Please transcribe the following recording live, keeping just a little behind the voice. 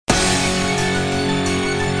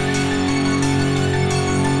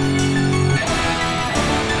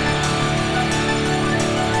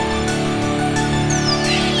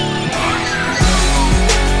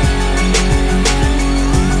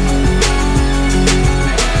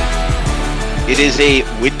It is a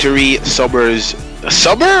wintry summer?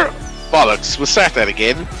 Bollocks, we'll start that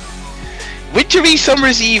again. Wintry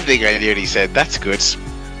summer's evening, I nearly said. That's good.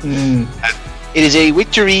 It is a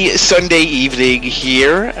wintry Sunday evening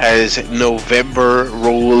here as November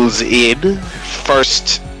rolls in.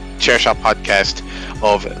 First Chair Shot podcast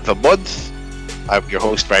of the month. I'm your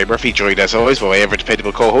host, Barry Murphy, joined as always by my ever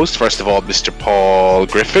dependable co-host. First of all, Mr. Paul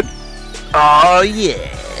Griffin. Oh, yeah.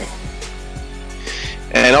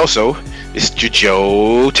 And also, Mr.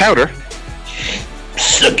 Joe Towner.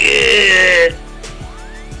 Suck it!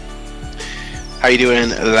 How you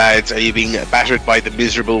doing, lads? Are you being battered by the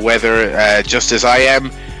miserable weather just as I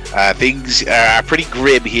am? Things are pretty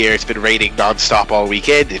grim here. It's been raining non-stop all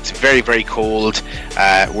weekend. It's very, very cold.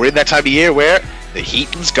 We're in that time of year where the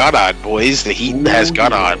heating's gone on, boys. The heating has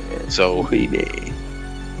gone on. So, actually,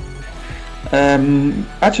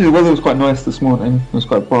 the weather was quite nice this morning. It was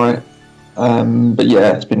quite bright. But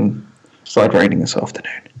yeah, it's been started raining this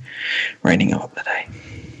afternoon. Raining up the day.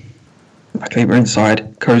 Luckily, we're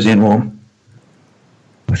inside, cozy and warm,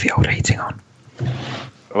 with the old heating on.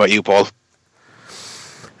 What about you, Paul?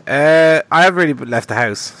 I haven't really left the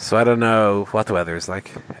house, so I don't know what the weather is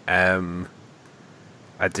like. I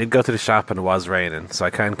did go to the shop and it was raining, so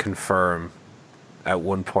I can confirm at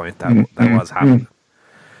one point that was happening.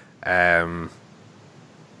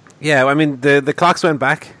 Yeah, I mean, the clocks went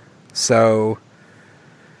back, so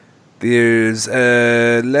there's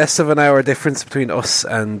less of an hour difference between us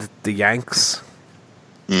and the Yanks,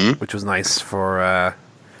 which was nice for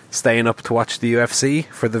staying up to watch the UFC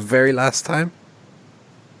for the very last time.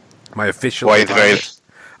 My official... Why the very...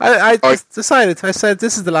 I decided, I said,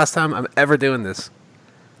 this is the last time I'm ever doing this.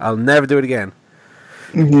 I'll never do it again.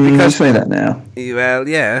 Because say that now. Well,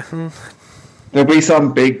 yeah. There'll be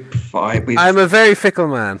some big fight with I'm a very fickle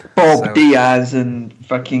man. Bob Diaz and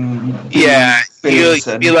fucking... Yeah, you'll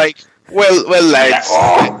be like, well, lads.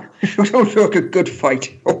 Oh, don't look a good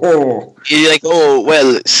fight. Oh. You're like, oh,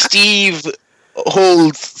 well, Steve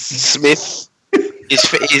Holdsmith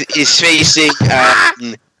is facing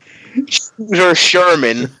Shooter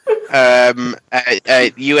Sherman at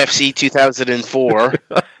UFC 2004.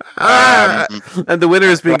 And the winner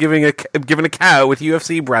has been given a cow with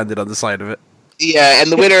UFC branded on the side of it. Yeah,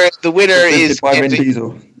 and the winner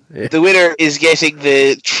is getting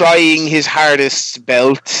the trying his hardest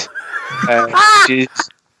belt, which is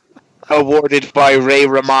awarded by Ray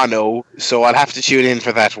Romano. So I'll have to tune in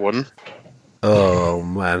for that one. Oh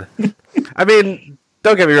man! I mean,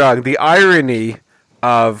 don't get me wrong. The irony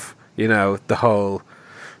of the whole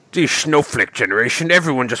snowflake generation.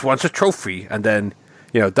 Everyone just wants a trophy, and then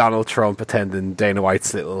Donald Trump attending Dana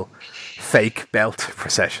White's little fake belt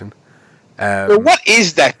procession. Well, what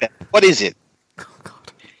is that? What is it? Oh,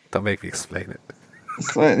 God. Don't make me explain it.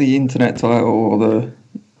 It's like the internet title or the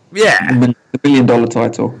 $1 billion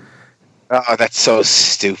title. Oh, that's so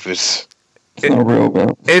stupid. It's not a real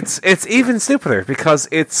belt. It's even stupider because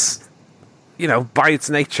it's by its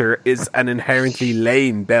nature is an inherently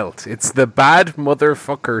lame belt. It's the bad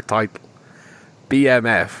motherfucker title,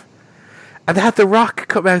 BMF, and they had The Rock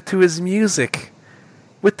come out to his music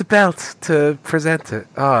with the belt to present it.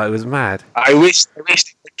 Oh, it was mad. I wish they were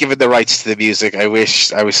given the rights to the music. I wish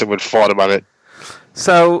someone fought about it.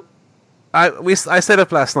 So, I stayed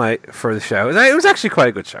up last night for the show. It was actually quite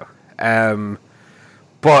a good show.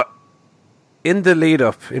 But in the lead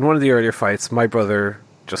up, in one of the earlier fights, my brother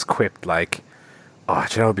just quipped like, "Oh,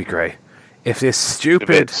 do you know it'd be great if this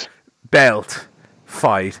stupid belt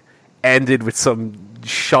fight ended with some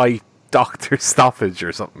shite doctor stoppage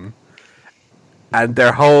or something." And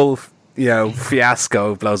their whole,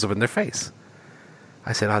 fiasco blows up in their face.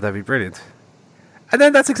 I said, "Oh, that'd be brilliant." And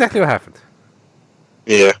then that's exactly what happened.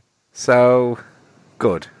 Yeah. So,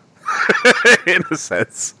 good. In a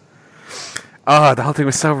sense. Oh, the whole thing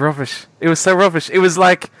was so rubbish. It was so rubbish. It was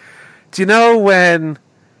like, do you know when,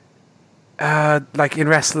 like in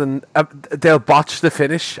wrestling, they'll botch the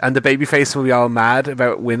finish and the babyface will be all mad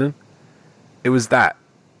about winning? It was that.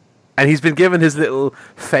 And he's been given his little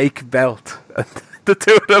fake belt. And the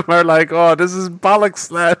two of them are like, "Oh, this is bollocks,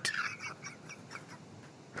 lad."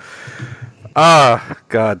 Oh,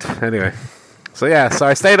 God. Anyway. So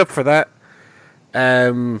I stayed up for that.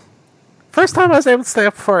 First time I was able to stay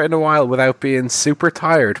up for it in a while without being super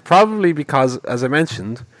tired. Probably because, as I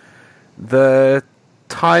mentioned, the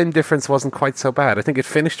time difference wasn't quite so bad. I think it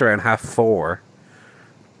finished around 4:30.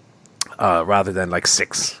 Rather than like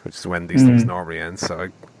 6, which is when these things normally end. So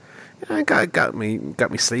I got me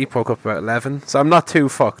sleep. Woke up about 11, so I'm not too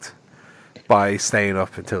fucked by staying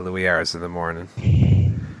up until the wee hours in the morning,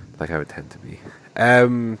 like I would tend to be.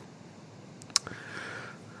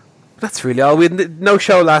 That's really all. We had no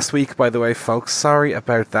show last week, by the way, folks. Sorry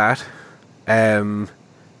about that.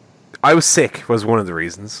 I was sick, was one of the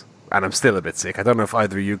reasons. And I'm still a bit sick. I don't know if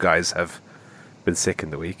either of you guys have been sick in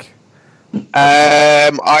the week.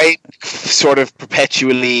 I sort of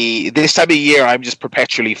perpetually, this time of year, I'm just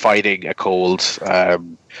perpetually fighting a cold,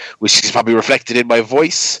 which is probably reflected in my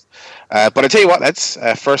voice. But I tell you what, that's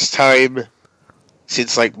first time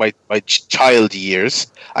since like my child years.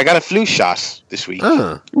 I got a flu shot this week.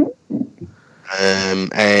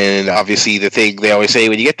 And obviously the thing they always say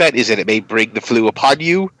when you get that is that it may bring the flu upon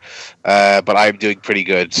you. But I'm doing pretty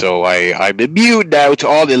good, so I'm immune now to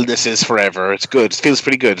all illnesses forever. It's good. It feels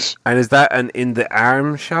pretty good. And is that an in the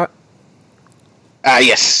arm shot?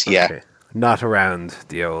 Yes, yeah. Okay. Not around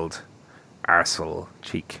the old arsehole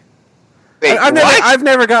cheek. Wait, I've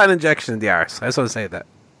never got an injection in the arse. I just want to say that.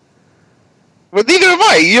 Well, neither have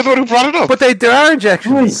I. You're the one who brought it up. But there are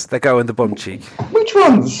injections that go in the bum cheek. Which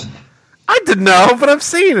ones? I didn't know, but I've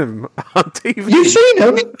seen them on TV. You've seen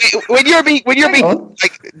them? When you're being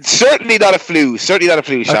like, certainly not a flu shot.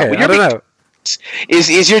 Okay, When I don't know.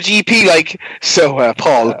 Is your GP like, so,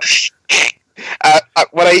 Paul,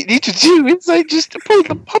 what I need to do is I just pull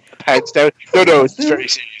the pump pads down. No, it's very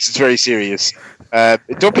serious. It's very serious.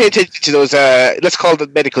 Don't pay attention to those, let's call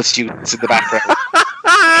them medical students in the background.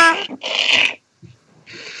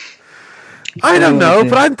 I don't know,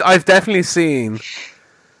 but I've definitely seen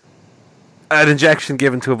an injection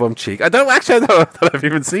given to a bum cheek. I don't know that I've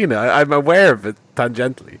even seen it. I'm aware of it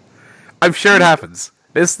tangentially. I'm sure it happens.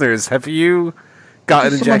 Listeners, have you got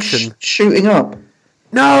an injection? Shooting up?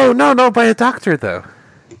 No, by a doctor though.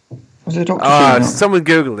 Was it a doctor shooting up? Someone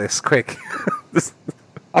Google this, quick.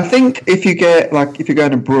 I think if you're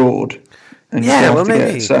going abroad and you have to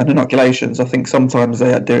get certain inoculations, I think sometimes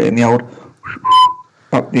they do it in the old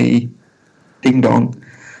up the ding dong.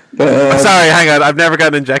 But, sorry, hang on. I've never got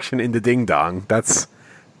an injection in the ding dong. That's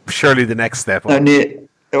surely the next step. Well,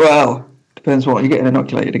 depends what you're getting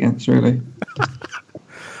inoculated against, really.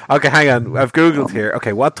 Okay, hang on. I've Googled here.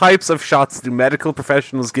 Okay, what types of shots do medical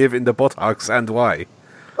professionals give in the buttocks and why?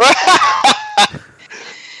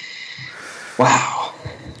 Wow.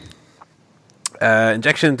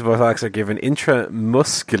 Injections into buttocks are given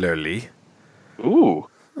intramuscularly. Ooh.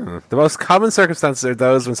 The most common circumstances are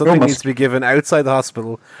those when something needs to be given outside the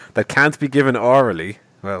hospital that can't be given orally.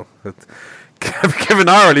 Well, it can't be given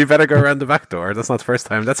orally, better go around the back door. That's not the first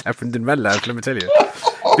time that's happened in medlab, let me tell you.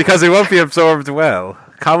 Because it won't be absorbed well.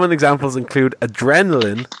 Common examples include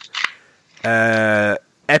adrenaline,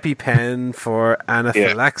 EpiPen for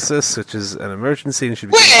anaphylaxis, which is an emergency and should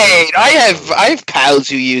be... Wait, I have pals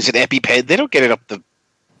who use an EpiPen. They don't get it up the...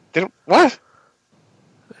 They don't... What?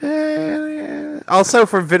 Also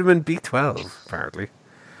for vitamin B12, apparently.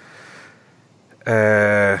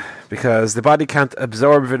 Because the body can't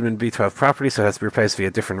absorb vitamin B12 properly, so it has to be replaced via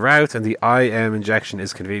a different route, and the IM injection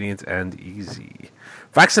is convenient and easy.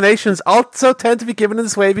 Vaccinations also tend to be given in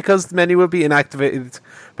this way because many will be inactivated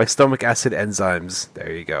by stomach acid enzymes.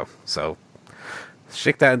 There you go. So,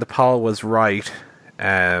 stick that in the Paul was right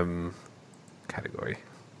category.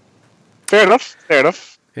 Fair enough.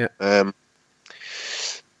 Yeah.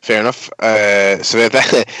 Fair enough. So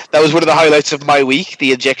that was one of the highlights of my week,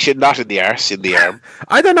 the injection not in the arse, in the arm.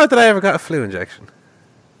 I don't know that I ever got a flu injection.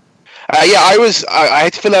 I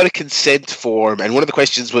had to fill out a consent form, and one of the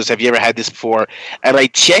questions was, have you ever had this before? And I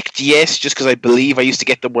checked yes, just because I believe I used to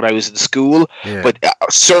get them when I was in school, but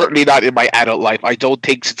certainly not in my adult life. I don't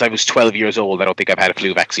think since I was 12 years old, I don't think I've had a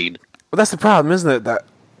flu vaccine. Well, that's the problem, isn't it? That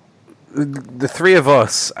the three of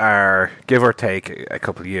us are, give or take a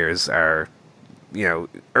couple of years, are,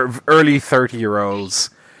 early 30-year-olds.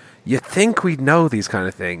 You'd think we'd know these kind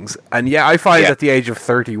of things. And I find at the age of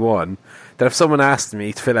 31 that if someone asked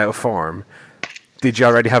me to fill out a form, did you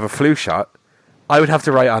already have a flu shot? I would have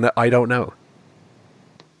to write on it, I don't know.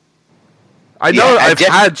 I know I've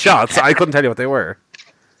had shots, I couldn't tell you what they were.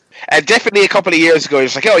 And definitely a couple of years ago,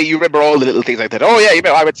 it's like, oh, you remember all the little things like that. Oh, yeah,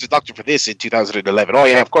 I went to the doctor for this in 2011. Oh,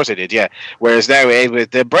 yeah, of course I did, yeah. Whereas now,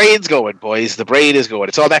 with the brain's going, boys. The brain is going.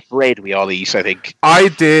 It's all that bread we all eat, I think. I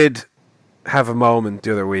did have a moment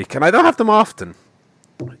the other week, and I don't have them often.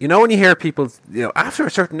 You know when you hear people, after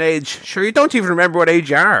a certain age, sure, you don't even remember what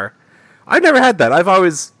age you are. I've never had that. I've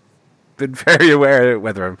always been very aware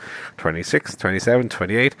whether I'm 26, 27,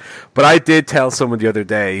 28. But I did tell someone the other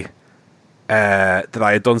day that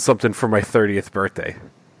I had done something for my 30th birthday.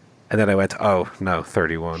 And then I went, oh, no,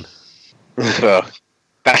 31.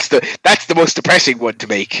 That's the most depressing one to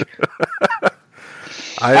make.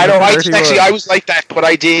 I was like that, but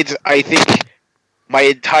I think my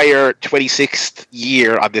entire 26th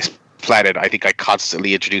year on this planet, I think I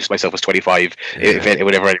constantly introduced myself as 25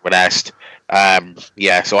 whenever anyone asked.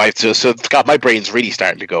 So God, my brain's really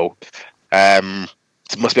starting to go.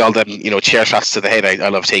 It must be all them, chair shots to the head I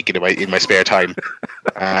love taking in my spare time.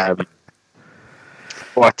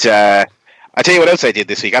 But I tell you what else I did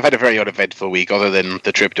this week. I've had a very uneventful week, other than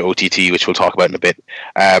the trip to OTT, which we'll talk about in a bit.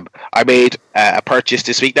 I made a purchase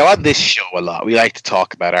this week. Now, on this show a lot, we like to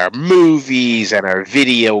talk about our movies and our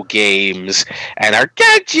video games and our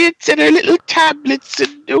gadgets and our little tablets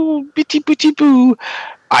and bitty boo.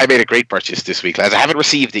 I made a great purchase this week, lads. I haven't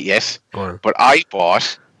received it yet, but I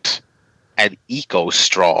bought an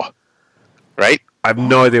EcoStraw, right? I have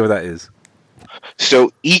no idea what that is.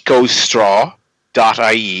 So EcoStraw.ie.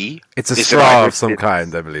 It's a straw of some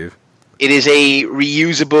kind, I believe. It is a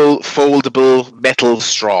reusable, foldable metal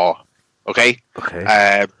straw. Okay.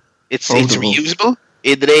 It's reusable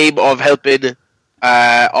in the name of helping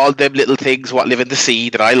all them little things what live in the sea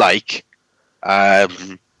that I like.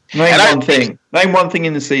 Name one thing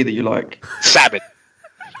in the sea that you like. Salmon.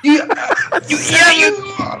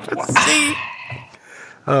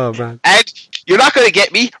 Oh man! And you're not going to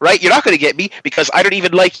get me, right? You're not going to get me because I don't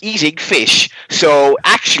even like eating fish. So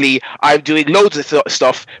actually, I'm doing loads of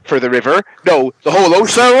stuff for the river. No, the whole ocean.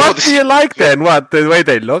 So what do you like then? What, the way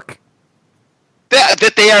they look?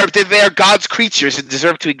 That they are God's creatures and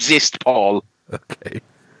deserve to exist, Paul. Okay.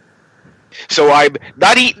 So I'm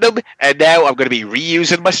not eating them, and now I'm going to be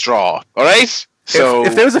reusing my straw. All right. So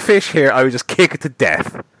if there was a fish here, I would just kick it to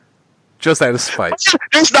death. Just out of spite.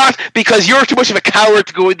 It's not, because you're too much of a coward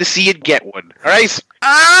to go in the sea and get one. Alright?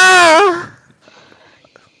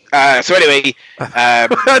 So anyway... I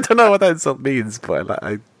don't know what that insult means, but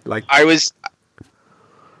I like... I was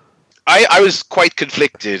quite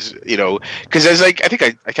conflicted, because I was like, I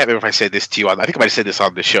can't remember if I said this to you I think I might have said this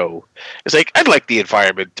on the show. It's like, I'd like the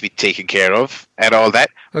environment to be taken care of, and all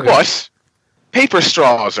that, but... paper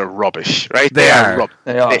straws are rubbish, right? They are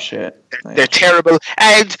shit. They're terrible.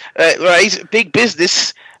 And, big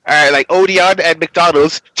business, like Odeon and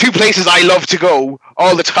McDonald's, two places I love to go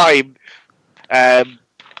all the time,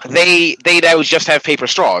 they now just have paper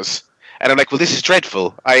straws. And I'm like, well, this is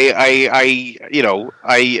dreadful. I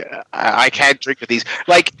can't drink with these.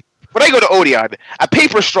 Like, when I go to Odeon, a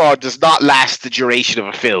paper straw does not last the duration of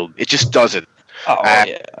a film. It just doesn't.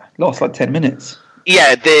 Lost like 10 minutes.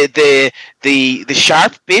 Yeah, the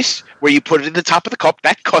sharp bit where you put it in the top of the cup,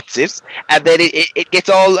 that cuts it, and then it gets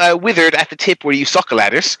all withered at the tip where you suckle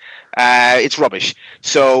at it. It's rubbish.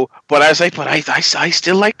 So, but I was like, I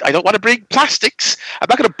still like, I don't want to bring plastics. I'm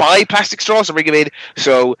not going to buy plastic straws and bring them in.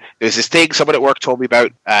 So there's this thing someone at work told me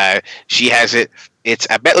about. She has it. It's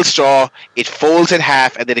a metal straw. It folds in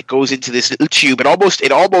half, and then it goes into this little tube. It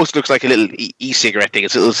almost looks like a little e-cigarette thing.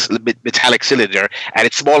 It's a little metallic cylinder, and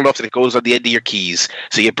it's small enough that it goes on the end of your keys.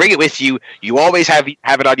 So you bring it with you. You always have it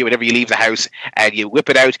on you whenever you leave the house, and you whip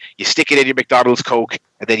it out. You stick it in your McDonald's Coke,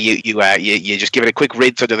 and then you just give it a quick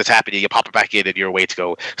rinse under the tap, and you pop it back in, and you're away to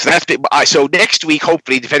go. So so next week,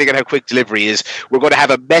 hopefully, depending on how quick delivery is, we're going to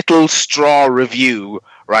have a metal straw review,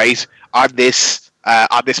 right, on this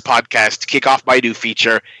podcast to kick off my new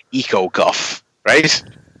feature, EcoGuff, right?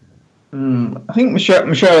 I think Michelle,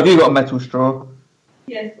 have you got a metal straw?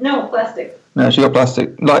 Yes. No, plastic. No, she got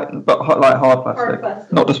plastic, like hard plastic, Hard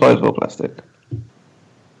plastic. not disposable plastic.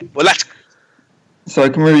 Well, that's... So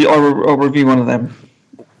I'll review one of them.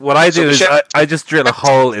 What I do is I just drill a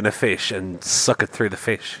hole in a fish and suck it through the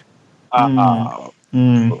fish. Fuck.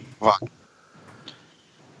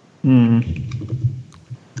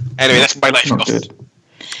 Anyway, that's my life. Not good.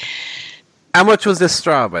 How much was this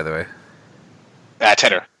straw, by the way?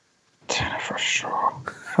 Tenner. Tenner for straw.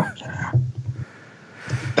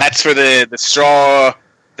 That's for the straw,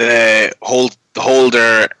 the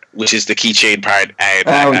holder, which is the keychain part,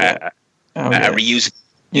 and reuse.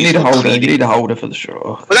 You need a holder. You need a holder for the straw.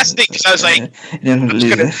 Well, that's the thing, because I was like, you don't lose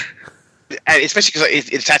it. Especially because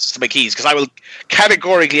it attaches to my keys. Because I will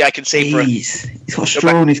categorically, I can say keys. He's got a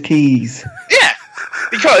straw on his keys. Yeah,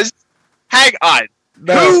 because hang on,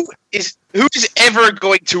 who is ever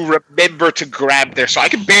going to remember to grab their straw? I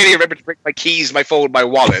can barely remember to bring my keys, my phone, my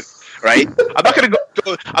wallet. Right? I'm not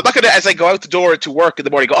gonna as I go out the door to work in the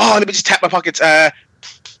morning, go, oh, let me just tap my pockets,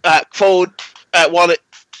 phone, wallet,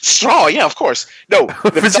 straw. Yeah, of course. No,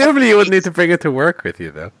 presumably you wouldn't need to bring it to work with you,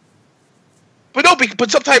 though. But no, but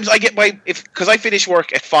sometimes I get because I finish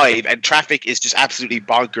work at 5 and traffic is just absolutely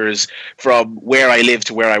bonkers from where I live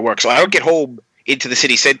to where I work. So I don't get home into the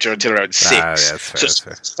city centre until around 6. Yeah, that's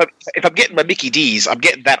fair, so if I'm getting my Mickey D's, I'm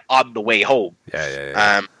getting that on the way home.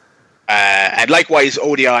 Yeah. And likewise,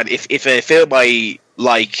 Odeon, if a film I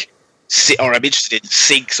like or I'm interested in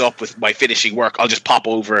syncs up with my finishing work, I'll just pop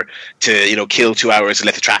over to kill 2 hours and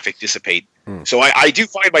let the traffic dissipate. So I do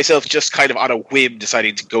find myself just kind of on a whim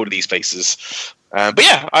deciding to go to these places. But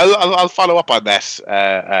yeah, I'll follow up on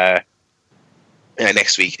that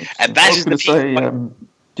next week. And that is the say,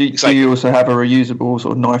 do you also have a reusable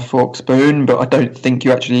sort of knife, fork, spoon? But I don't think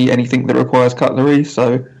you actually eat anything that requires cutlery.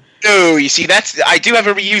 So no, you see, I do have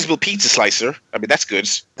a reusable pizza slicer. I mean, that's good.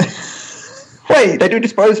 Wait, they do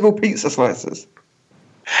disposable pizza slicers?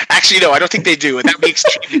 Actually, no, I don't think they do, and that would be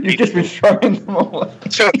extremely. You've just been throwing them all.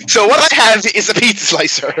 So what I have is a pizza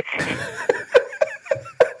slicer.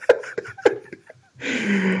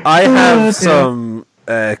 I have some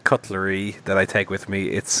cutlery that I take with me.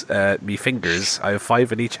 It's me fingers. I have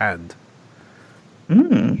 5 in each hand.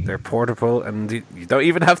 They're portable, and you don't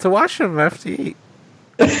even have to wash them after you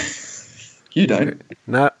eat. You don't?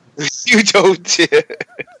 No. You don't. So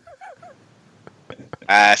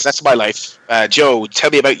that's my life. Joe,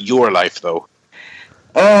 tell me about your life, though.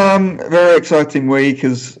 Very exciting week,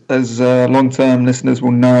 as long-term listeners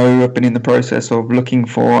will know. I've been in the process of looking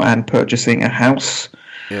for and purchasing a house.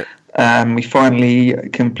 Yeah. We finally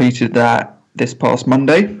completed that this past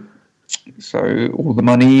Monday. So all the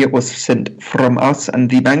money was sent from us and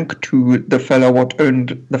the bank to the fellow what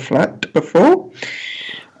owned the flat before.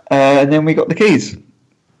 And then we got the keys.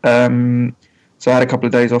 So I had a couple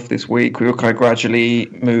of days off this week. We were kind of gradually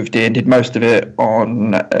moved in, did most of it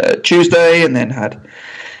on Tuesday, and then had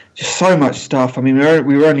just so much stuff. I mean,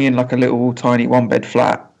 we were only in like a little tiny 1-bed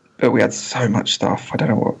flat, but we had so much stuff. I don't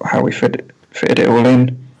know how we fitted it all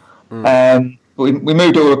in. We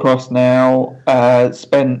moved all across now.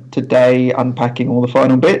 Spent today unpacking all the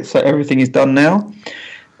final bits, so everything is done now.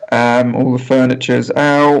 All the furniture's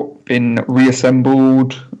out, been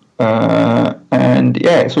reassembled. And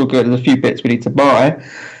yeah, it's all good. There's a few bits we need to buy,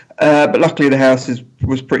 but luckily the house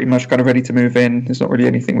was pretty much kind of ready to move in. There's not really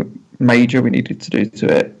anything major we needed to do to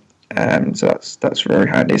it, so that's very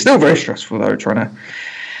handy. It's still very stressful though, trying to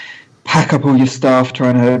pack up all your stuff,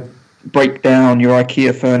 trying to break down your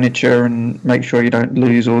IKEA furniture and make sure you don't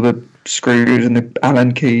lose all the screws and the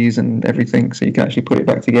Allen keys and everything, so you can actually put it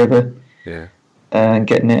back together. Yeah, and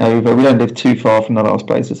getting it over. We don't live too far from the last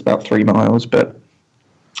place. It's about 3 miles, but.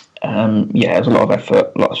 Yeah, it was a lot of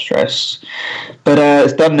effort, a lot of stress. But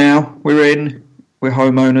it's done now. We're in. We're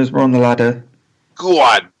homeowners. We're on the ladder. Go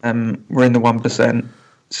on. We're in the 1%.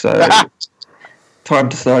 So time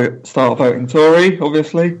to start voting Tory,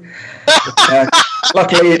 obviously.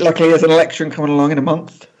 Luckily, there's an election coming along in a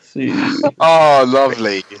month. So. Oh,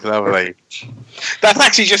 lovely. That's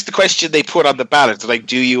actually just the question they put on the ballot. Like,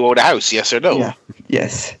 do you own a house? Yes or no? Yeah.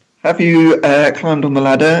 Yes. Have you climbed on the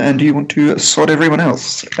ladder, and do you want to sod everyone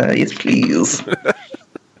else? Yes, please.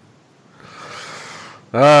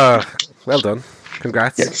 Well done.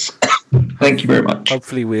 Congrats. Yes. Thank you very much.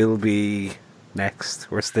 Hopefully we'll be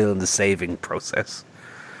next. We're still in the saving process.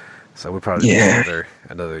 So we'll probably do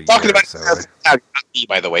another year. Talking about so. yourself, not me,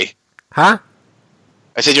 by the way. Huh?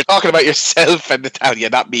 I said you're talking about yourself and Natalia,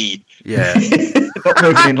 not me. Yeah. Not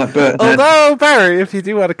moving in like Bert. Although, Barry, if you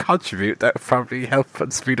do want to contribute, that would probably help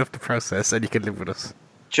and speed up the process, and you can live with us.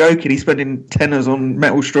 Joking, he's spending tenors on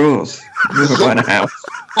metal straws. You're buying a house.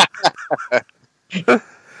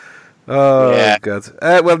 Oh, yeah. God.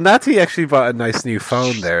 Well, Natty actually bought a nice new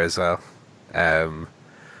phone there as well. A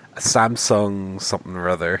Samsung something or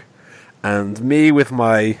other. And me with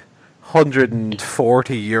my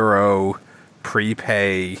 €140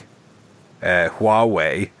 prepay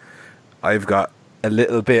Huawei, I've got a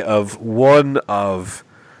little bit of one of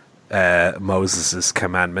Moses'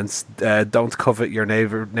 commandments. Don't covet your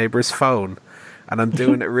neighbor's phone. And I'm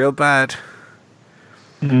doing it real bad.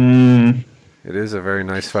 It is a very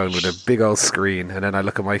nice phone with a big old screen. And then I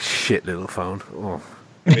look at my shit little phone. Oh,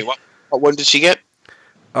 Wait, what one did she get?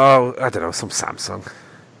 Oh, I don't know, some Samsung.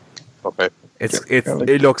 Okay.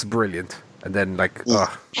 It looks brilliant. And then, like,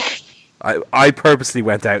 I purposely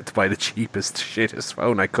went out to buy the cheapest, shittest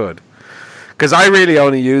phone I could. Because I really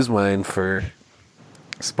only use mine for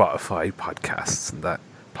Spotify podcasts and that.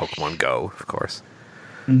 Pokemon Go, of course.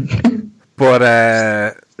 But,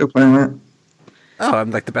 Still playing that? oh,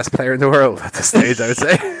 I'm like the best player in the world at this stage, I would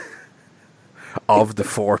say. Of the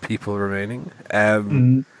 4 people remaining.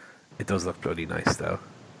 It does look bloody nice, though.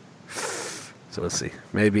 So we'll see.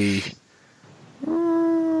 Maybe...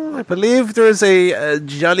 I believe there's a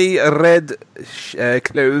jolly red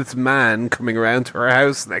clothed man coming around to our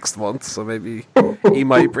house next month, so maybe he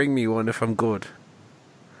might bring me one if I'm good.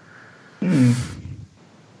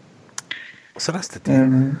 So that's the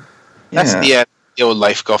deal. That's the old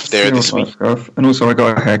life guff there this week. And also I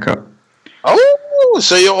got a haircut. Oh,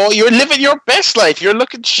 so you're living your best life. You're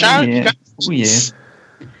looking sharp. Yeah. Oh, yeah.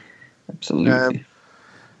 Absolutely.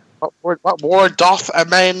 What more doth a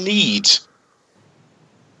man need?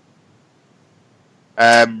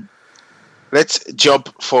 Let's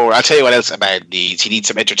jump forward. I'll tell you what else a man needs. He needs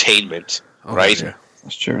some entertainment, right? Yeah.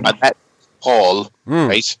 That's true. And that, Paul,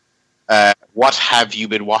 right? What have you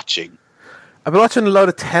been watching? I've been watching a load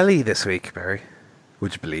of telly this week, Barry.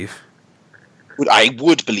 Would you believe? I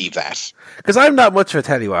would believe that. Because I'm not much of a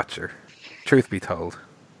telly watcher, truth be told.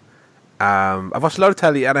 I've watched a lot of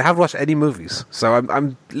telly, and I haven't watched any movies. So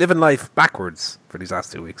I'm living life backwards for these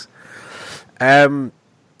last 2 weeks.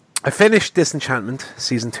 I finished Disenchantment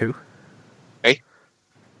Season 2. Okay.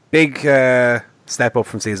 Big step up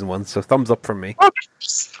from Season 1, so thumbs up from me.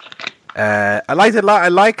 I liked it a lot. I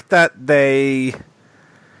like that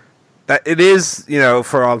that it is,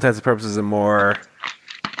 for all intents and purposes, a more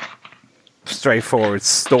straightforward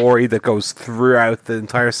story that goes throughout the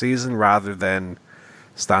entire season rather than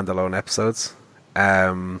standalone episodes.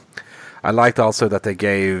 I liked also that they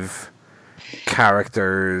gave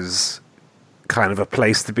characters kind of a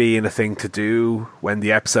place to be and a thing to do when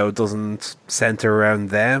the episode doesn't center around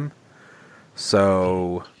them.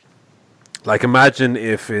 So, like, imagine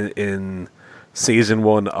if in season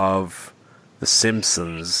 1 of The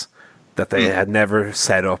Simpsons that they had never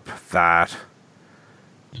set up that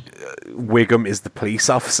Wiggum is the police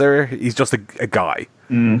officer. He's just a guy.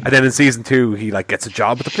 And then in season 2, he gets a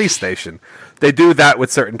job at the police station. They do that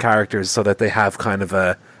with certain characters so that they have kind of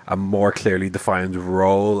a more clearly defined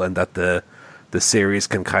role, and that the series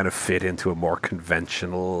can kind of fit into a more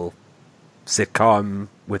conventional sitcom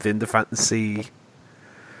within the fantasy,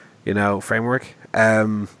 framework.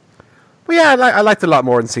 But yeah, I liked it a lot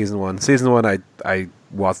more in season 1. Season 1, I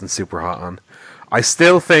wasn't super hot on. I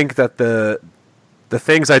still think that the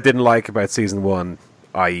things I didn't like about season 1,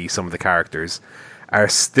 i.e. some of the characters, are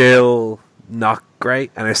still not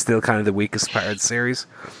great, and are still kind of the weakest part of the series.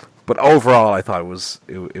 But overall, I thought it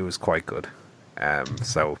was quite good.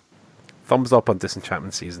 So, thumbs up on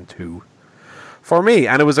Disenchantment Season 2 for me.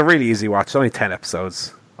 And it was a really easy watch. It's only 10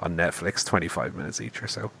 episodes on Netflix, 25 minutes each or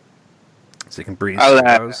so. So you can breeze through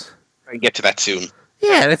those. I'll get to that soon.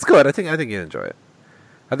 Yeah, it's good. I think you'll enjoy it.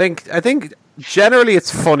 I think generally it's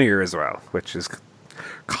funnier as well, which is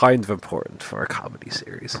kind of important for a comedy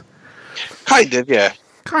series. Kind of, yeah.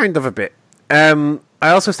 Kind of a bit. I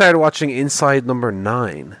also started watching Inside Number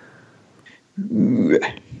 9.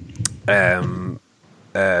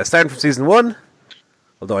 Starting from season 1,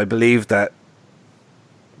 although I believe that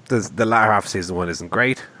the latter half of season 1 isn't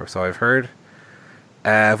great, or so I've heard.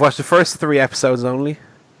 I've watched the first 3 episodes only.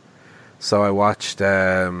 So I watched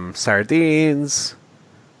Sardines.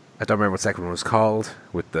 I don't remember what the second one was called.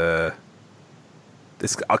 With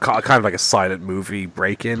it's kind of like a silent movie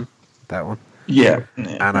break-in. That one. Yeah.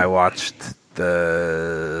 And I watched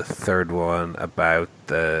the third one about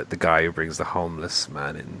the guy who brings the homeless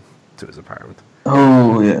man into his apartment.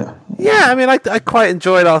 Oh, yeah. Yeah, I mean, I quite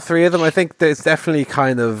enjoyed all 3 of them. I think that it's definitely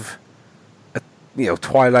kind of,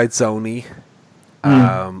 Twilight Zone-y.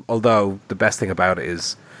 Although the best thing about it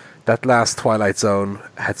is that last Twilight Zone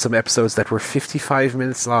had some episodes that were 55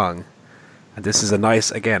 minutes long. And this is a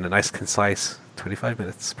nice, concise 25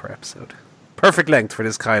 minutes per episode. Perfect length for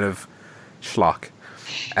this kind of schlock.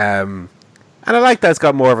 And I like that it's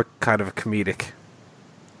got more of a kind of a comedic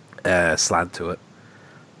slant to it,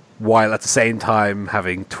 while at the same time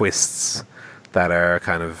having twists that are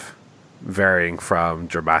kind of varying from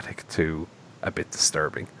dramatic to a bit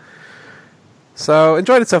disturbing. So,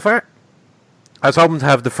 enjoyed it so far. I was hoping to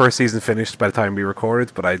have the first season finished by the time we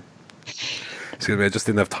recorded, but I just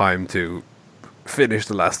didn't have time to finish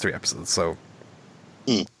the last 3 episodes, so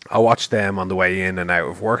I'll watch them on the way in and out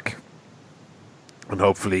of work, and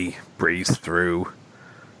hopefully breeze through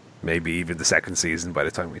maybe even the second season by the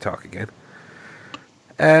time we talk again.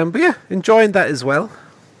 But yeah, enjoying that as well.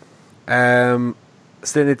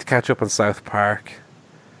 Still need to catch up on South Park.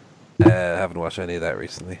 Haven't watched any of that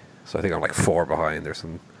recently, so I think I'm like 4 behind or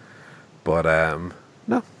something. But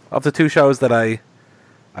no, of the 2 shows that I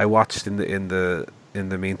watched in the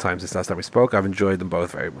meantime since last time we spoke, I've enjoyed them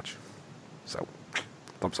both very much. So,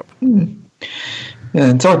 thumbs up. Yeah,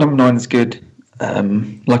 Inside Number 9 is good.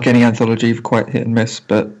 Like any anthology, quite hit and miss,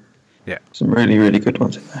 but yeah, some really, really good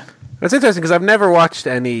ones in there. It's interesting because I've never watched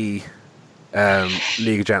any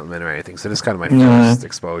League of Gentlemen or anything, so this is kind of my first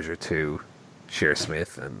exposure to Shear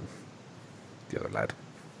Smith and the other lad,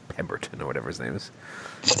 Pemberton or whatever his name is.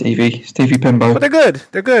 Stevie Pembo. But they're good.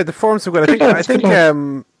 They're good. The forms are good.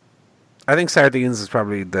 I think Sardines is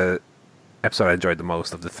probably the episode I enjoyed the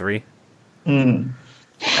most of the 3.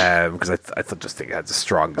 Because I just think it had the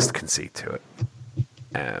strongest conceit to it.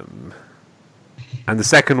 And the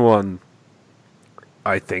second one,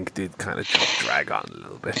 I think, did kind of drag on a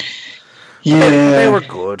little bit. Yeah. They were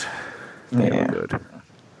good. They Yeah. were good.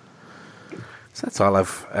 So that's all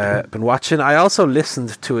I've been watching. I also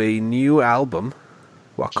listened to a new album.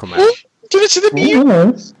 What come out? Did you listen to me?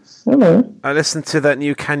 Hello. Hello. I listened to that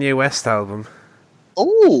new Kanye West album.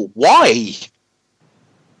 Oh, why?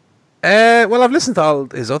 Well, I've listened to all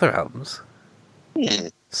his other albums. Hmm.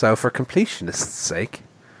 So, for completionist's sake,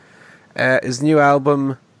 his new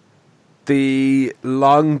album, the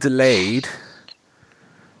long-delayed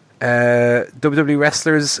WWE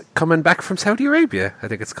wrestlers coming back from Saudi Arabia, I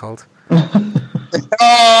think it's called.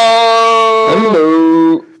 Oh!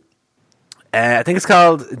 Hello. I think it's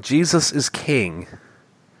called Jesus is King.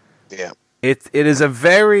 Yeah. It is a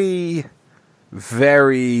very,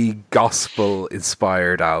 very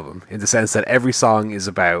gospel-inspired album, in the sense that every song is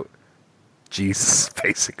about Jesus,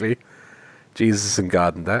 basically. Jesus and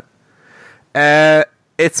God and that.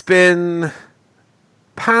 It's been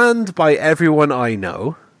panned by everyone I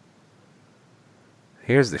know.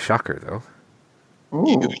 Here's the shocker, though.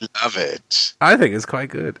 You Ooh. love it. I think it's quite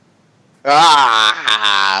good.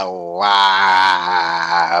 Ah,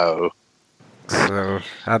 wow. So,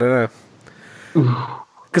 I don't know.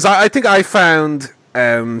 Because I think I found,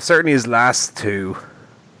 certainly his last two,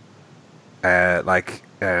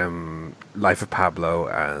 Life of Pablo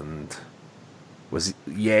and was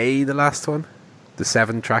Yay the last one? The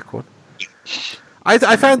 7-track one?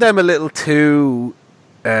 I found them a little too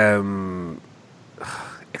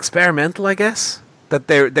experimental, I guess. That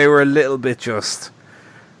they were a little bit just,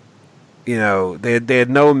 you know, they had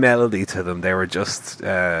no melody to them. They were just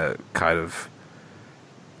kind of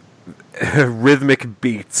rhythmic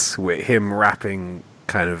beats with him rapping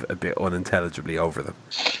kind of a bit unintelligibly over them.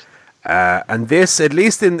 And this, at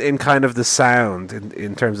least in kind of the sound,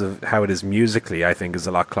 in terms of how it is musically, I think is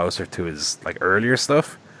a lot closer to his like earlier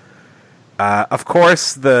stuff. Of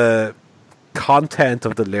course, the content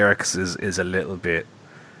of the lyrics is a little bit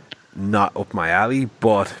not up my alley,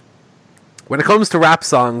 but when it comes to rap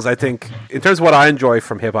songs, I think in terms of what I enjoy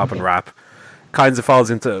from hip hop and rap, kinds of falls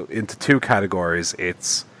into two categories.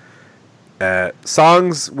 It's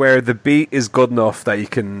songs where the beat is good enough that you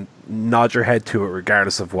can nod your head to it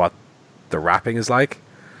regardless of what the rapping is like,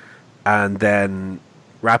 and then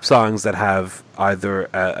rap songs that have either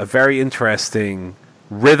a very interesting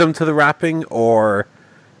rhythm to the rapping or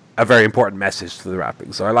a very important message to the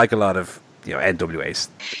rapping. So I like a lot of, you know, NWA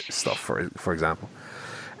stuff, for example.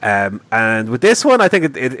 And with this one, I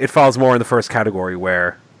think it falls more in the first category,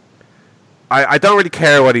 where I don't really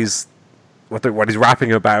care what he's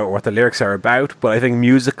rapping about or what the lyrics are about, but I think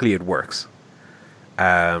musically it works.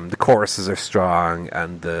 The choruses are strong,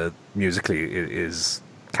 and the musically it is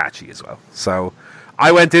catchy as well. So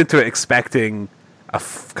I went into it expecting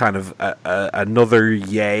another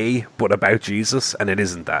Yay, but about Jesus, and it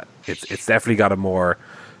isn't that. It's definitely got a more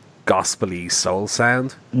gospel-y soul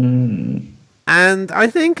sound. And I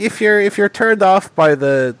think if you're turned off by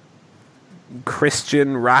the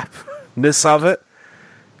Christian rapness of it,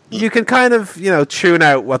 you can kind of, you know, tune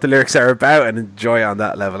out what the lyrics are about and enjoy it on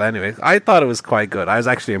that level anyway. I thought it was quite good. I was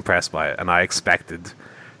actually impressed by it, and I expected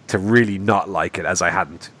to really not like it, as I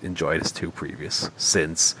hadn't enjoyed his two previous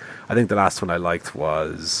since. I think the last one I liked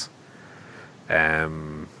was I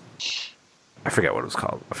forget what it was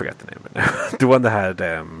called. I forget the name of it now. The one that had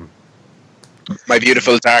My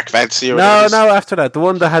Beautiful Dark Fantasy. Or no, after that, the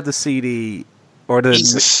one that had the CD or the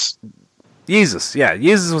Jesus. Yeah,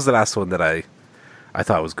 Jesus was the last one that I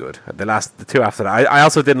thought was good. The two after that, I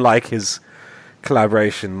also didn't like his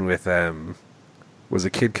collaboration with was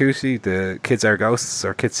it Kid Cudi, the Kids Are Ghosts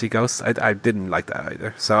or Kids See Ghosts. I didn't like that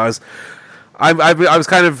either. So I was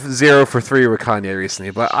kind of 0 for 3 with Kanye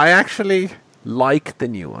recently, but I actually like the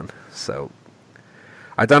new one. So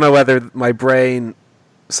I don't know whether my brain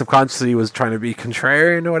subconsciously was trying to be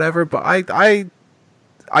contrarian or whatever, but I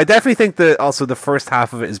definitely think that also the first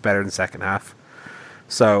half of it is better than the second half.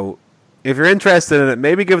 So if you're interested in it,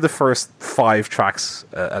 maybe give the first 5 tracks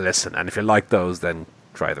a listen, and if you like those, then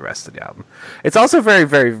try the rest of the album. It's also a very,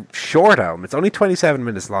 very short album. It's only 27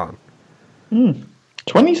 minutes long.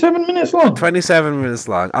 27 minutes long? 27 minutes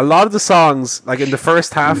long. A lot of the songs, like in the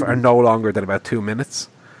first half, are no longer than about 2 minutes.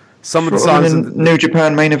 Some of the songs in New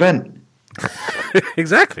Japan main event.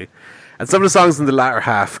 Exactly. And some of the songs in the latter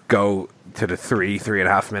half go to the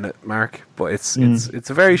 3.5 minute mark. But it's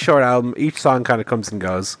a very short album. Each song kind of comes and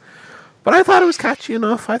goes. But I thought it was catchy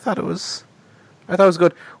enough. I thought it was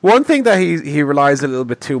good. One thing that he relies a little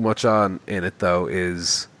bit too much on in it, though,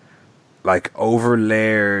 is like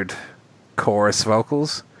overlayered chorus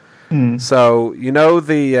vocals. So you know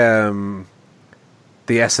the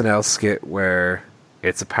the SNL skit where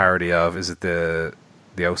it's a parody of, is it the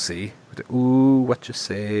OC? Ooh, what you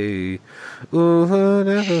say? Ooh,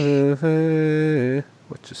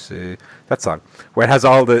 what you say? That song where it has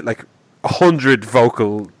all the 100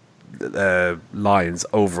 vocal lines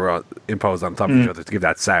imposed on top of each other to give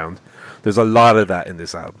that sound. There's a lot of that in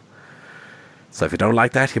this album. So if you don't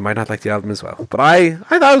like that, you might not like the album as well. But I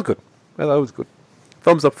thought it was good. I thought it was good.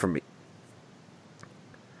 Thumbs up from me.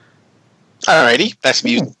 Alrighty, that's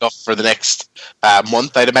music stuff for the next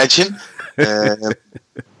month, I'd imagine.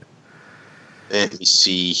 Let me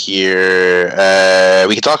see here.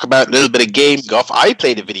 We can talk about a little bit of game guff. I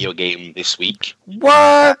played a video game this week.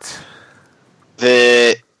 What?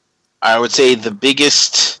 I would say the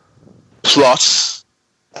biggest plus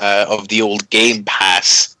of the old Game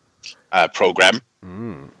Pass program,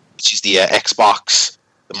 which is the Xbox,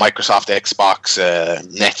 the Microsoft Xbox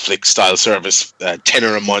Netflix style service,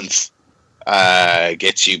 $10 a month,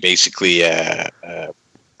 gets you basically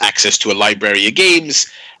access to a library of games.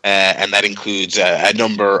 And that includes a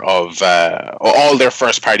number of all their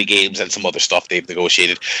first-party games and some other stuff they've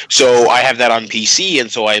negotiated. So I have that on PC,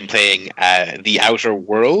 and so I'm playing The Outer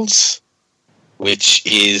Worlds, which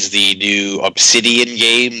is the new Obsidian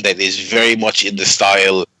game that is very much in the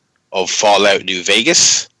style of Fallout New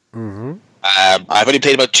Vegas. Mm-hmm. I've only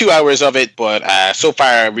played about 2 hours of it, but so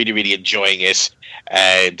far I'm really, really enjoying it.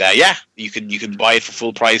 And you can buy it for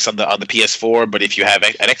full price on the PS4, but if you have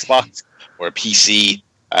an Xbox or a PC,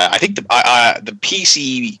 I think the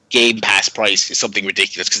PC Game Pass price is something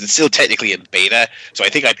ridiculous because it's still technically in beta. So I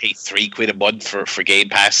think I pay £3 a month for Game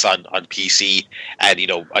Pass on PC, and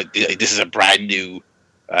this is a brand new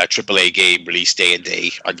AAA game released day and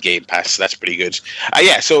day on Game Pass. So that's pretty good.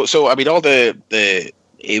 So I mean, all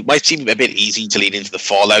it might seem a bit easy to lean into the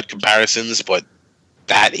Fallout comparisons, but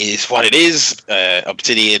that is what it is.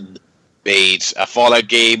 Obsidian made a Fallout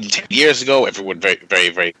game 10 years ago. Everyone very, very,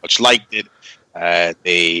 very much liked it.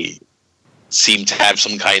 They seem to have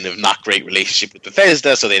some kind of not great relationship with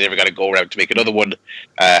Bethesda, so they never got to go around to make another one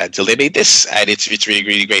until they made this, and it's really,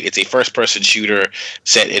 really great. It's a first-person shooter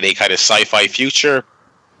set in a kind of sci-fi future,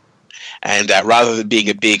 and rather than being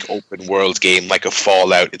a big open-world game like a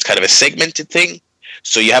Fallout, it's kind of a segmented thing.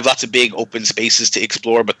 So you have lots of big open spaces to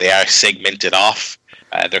explore, but they are segmented off.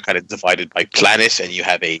 They're kind of divided by planet, and you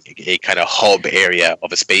have a kind of hub area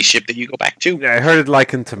of a spaceship that you go back to. Yeah, I heard it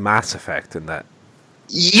likened to Mass Effect in that.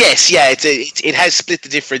 Yes, yeah, it has split the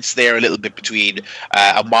difference there a little bit between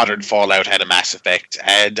a modern Fallout and a Mass Effect.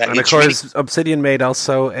 And of course, really... Obsidian made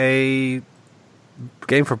also a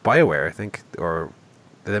game for BioWare, I think, or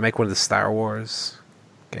did they make one of the Star Wars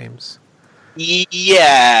games?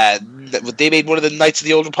 Yeah, they made one of the Knights of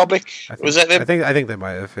the Old Republic. Was that them? I think they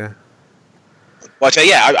might have. Yeah. But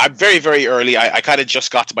I'm very, very early. I kind of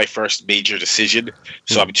just got to my first major decision,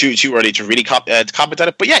 so I'm too early to really comment on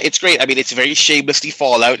it. But yeah, it's great. I mean, it's very shamelessly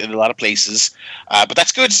Fallout in a lot of places, but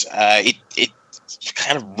that's good. It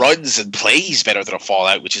kind of runs and plays better than a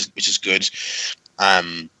Fallout, which is good.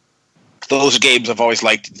 Those games I've always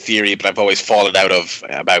liked in theory, but I've always fallen out of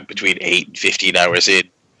about between 8 and 15 hours in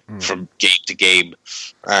from game to game.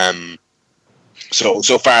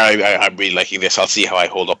 So far, I'm really liking this. I'll see how I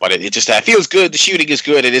hold up on it. It just feels good. The shooting is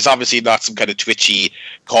good. It is obviously not some kind of twitchy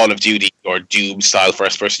Call of Duty or Doom style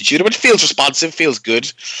first-person shooter, but it feels responsive, feels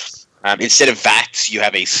good. Instead of VATS, you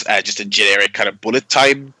have just a generic kind of bullet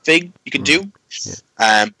time thing you can do.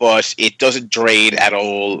 Yeah. But it doesn't drain at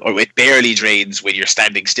all, or it barely drains when you're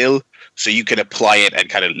standing still. So you can apply it and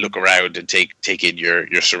kind of look around and take in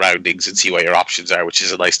your surroundings and see what your options are, which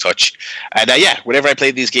is a nice touch. And whenever I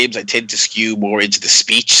play these games, I tend to skew more into the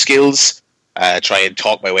speech skills, try and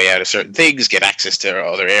talk my way out of certain things, get access to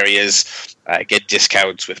other areas, get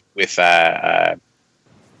discounts with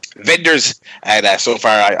vendors. And so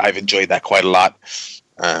far, I've enjoyed that quite a lot.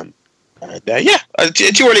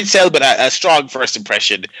 Too early to tell, but a strong first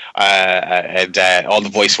impression, and all the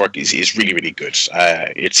voice work is really, really good.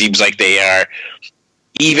 It seems like they are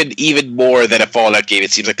even more than a Fallout game.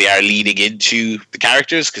 It seems like they are leaning into the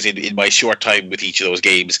characters, because in my short time with each of those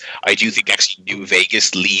games, I do think actually New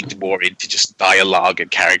Vegas leaned more into just dialogue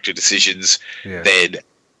and character decisions than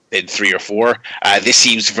 3 or 4. This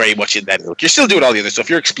seems very much in that. You're still doing all the other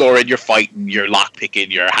stuff. You're exploring, you're fighting, you're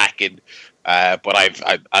lockpicking, you're hacking. But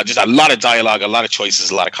I've just a lot of dialogue, a lot of choices,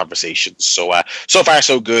 a lot of conversations. So far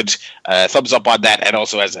so good. Thumbs up on that, and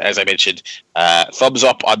also as I mentioned, thumbs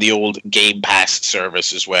up on the old Game Pass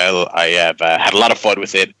service as well. I have had a lot of fun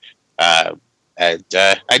with it,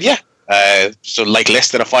 so like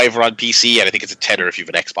less than a $5 on PC, and I think it's a $10 if you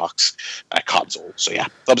have an Xbox console. So yeah,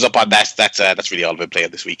 thumbs up on that. That's really all I've been playing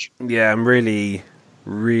this week. Yeah, I'm really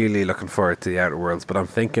Really looking forward to the Outer Worlds, but I'm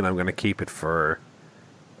thinking I'm going to keep it for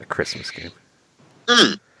a Christmas game.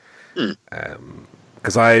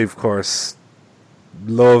 Because I, of course,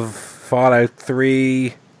 love Fallout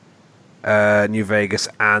 3, New Vegas,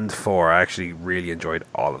 and 4. I actually really enjoyed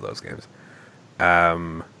all of those games.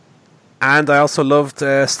 And I also loved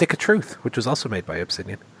Stick of Truth, which was also made by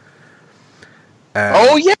Obsidian.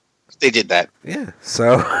 Oh, yeah. They did that. Yeah,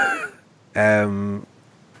 so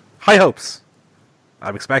high hopes.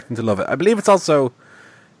 I'm expecting to love it. I believe it's also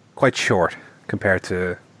quite short compared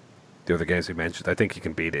to the other games we mentioned. I think you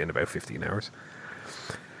can beat it in about 15 hours.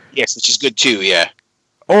 Yes, which is good too, yeah.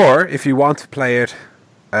 Or, if you want to play it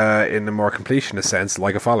in a more completionist sense,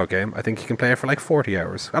 like a Fallout game, I think you can play it for like 40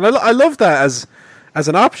 hours. And I love that as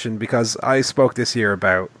an option, because I spoke this year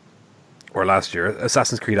about, or last year,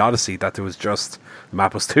 Assassin's Creed Odyssey, that there was just, the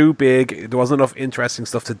map was too big, there wasn't enough interesting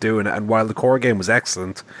stuff to do in it, and while the core game was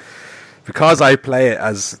excellent, because I play it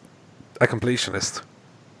as a completionist,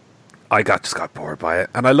 I just got bored by it.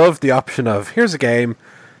 And I love the option of, here's a game,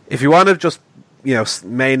 if you want to just,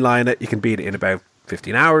 mainline it, you can beat it in about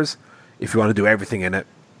 15 hours. If you want to do everything in it,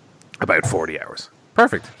 about 40 hours.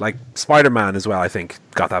 Perfect. Like Spider-Man as well, I think,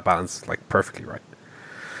 got that balance like perfectly right.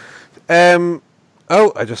 I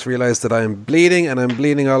just realised that I'm bleeding, and I'm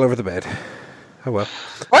bleeding all over the bed. Oh well.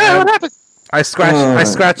 What happened? I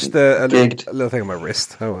scratched a little thing on my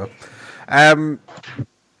wrist. Oh well.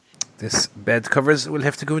 This bed covers will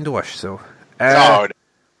have to go in the wash. So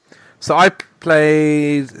I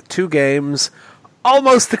played 2 games,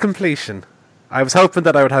 almost to completion. I was hoping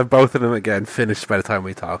that I would have both of them again finished by the time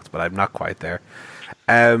we talked, but I'm not quite there.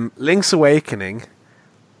 Link's Awakening,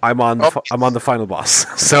 I'm on the final boss,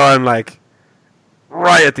 so I'm like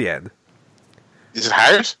right at the end. Is it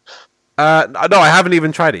hard? No, I haven't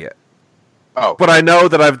even tried it yet. Oh, but I know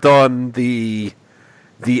that I've done the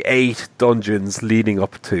 8 dungeons leading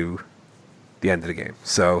up to the end of the game,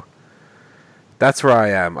 so that's where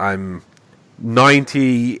I am. I'm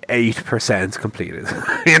 98% completed.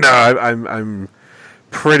 I'm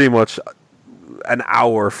pretty much an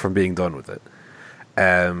hour from being done with it.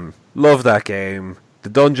 Love that game. The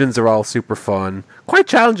dungeons are all super fun, quite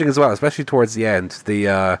challenging as well, especially towards the end.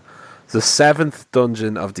 The 7th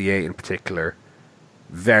dungeon of the 8 in particular,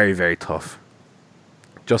 very, very tough.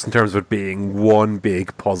 Just in terms of it being one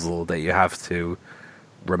big puzzle that you have to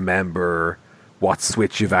remember what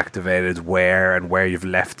switch you've activated, where, and where you've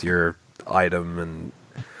left your item, and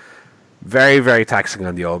very, very taxing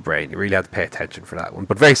on the old brain. You really have to pay attention for that one,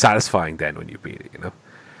 but very satisfying then when you beat it,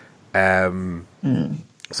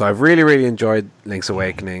 So I've really, really enjoyed Link's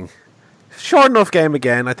Awakening. Short enough game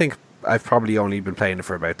again. I think I've probably only been playing it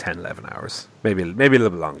for about 10, 11 hours. Maybe a little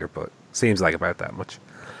bit longer, but seems like about that much.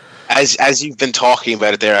 As you've been talking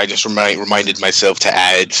about it there, I just reminded myself to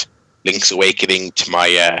add Link's Awakening to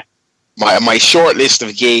my my short list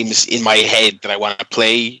of games in my head that I want to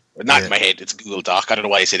play. Not in my head, it's a Google Doc. I don't know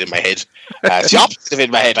why I said in my head. It's the opposite of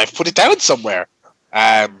in my head. I've put it down somewhere.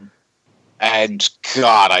 And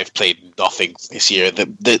God, I've played nothing this year.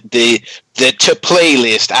 The to play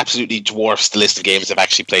list absolutely dwarfs the list of games I've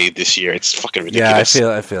actually played this year. It's fucking ridiculous.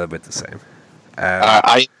 Yeah, I feel a bit the same.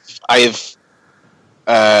 I've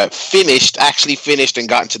finished and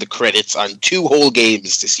gotten to the credits on 2 whole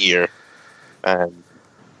games this year. And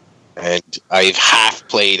I've half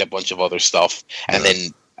played a bunch of other stuff, and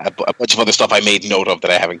then a bunch of other stuff I made note of that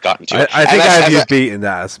I haven't gotten to. I think I have you beat in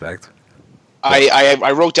that aspect.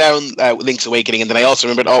 I wrote down Link's Awakening, and then I also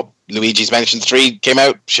remembered, Luigi's Mansion 3 came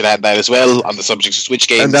out. Should add that as well on the subject of Switch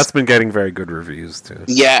games. And that's been getting very good reviews too.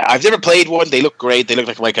 Yeah, I've never played one. They look great. They look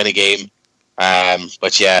like my kind of game.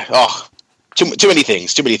 But yeah, too many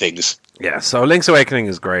things. Yeah, so Link's Awakening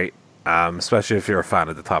is great, especially if you're a fan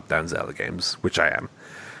of the top-down Zelda games, which I am.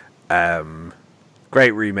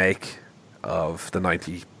 Great remake of the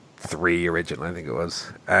 93 original, I think it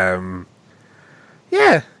was.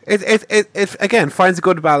 It again finds a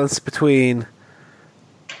good balance between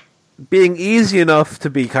being easy enough to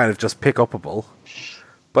be kind of just pick upable,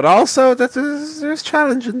 but also that there's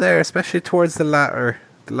challenge in there, especially towards the latter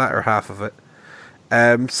half of it.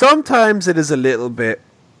 Sometimes it is a little bit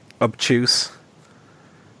obtuse,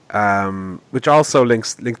 which also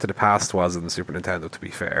Link to the Past was in the Super Nintendo, to be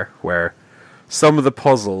fair, where some of the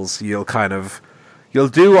puzzles you'll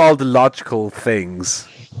do all the logical things,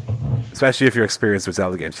 especially if you're experienced with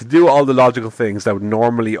Zelda games. You do all the logical things that would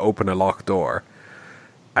normally open a locked door,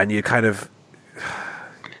 and you kind of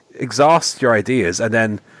exhaust your ideas, and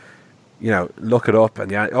then look it up,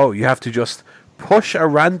 and you have to just push a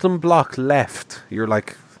random block left. You're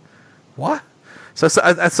like, what? So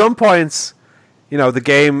at some points the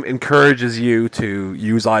game encourages you to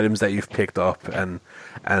use items that you've picked up and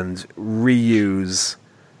reuse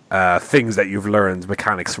things that you've learned,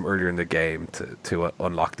 mechanics from earlier in the game to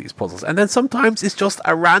unlock these puzzles. And then sometimes it's just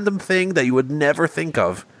a random thing that you would never think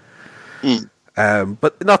of.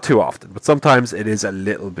 But not too often. But sometimes it is a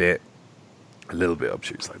little bit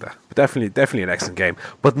obtuse like that. But definitely an excellent game.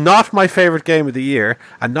 But not my favorite game of the year,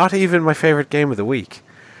 and not even my favorite game of the week.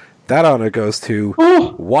 That honor goes to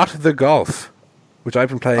What the Golf, which I've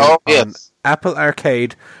been playing on Apple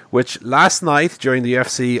Arcade, which last night during the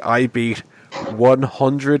UFC I beat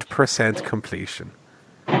 100% completion.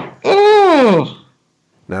 Oh!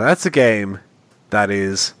 Now that's a game that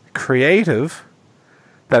is creative,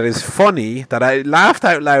 that is funny, that I laughed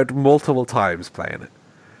out loud multiple times playing it.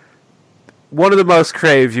 One of the most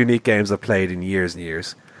creative, unique games I've played in years and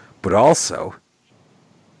years. But also,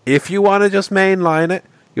 if you want to just mainline it,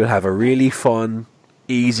 you'll have a really fun,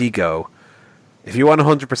 easy go. If you want to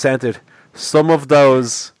 100% it, some of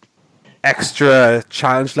those extra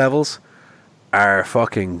challenge levels are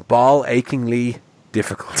fucking ball-achingly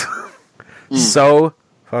difficult. So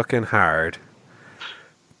fucking hard.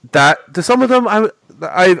 That some of them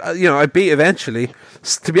I beat eventually.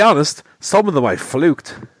 To be honest, some of them I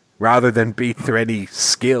fluked rather than beat through any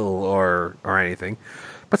skill or anything.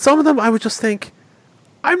 But some of them I would just think,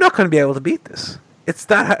 I'm not going to be able to beat this.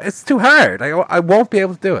 It's too hard. I won't be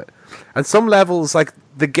able to do it. And some levels, like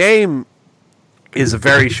the game is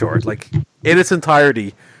very short. Like in its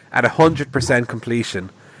entirety, at 100% completion,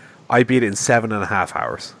 I beat it in 7.5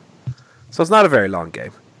 hours. So it's not a very long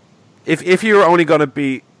game. If you were only going to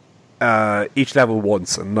beat each level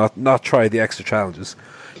once and not try the extra challenges,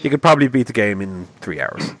 you could probably beat the game in 3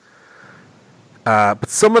 hours. But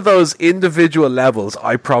some of those individual levels,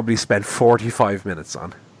 I probably spent 45 minutes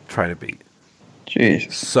on trying to beat.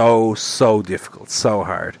 Jeez. So difficult, so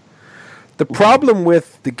hard. The problem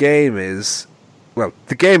with the game is, well,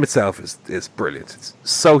 the game itself is brilliant. It's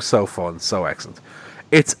so fun, so excellent.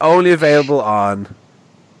 It's only available on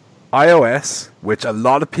iOS, which a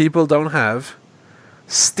lot of people don't have,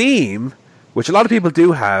 Steam, which a lot of people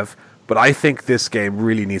do have, but I think this game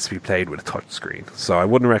really needs to be played with a touchscreen, so I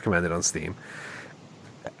wouldn't recommend it on Steam.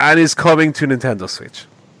 And is coming to Nintendo Switch,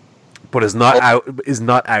 but is not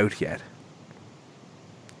out yet.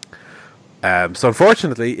 So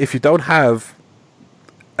unfortunately, if you don't have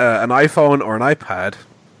an iPhone or an iPad,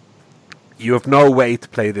 you have no way to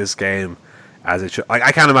play this game as it should.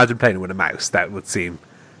 I can't imagine playing it with a mouse. That would seem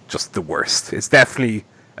just the worst. It's definitely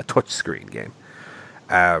a touchscreen game.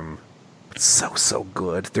 It's so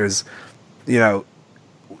good. There's,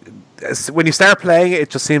 when you start playing it, it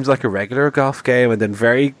just seems like a regular golf game, and then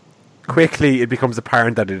very quickly it becomes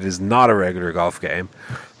apparent that it is not a regular golf game.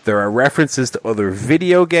 There are references to other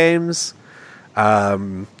video games,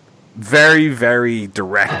 very, very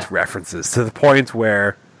direct references, to the point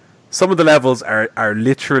where some of the levels are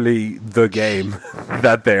literally the game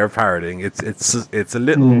that they are parodying. It's a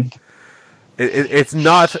little, it's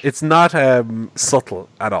not subtle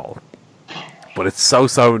at all, but it's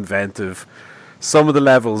so inventive. Some of the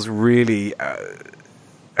levels really are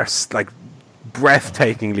like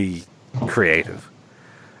breathtakingly creative,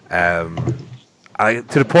 to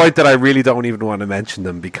the point that I really don't even want to mention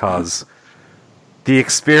them, because the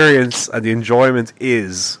experience and the enjoyment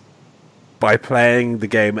is by playing the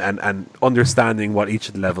game and understanding what each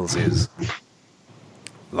of the levels is.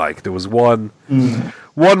 Like, there was one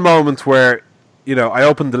moment where, I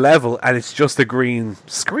opened the level and it's just a green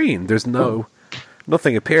screen. There's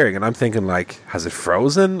nothing appearing, and I'm thinking, like, has it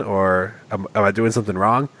frozen, or am I doing something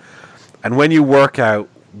wrong? And when you work out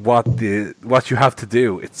what you have to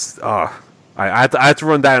do, it's I had to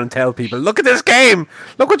run down and tell people, look at this game,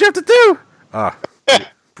 look what you have to do.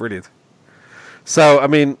 Brilliant. So, I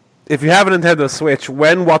mean, if you have a Nintendo Switch,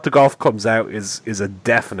 when What the Golf comes out is a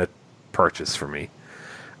definite purchase for me.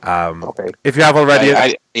 Okay. If you have already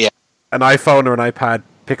an iPhone or an iPad,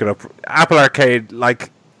 pick it up. Apple Arcade,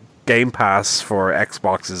 like Game Pass for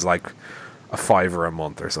Xbox, is like a $5 a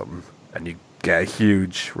month or something, and you get a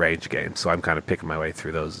huge range of games. So I'm kind of picking my way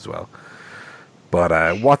through those as well.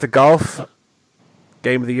 But What the Golf,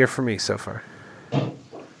 game of the year for me so far.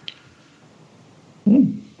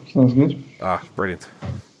 Sounds good. Brilliant.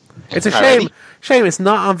 It's a shame it's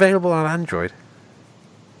not available on Android.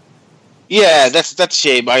 Yeah, that's a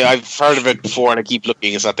shame. I've heard of it before and I keep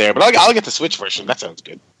looking, it's not there. But I'll get the Switch version. That sounds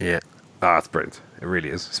good. Yeah. It's brilliant. It really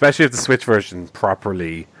is. Especially if the Switch version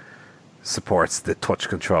properly supports the touch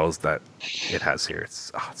controls that it has here.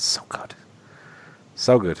 It's so good.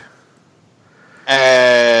 So good.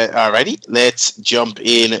 Alrighty, let's jump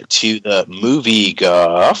into the movie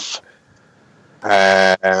guff.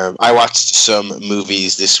 I watched some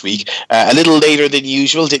movies this week. A little later than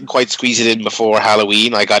usual. Didn't quite squeeze it in before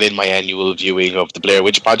Halloween. I got in my annual viewing of the Blair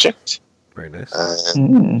Witch Project. Very nice.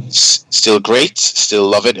 Still great. Still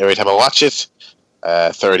love it every time I watch it.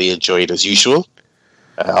 Thoroughly enjoy it as usual.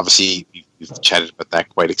 Obviously, we've chatted about that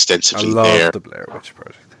quite extensively. I love the Blair Witch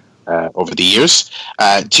Project. Over the years.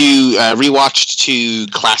 Rewatched two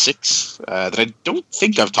classics that I don't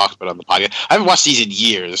think I've talked about on the podcast. I haven't watched these in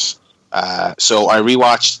years. So I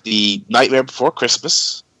rewatched The Nightmare Before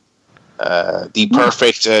Christmas, the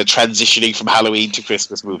perfect transitioning from Halloween to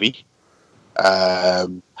Christmas movie.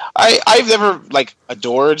 I've never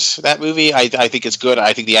adored that movie. I think it's good.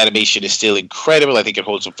 I think the animation is still incredible. I think it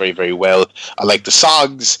holds up very, very well. I like the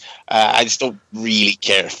songs. I just don't really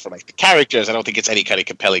care for the characters. I don't think it's any kind of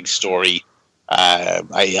compelling story.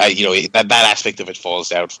 That aspect of it falls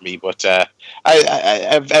down for me. But a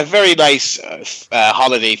very nice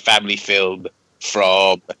holiday family film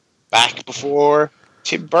from back before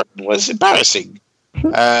Tim Burton was embarrassing.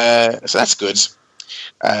 So that's good.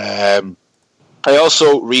 I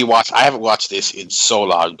also rewatched. I haven't watched this in so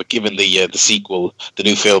long, but given the sequel, the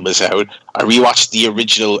new film is out. I rewatched the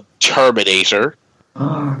original Terminator.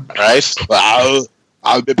 Right, well,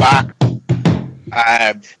 I'll be back.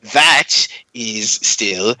 That is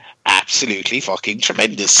still absolutely fucking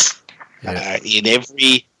tremendous. In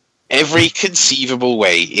every conceivable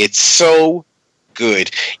way. It's so good.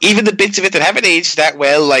 Even the bits of it that haven't aged that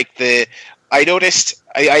well, I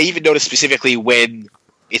even noticed specifically when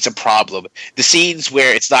it's a problem. The scenes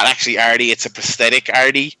where it's not actually Arnie, it's a prosthetic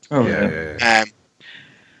Arnie. Oh, yeah.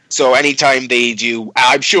 So anytime they do,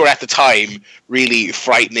 I'm sure at the time, really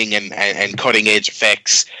frightening and cutting edge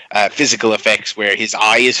effects, physical effects where his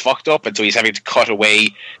eye is fucked up and so he's having to cut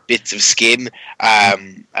away bits of skin.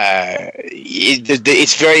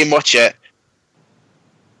 It's very much a,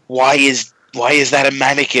 why is that a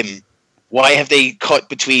mannequin? Why have they cut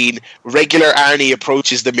between regular Arnie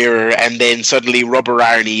approaches the mirror and then suddenly rubber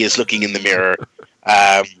Arnie is looking in the mirror?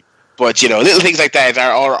 But, little things like that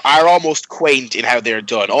are almost quaint in how they're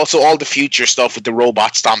done. Also, all the future stuff with the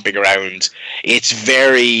robot stomping around, it's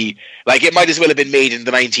very... it might as well have been made in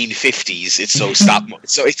the 1950s. It's so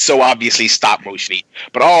it's so obviously stop motiony.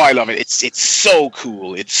 But I love it. It's so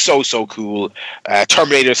cool. It's so cool.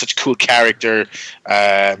 Terminator is such a cool character.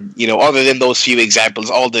 Other than those few examples,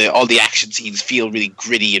 all the action scenes feel really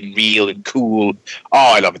gritty and real and cool.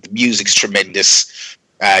 I love it. The music's tremendous.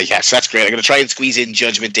 So that's great. I'm going to try and squeeze in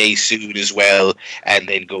Judgment Day soon as well, and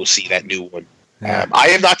then go see that new one. I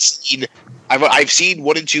have not seen... I've seen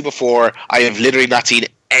 1 and 2 before. I have literally not seen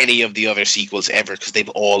any of the other sequels ever because they've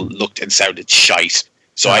all looked and sounded shite.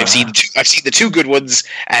 So I've seen the 2 good ones,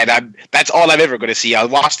 and that's all I'm ever going to see. I'll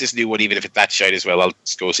watch this new one even if it's that shite as well. I'll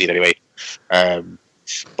just go see it anyway.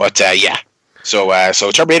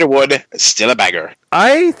 So Terminator 1 still a banger.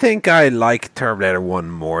 I think I like Terminator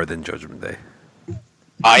 1 more than Judgment Day.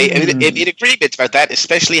 I am in agreement about that,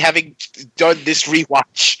 especially having done this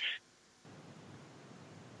rewatch.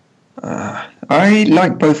 I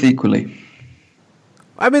like both equally.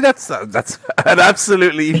 I mean, that's an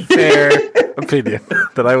absolutely fair opinion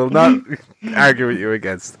that I will not argue with you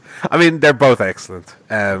against. I mean, they're both excellent.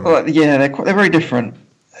 They're very different.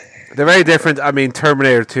 They're very different. I mean,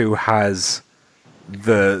 Terminator 2 has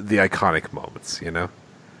the iconic moments,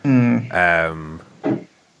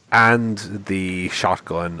 and the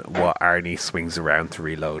shotgun, what Arnie swings around to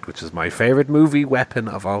reload, which is my favorite movie weapon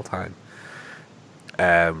of all time.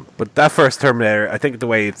 But that first Terminator, I think the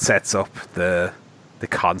way it sets up the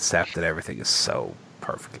concept and everything is so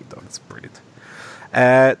perfectly done. It's brilliant.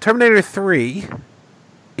 Terminator 3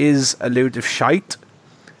 is a load of shite.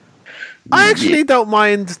 I actually don't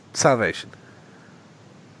mind Salvation.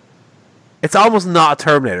 It's almost not a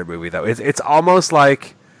Terminator movie, though. It's almost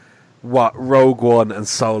like what Rogue One and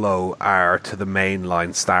Solo are to the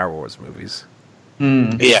mainline Star Wars movies.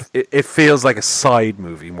 It feels like a side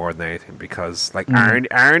movie more than anything because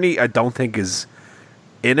Arnie I don't think is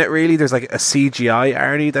in it really. There's a CGI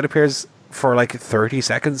Arnie that appears for 30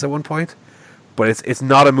 seconds at one point, but it's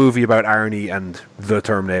not a movie about Arnie and the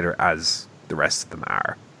Terminator as the rest of them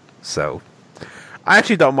are. So I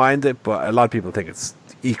actually don't mind it, but a lot of people think it's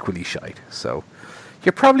equally shite. So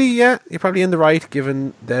you're probably in the right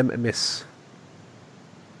giving them a miss.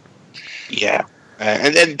 Yeah.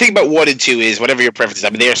 And the thing about 1 and 2 is, whatever your preference is,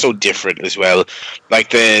 I mean, they are so different as well.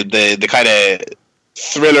 The kind of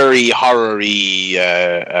thrillery, horror-y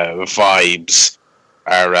vibes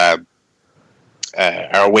are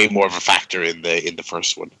way more of a factor in the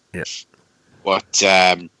first one. Yeah. But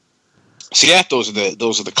So yeah, those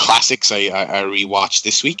are the classics I rewatched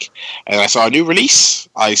this week, and I saw a new release.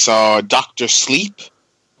 I saw Doctor Sleep,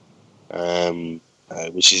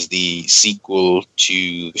 which is the sequel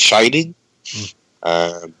to The Shining,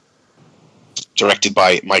 directed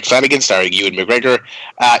by Mike Flanagan, starring Ewan McGregor.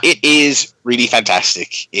 It is really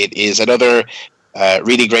fantastic. It is another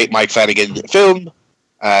really great Mike Flanagan film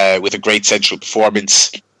with a great central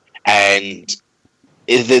performance, and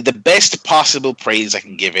the best possible praise I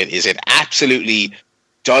can give it absolutely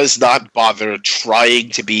does not bother trying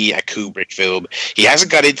to be a Kubrick film. He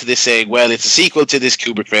hasn't got into this saying, well, it's a sequel to this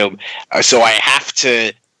Kubrick film, so I have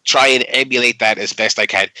to try and emulate that as best I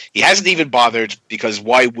can. He hasn't even bothered, because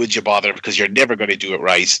why would you bother? Because you're never going to do it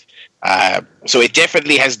right. So it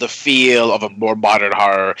definitely has the feel of a more modern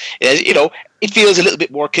horror. It feels a little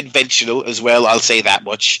bit more conventional as well, I'll say that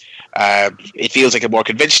much. It feels like a more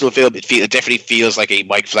conventional film. It definitely feels like a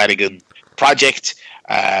Mike Flanagan project.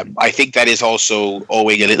 I think that is also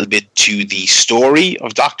owing a little bit to the story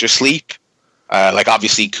of Doctor Sleep.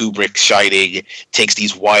 Obviously Kubrick's Shining takes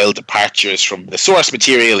these wild departures from the source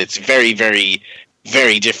material. It's very, very,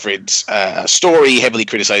 very different story, heavily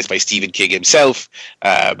criticized by Stephen King himself.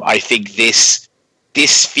 I think this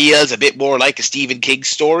feels a bit more like a Stephen King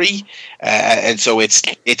story, and so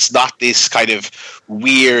it's not this kind of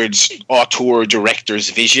weird auteur director's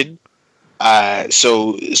vision.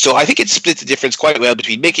 So I think it splits the difference quite well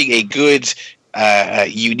between making a good,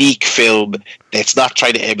 unique film that's not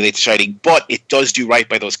trying to emulate The Shining, but it does do right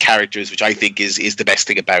by those characters, which I think is the best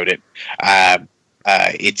thing about it.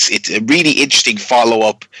 It's a really interesting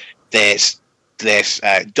follow-up that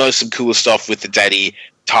does some cool stuff with the Danny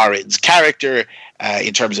Torrance character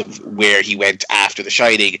in terms of where he went after The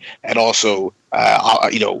Shining, and also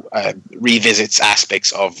revisits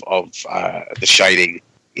aspects of The Shining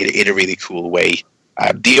in a really cool way.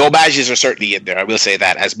 The homages are certainly in there, I will say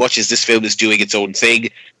that. As much as this film is doing its own thing,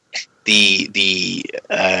 the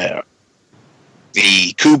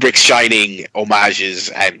Kubrick Shining homages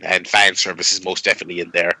and fan service is most definitely in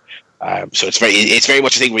there. So it's very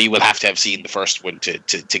much a thing where you will have to have seen the first one to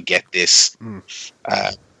get this.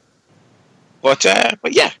 But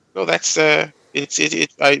yeah, no, that's I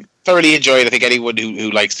thoroughly enjoy it. I think anyone who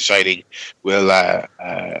likes The Shining will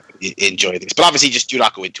enjoy this. But obviously, just do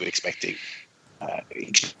not go into it expecting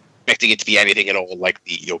it to be anything at all like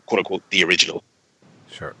the quote unquote the original.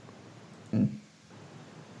 Sure. And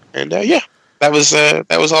yeah, that was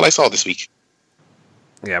all I saw this week.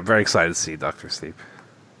 Yeah, I'm very excited to see Doctor Sleep.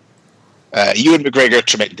 Ewan McGregor,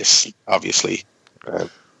 tremendous, obviously. But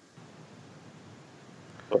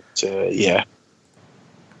yeah.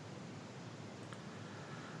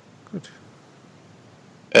 Good.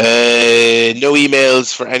 No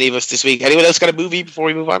emails for any of us this week. Anyone else got a movie before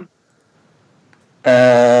we move on? We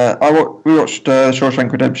watched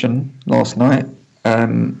Shawshank Redemption last night.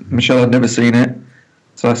 Michelle had never seen it,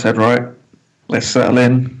 so I said, right, let's settle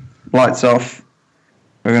in, lights off.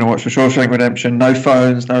 We're going to watch The Shawshank Redemption. No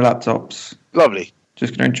phones, no laptops. Lovely.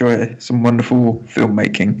 Just going to enjoy some wonderful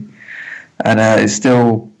filmmaking. And it's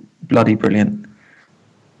still bloody brilliant.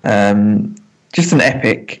 Just an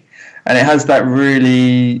epic. And it has that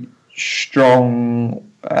really strong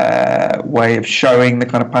way of showing the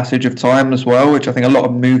kind of passage of time as well, which I think a lot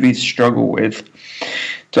of movies struggle with,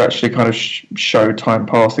 to actually kind of show time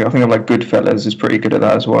passing. I think like Goodfellas is pretty good at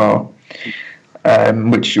that as well.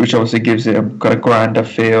 Which obviously gives it a kind of grander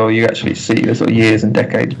feel. You actually see the sort of years and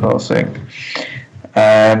decades passing.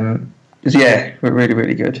 Yeah, really,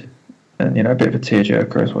 really good. And, a bit of a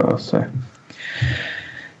tearjerker as well. So,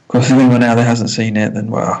 of course, if anyone out there hasn't seen it,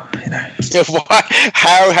 then, well,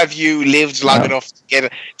 How have you lived long enough to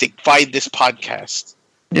find this podcast?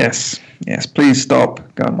 Yes. Please stop,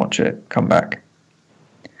 go and watch it, come back.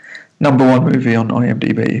 Number one movie on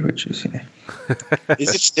IMDb, which is,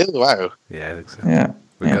 Is it still? Wow. Yeah, I think so. Yeah.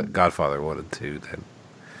 We got Godfather 1 and 2 then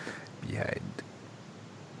behind.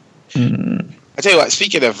 I tell you what,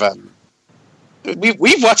 speaking of,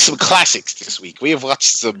 we've watched some classics this week. We have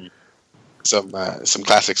watched some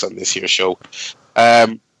classics on this here show.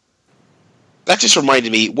 That just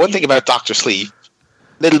reminded me one thing about Doctor Sleep.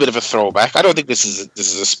 Little bit of a throwback. I don't think this is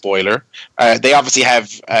a spoiler. They obviously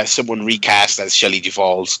have someone recast as Shelley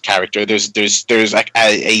Duvall's character. There's like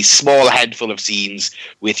a small handful of scenes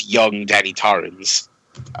with young Danny Torrance,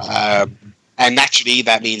 and naturally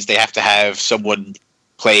that means they have to have someone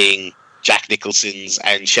playing Jack Nicholson's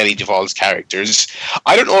and Shelley Duvall's characters.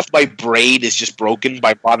 I don't know if my brain is just broken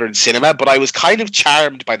by modern cinema, but I was kind of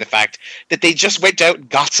charmed by the fact that they just went out and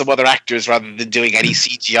got some other actors rather than doing any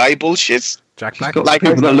CGI bullshit. Jack Black? Got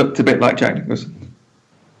people that looked a bit like Jack Nicholson.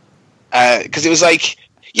 Because it was like,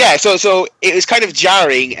 Yeah, so it was kind of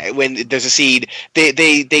jarring when there's a scene.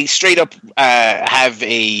 They straight up have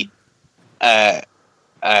a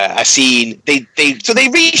scene. They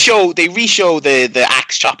reshow the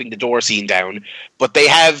axe chopping the door scene down, but they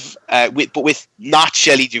have with not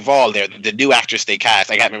Shelley Duvall there, the new actress they cast.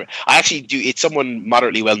 I can't remember. I actually do. It's someone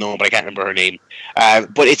moderately well known, but I can't remember her name.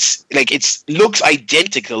 But it's like looks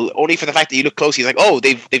identical, only for the fact that you look closely. It's like, oh,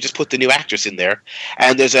 they've just put the new actress in there.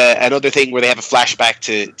 And there's another thing where they have a flashback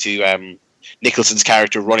to Nicholson's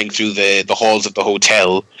character running through the halls of the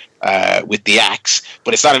hotel with the axe,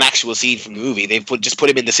 but it's not an actual scene from the movie. They've just put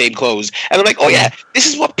him in the same clothes, and I'm like, oh yeah,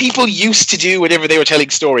 this is what people used to do whenever they were telling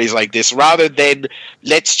stories like this, rather than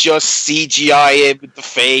let's just CGI him with the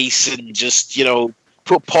face and just, you know,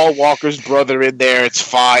 put Paul Walker's brother in there, it's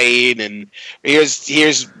fine, and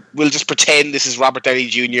here's we'll just pretend this is Robert Downey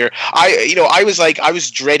Jr. I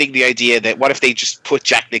was dreading the idea that what if they just put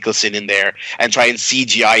Jack Nicholson in there and try and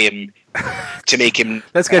CGI him to make him.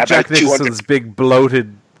 Let's get Jack Nicholson's big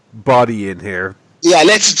bloated body in here. Yeah,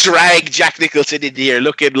 let's drag Jack Nicholson in here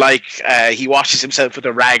looking like he washes himself with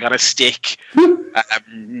a rag on a stick,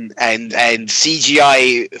 and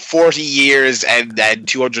CGI 40 years and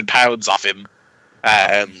 200 pounds off him.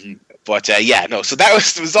 But yeah, no. So there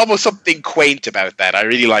was almost something quaint about that. I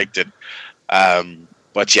really liked it.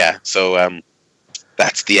 But yeah, so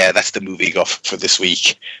that's the movie guff for this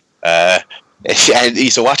week. And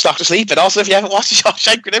so watch Doctor Sleep, and also if you haven't watched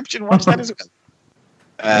Shawshank Redemption, watch that as well.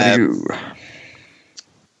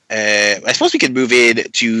 I suppose we can move in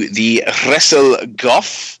to the Wrestle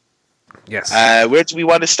Guff. Yes. Where do we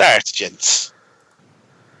want to start, gents?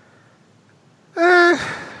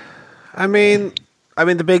 I mean,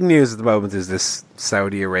 the big news at the moment is this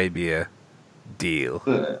Saudi Arabia deal.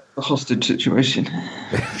 The hostage situation.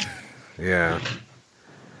 Yeah.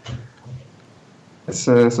 It's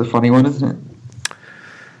a funny one, isn't it?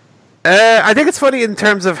 I think it's funny in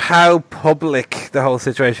terms of how public the whole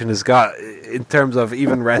situation has got, in terms of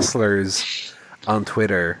even wrestlers on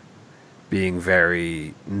Twitter being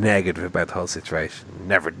very negative about the whole situation.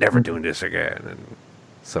 Never doing this again, and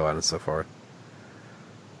so on and so forth.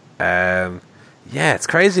 Yeah, it's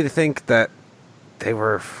crazy to think that they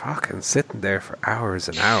were fucking sitting there for hours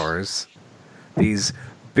and hours. These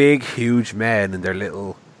big, huge men in their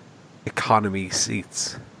little economy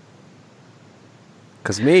seats.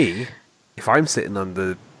 Because if I'm sitting on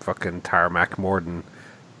the fucking tarmac more than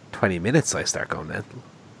 20 minutes, I start going mental.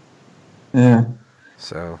 Yeah.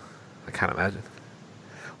 So, I can't imagine.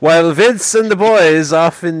 While Vince and the boys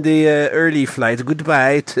off in the early flight,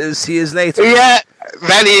 goodbye, to see you later. Yeah,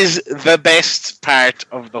 that is the best part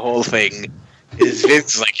of the whole thing. Is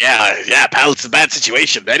Vince like, yeah, pal, it's a bad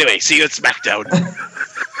situation. Anyway, see you at SmackDown.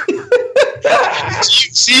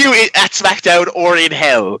 see you at SmackDown or in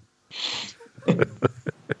hell.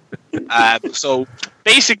 So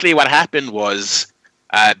basically what happened was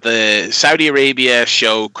the Saudi Arabia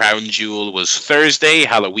show Crown Jewel was Thursday,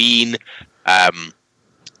 Halloween.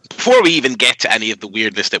 Before we even get to any of the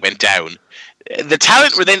weirdness that went down, the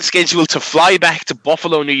talent were then scheduled to fly back to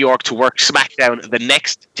Buffalo, New York to work SmackDown the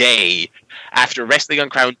next day after wrestling on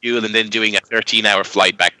Crown Jewel and then doing a 13-hour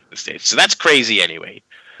flight back to the States. So that's crazy anyway.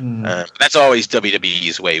 That's always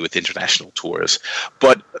WWE's way with international tours.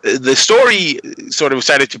 But the story sort of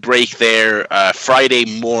started to break there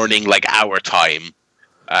Friday morning, like our time.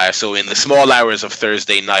 So in the small hours of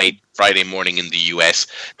Thursday night, Friday morning in the US,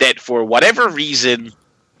 that for whatever reason,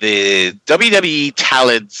 the WWE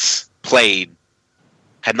talents played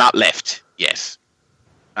had not left yet.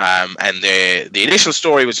 And the initial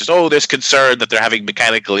story was just, there's concern that they're having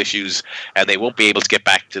mechanical issues and they won't be able to get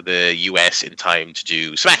back to the US in time to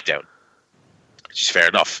do SmackDown, which is fair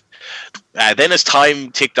enough. Then as time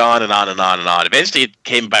ticked on and on and on and on, eventually it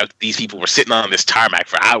came about that these people were sitting on this tarmac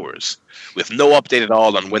for hours with no update at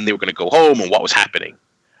all on when they were going to go home and what was happening.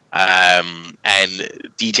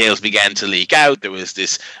 And details began to leak out. There was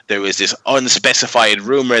this unspecified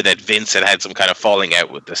rumor that Vince had some kind of falling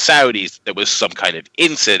out with the Saudis. There was some kind of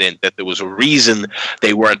incident, that there was a reason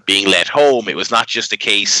they weren't being let home. It was not just a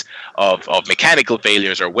case of mechanical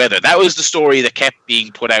failures or weather. That was the story that kept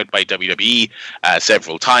being put out by WWE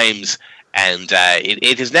several times, and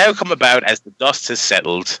it has now come about as the dust has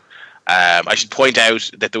settled. I should point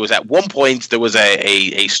out that there was at one point there was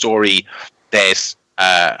a story that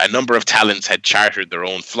a number of talents had chartered their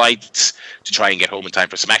own flights to try and get home in time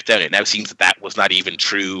for SmackDown. It now seems that was not even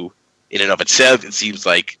true in and of itself. It seems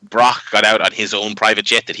like Brock got out on his own private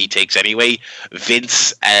jet that he takes anyway.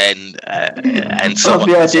 Vince and so on.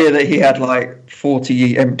 The idea that he had like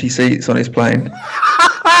 40 empty seats on his plane.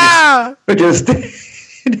 Because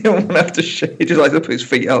he didn't want to have to shit. He just likes to put his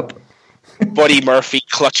feet up. Buddy Murphy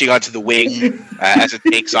clutching onto the wing as it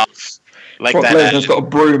takes off. Like Brock that. Lesnar's got a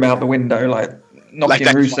broom out the window, like knocking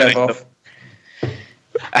Rusev off.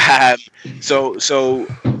 So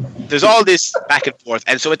there's all this back and forth,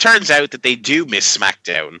 and so it turns out that they do miss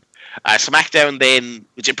SmackDown. SmackDown then,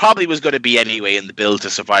 which it probably was going to be anyway in the build to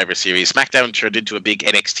Survivor Series, SmackDown turned into a big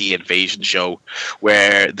NXT invasion show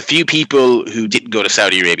where the few people who didn't go to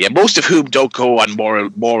Saudi Arabia, most of whom don't go on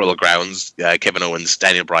moral grounds, Kevin Owens,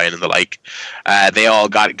 Daniel Bryan and the like, they all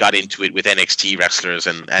got into it with NXT wrestlers.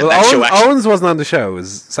 And that show actually, Owens wasn't on the show, it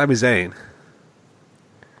was Sami Zayn.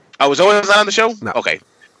 Oh, was Owens not on the show? No. Okay.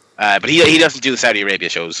 But he doesn't do the Saudi Arabia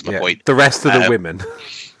shows, is my point. The rest of the women.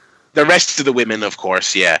 The rest of the women, of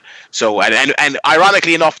course, yeah. So, and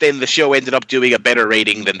ironically enough, then the show ended up doing a better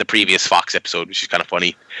rating than the previous Fox episode, which is kind of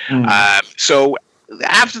funny. So,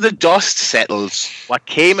 after the dust settles, what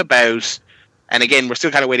came about, and again, we're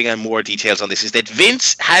still kind of waiting on more details on this, is that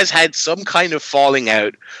Vince has had some kind of falling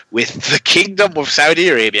out with the Kingdom of Saudi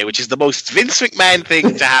Arabia, which is the most Vince McMahon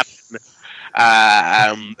thing to happen.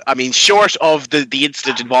 I mean, short of the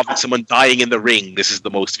incident involving someone dying in the ring, this is the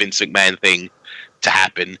most Vince McMahon thing to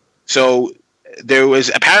happen. So there was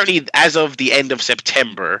apparently, as of the end of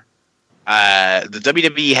September, the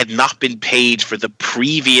WWE had not been paid for the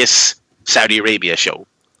previous Saudi Arabia show,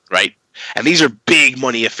 right? And these are big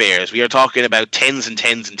money affairs. We are talking about tens and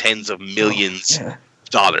tens and tens of millions of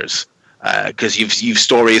dollars. Because you've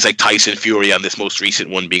stories like Tyson Fury on this most recent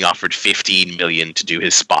one being offered $15 million to do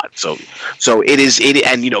his spot. So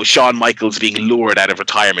and you know, Shawn Michaels being lured out of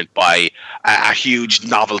retirement by a huge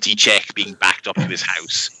novelty check being backed up to his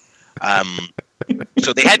house.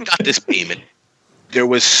 So they hadn't got this payment. There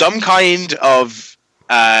was some kind of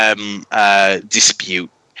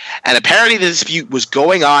dispute. And apparently the dispute was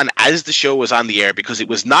going on as the show was on the air because it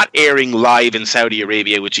was not airing live in Saudi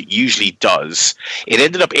Arabia, which it usually does. It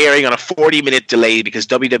ended up airing on a 40-minute delay because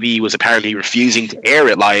WWE was apparently refusing to air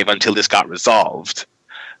it live until this got resolved.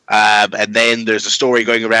 And then there's a story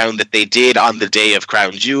going around that they did on the day of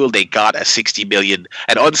Crown Jewel. They got an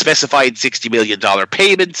unspecified $60 million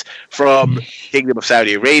payment from Kingdom of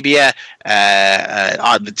Saudi Arabia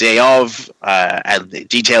on the day of, and the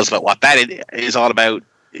details about what that is all about,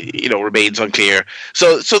 you know, remains unclear.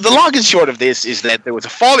 So the long and short of this is that there was a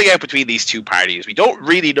falling out between these two parties. We don't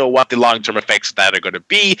really know what the long-term effects of that are going to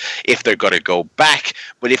be, if they're going to go back.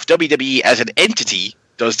 But if WWE as an entity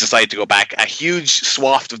does decide to go back, a huge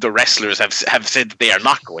swath of the wrestlers have said that they are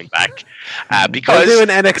not going back. Because they'll do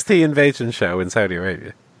an NXT invasion show in Saudi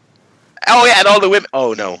Arabia. Oh yeah, and all the women.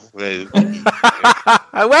 Oh no.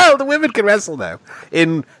 Well, the women can wrestle now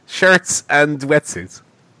in shirts and wetsuits.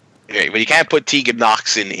 Okay, well, you can't put Tegan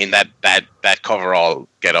Knox in that coverall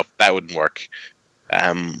get up. That wouldn't work.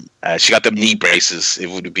 She got them knee braces. It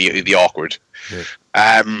would be awkward.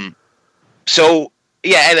 Yeah. So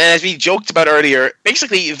yeah, and as we joked about earlier,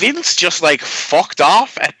 basically Vince just like fucked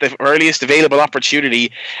off at the earliest available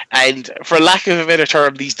opportunity, and for lack of a better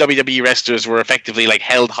term, these WWE wrestlers were effectively like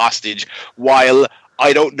held hostage while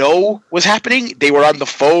I don't know was happening. They were on the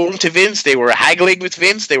phone to Vince. They were haggling with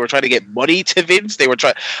Vince. They were trying to get money to Vince. They were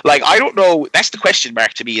trying, like, I don't know. That's the question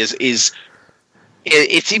mark to me. Is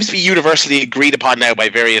it seems to be universally agreed upon now by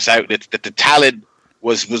various outlets that the talent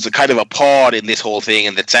was a kind of a pawn in this whole thing,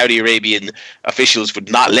 and that Saudi Arabian officials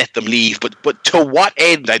would not let them leave. But to what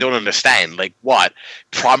end? I don't understand. Like, what?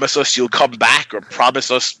 Promise us you'll come back, or promise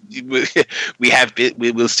us we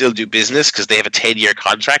will still do business because they have a 10-year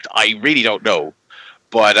contract? I really don't know.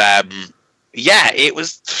 But yeah, it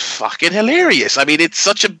was fucking hilarious. I mean, it's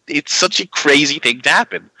such a crazy thing to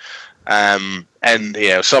happen. And you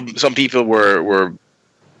know, some people were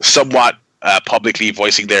somewhat publicly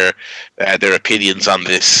voicing their opinions on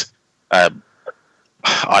this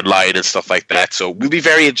online and stuff like that. So we'll be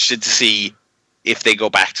very interested to see if they go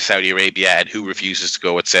back to Saudi Arabia and who refuses to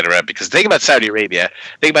go, etc. Because the thing about Saudi Arabia,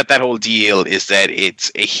 the thing about that whole deal is that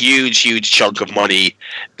it's a huge chunk of money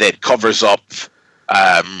that covers up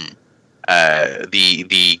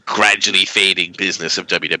the gradually fading business of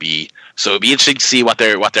WWE. So it'd be interesting to see what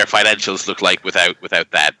their financials look like without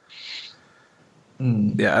that.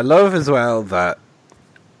 Yeah, I love as well that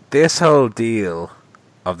this whole deal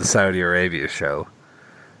of the Saudi Arabia show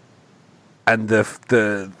and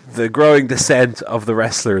the growing dissent of the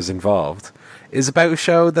wrestlers involved is about a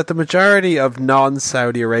show that the majority of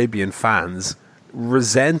non-Saudi Arabian fans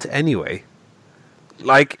resent anyway.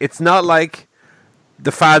 Like, it's not like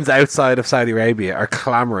the fans outside of Saudi Arabia are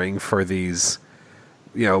clamoring for these,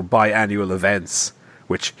 you know, biannual events,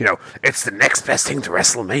 which, you know, it's the next best thing to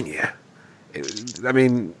WrestleMania. I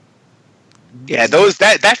mean, yeah,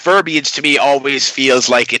 that verbiage to me always feels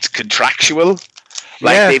like it's contractual.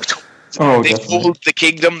 Like Oh, they definitely. told the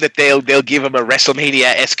Kingdom that they'll give him a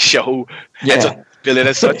WrestleMania-esque show. Yeah. And so bill it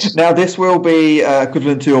as such. Now this will be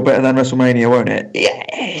equivalent to or better than WrestleMania, won't it? Yeah.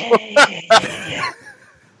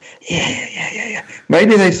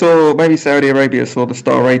 Maybe Saudi Arabia saw the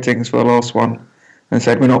star ratings for the last one and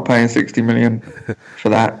said, we're not paying 60 million for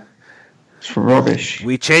that. It's rubbish.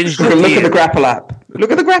 We changed the Look at the deal. Grapple app.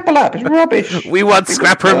 Look at the Grapple app. It's rubbish. We want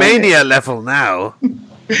Scrappermania level now.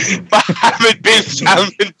 I haven't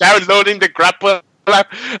been downloading the Grapple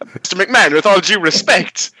app. Mr. McMahon, with all due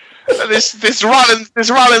respect, this Rollins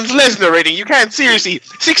Lesnar rating, you can't seriously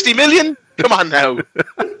 60 million? Come on now.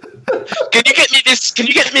 Can you get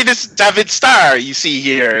me this David Starr you see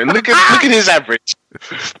here? Look at his average.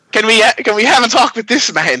 Can we have a talk with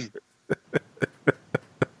this man?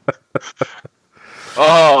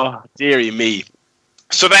 Oh, dearie me.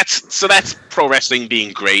 So that's pro wrestling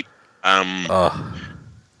being great. Yeah,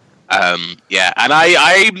 and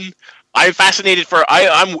I'm fascinated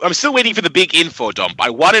I'm still waiting for the big info dump. I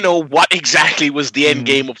want to know what exactly was the end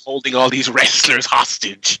game of holding all these wrestlers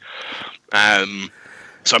hostage.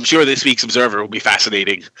 So I'm sure this week's Observer will be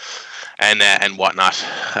fascinating and whatnot.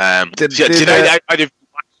 Did either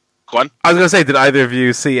go on? I was going to say, did either of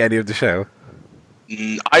you see any of the show?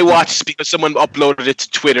 I watched because someone uploaded it to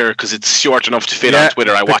Twitter because it's short enough to fit on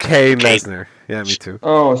Twitter. I watched Kane Lesnar. Yeah, me too.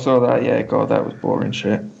 Oh, I saw that. Yeah, God, that was boring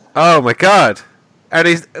shit. Oh my God! Are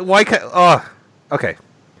these? Why can't? Oh, okay.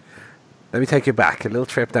 Let me take you back a little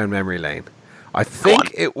trip down memory lane. I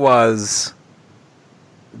think it was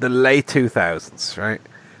the late 2000s, right?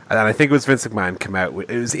 And I think it was Vince McMahon came out.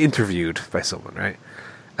 It was interviewed by someone, right,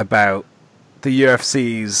 about the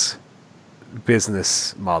UFC's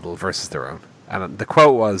business model versus their own. And the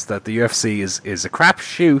quote was that the UFC is a crap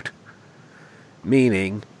shoot,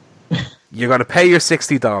 meaning you're going to pay your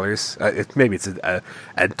 $60. Maybe it's a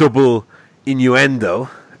double innuendo,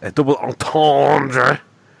 a double entendre.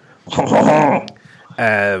 But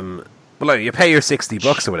like, you pay your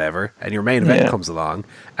 $60 or whatever, and your main event comes along,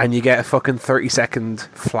 and you get a fucking 30-second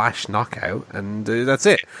flash knockout, and that's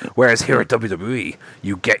it. Whereas here at WWE,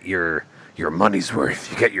 you get your money's worth.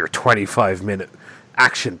 You get your 25-minute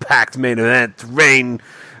action-packed main event, rain,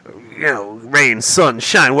 sun,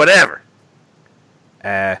 shine, whatever.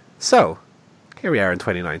 So, here we are in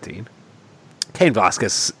 2019. Cain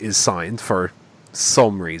Velasquez is signed for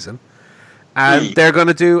some reason, and they're going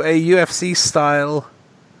to do a UFC-style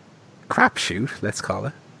crapshoot, let's call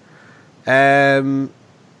it.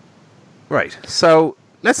 Right, so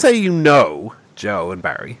let's say Joe and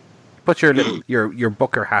Barry. Put your little your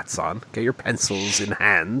Booker hats on. Get your pencils in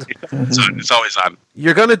hand. It's always on.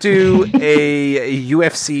 You're gonna do a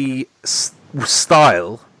UFC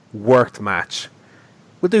style worked match.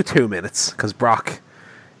 We'll do 2 minutes because Brock,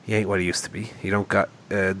 he ain't what he used to be. He don't got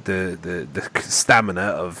the stamina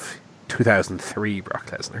of 2003 Brock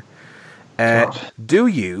Lesnar. Do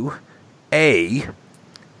you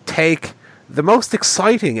take the most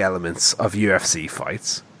exciting elements of UFC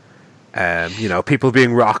fights? People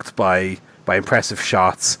being rocked by impressive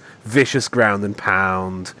shots, vicious ground and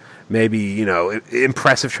pound, maybe,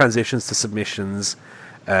 impressive transitions to submissions,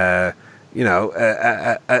 a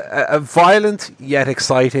violent yet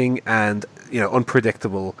exciting and,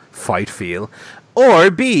 unpredictable fight feel.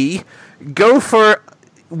 Or B, go for,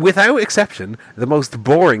 without exception, the most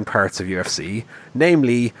boring parts of UFC,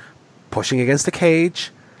 namely pushing against the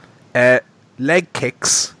cage, leg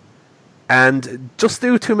kicks, and just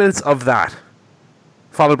do 2 minutes of that,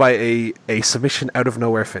 followed by a submission out of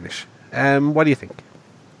nowhere finish. What do you think?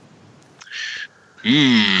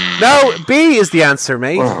 No, B is the answer,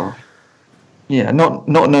 mate. Well, yeah, not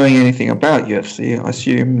knowing anything about UFC, I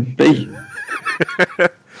assume B.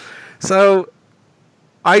 So,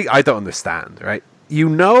 I don't understand, right? You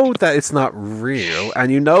know that it's not real,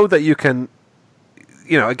 and you know that you can,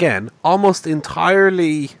 again, almost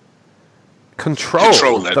entirely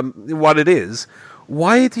control what it is.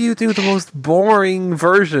 Why do you do the most boring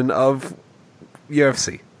version of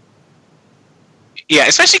UFC? Yeah,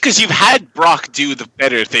 especially because you've had Brock do the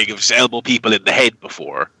better thing of just elbow people in the head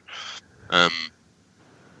before.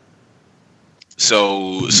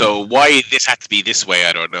 So why this had to be this way,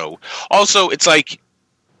 I don't know. Also, it's like,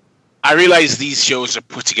 I realize these shows are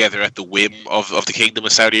put together at the whim of the Kingdom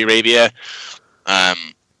of Saudi Arabia,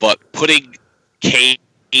 but putting Kane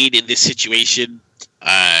in this situation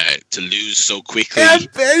to lose so quickly. Yeah,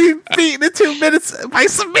 beaten in 2 minutes by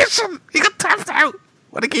submission. He got tapped out.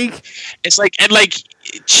 What a geek. It's like, and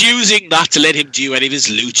choosing not to let him do any of his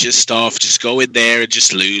lucha stuff, just go in there and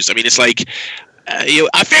just lose. I mean, it's like,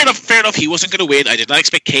 Fair enough. He wasn't going to win. I did not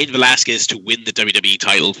expect Cain Velasquez to win the WWE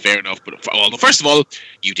title. Fair enough. But first of all,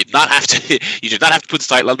 you did not have to. You did not have to put the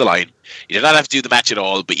title on the line. You did not have to do the match at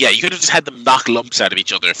all. But yeah, you could have just had them knock lumps out of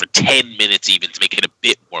each other for 10 minutes even to make it a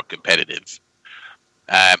bit more competitive.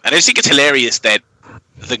 And I just think it's hilarious that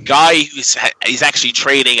the guy who's actually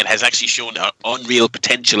training and has actually shown unreal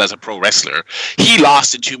potential as a pro wrestler, he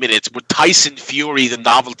lost in 2 minutes. But Tyson Fury, the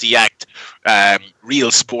novelty act,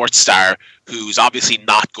 real sports star, who's obviously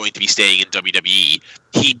not going to be staying in WWE,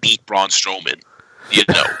 he beat Braun Strowman. You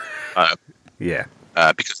know, yeah,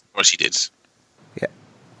 because of course he did. Yeah.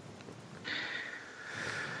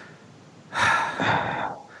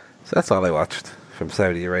 So that's all I watched from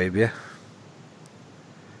Saudi Arabia.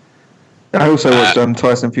 I also watched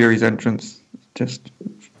Tyson Fury's entrance. Just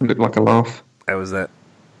looked like a laugh. How was that?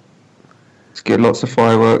 It's good, lots of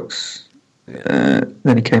fireworks. Yeah.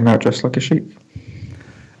 Then he came out dressed like a sheep.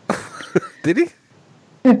 Did he?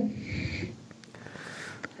 Yeah.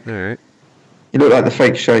 Alright. He looked like the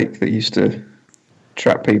fake sheikh that used to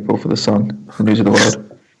trap people for the sun for News of the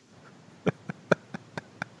World.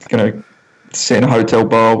 Gonna sit in a hotel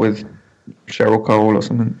bar with Cheryl Cole or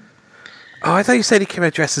something. Oh, I thought you said he came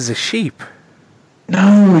out dressed as a sheep.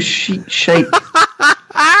 No, sheik. Sheik.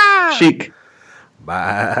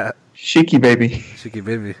 Bah. Sheiky baby. Sheiky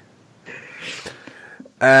baby.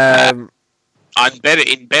 In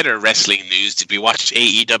better wrestling news, did we watch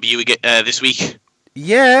AEW again, this week?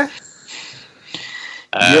 Yeah.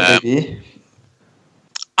 Yeah, baby.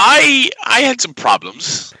 I had some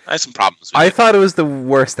problems. With I it. thought it was the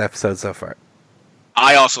worst episode so far.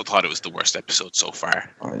 I also thought it was the worst episode so far.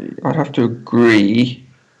 I'd have to agree.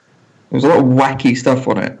 There was a lot of wacky stuff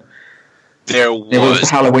on it. There was the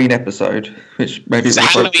Halloween episode, which maybe it was a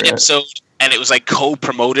Halloween episode, and it was like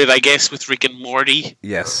co-promoted, I guess, with Rick and Morty.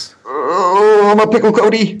 Yes. Oh, my pickle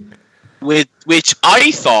Cody. Which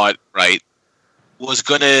I thought, right, was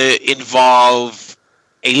going to involve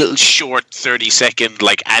a little short 30-second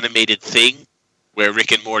like animated thing where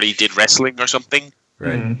Rick and Morty did wrestling or something.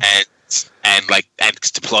 Right. And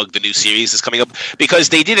to plug the new series that's coming up, because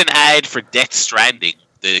they did an ad for Death Stranding,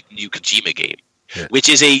 the new Kojima game, which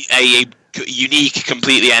is a unique,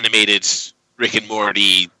 completely animated Rick and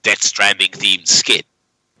Morty Death Stranding themed skit.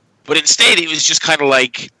 But instead, it was just kind of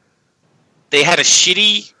like they had a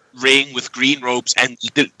shitty ring with green ropes, and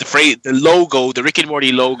the logo, the Rick and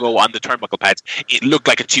Morty logo on the turnbuckle pads, it looked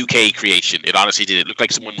like a 2K creation. It honestly did. It looked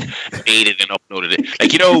like someone made it and uploaded it.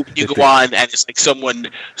 Like, you know, you go on and it's like someone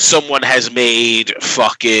has made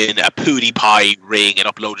fucking a PewDiePie ring and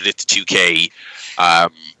uploaded it to 2K,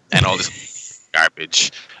 and all this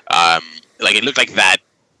garbage. Like, it looked like that,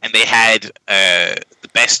 and they had the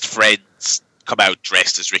best friends come out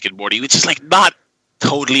dressed as Rick and Morty, which is like not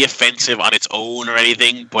totally offensive on its own or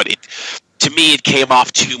anything, but to me it came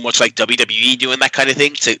off too much like WWE doing that kind of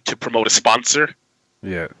thing to promote a sponsor.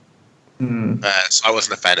 Yeah. So I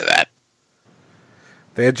wasn't a fan of that.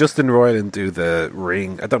 They had Justin Roiland do the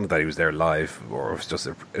ring. I don't know that he was there live, or it was just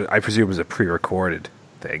I presume it was a pre-recorded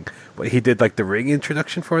thing, but he did like the ring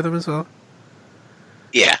introduction for them as well.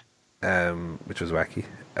 Yeah. Which was wacky.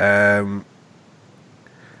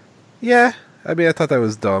 Yeah, I mean, I thought that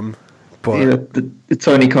was dumb. But yeah, the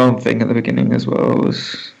Tony Khan thing at the beginning as well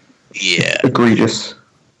was egregious.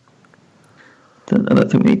 I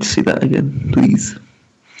don't think we need to see that again, please.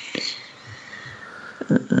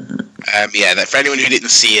 For anyone who didn't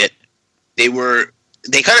see it, they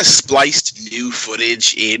kind of spliced new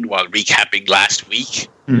footage in while recapping last week,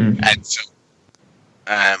 and so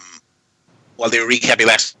while they were recapping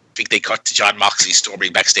last week, they cut to Jon Moxley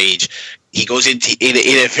storming backstage. He goes into in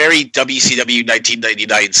a very WCW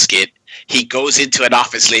 1999 skit. He goes into an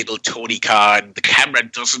office labeled Tony Khan. The camera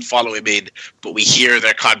doesn't follow him in, but we hear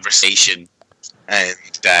their conversation. And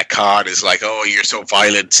Khan is like, "Oh, you're so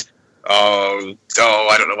violent. Oh,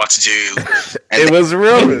 I don't know what to do." And it was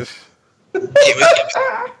rubbish.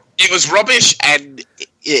 It was rubbish, and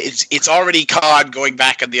it's already Khan going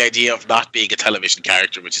back on the idea of not being a television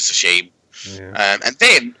character, which is a shame. Yeah. And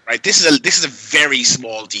then, right, this is a very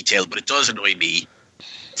small detail, but it does annoy me.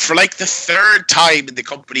 For like the third time in the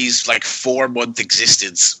company's like 4-month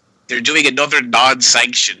existence, they're doing another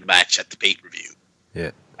non-sanctioned match at the pay-per-view.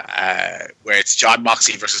 Yeah. Where it's Jon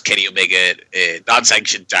Moxley versus Kenny Omega, a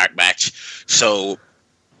non-sanctioned dark match. So,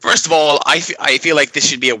 first of all, I feel like this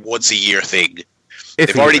should be a once-a-year thing.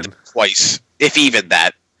 They've already done it twice, if even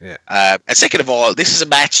that. Yeah. And second of all, this is a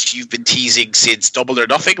match you've been teasing since Double or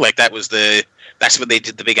Nothing. Like that's when they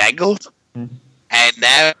did the big angle. And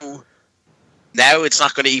now it's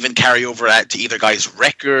not going to even carry over to either guy's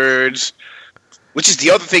records. Which is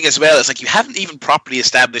the other thing as well. It's like you haven't even properly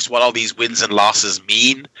established what all these wins and losses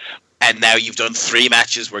mean, and now you've done 3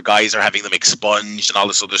 matches where guys are having them expunged and all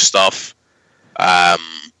this other stuff.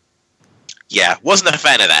 Yeah, wasn't a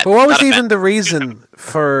fan of that. But what was even the reason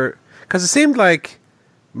for... Because it seemed like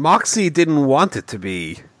Moxie didn't want it to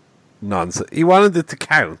be nonsense. He wanted it to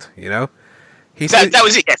count, you know? That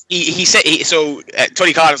was it, yes. He said...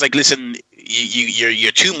 Tony Khan was like, listen...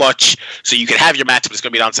 You're too much, so you can have your match, but it's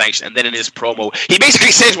going to be non-sanctioned. And then in his promo, he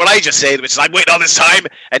basically says what I just said, which is, I'm waiting all this time,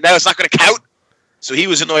 and now it's not going to count. So he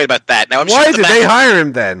was annoyed about that. Now, why did they hire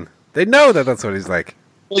him then? They know that that's what he's like.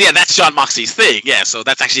 Well, yeah, that's John Moxley's thing. Yeah, so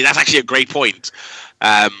that's actually a great point.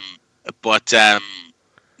 But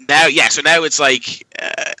now, yeah, so now it's like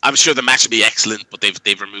I'm sure the match will be excellent, but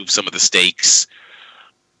they've removed some of the stakes.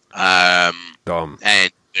 Dumb.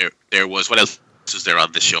 And there was what else was there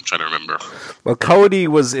on this show? I'm trying to remember. Well, Cody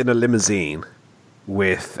was in a limousine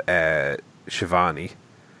with Shivani,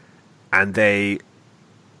 and they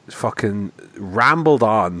fucking rambled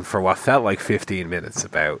on for what felt like 15 minutes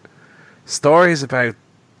about stories about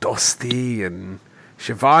Dusty, and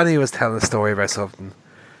Shivani was telling a story about something.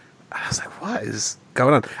 I was like, what is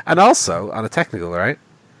going on? And also, on a technical, right,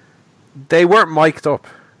 they weren't mic'd up.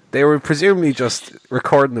 They were presumably just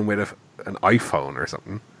recording them with an iPhone or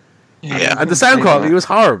something. Yeah. And the sound quality was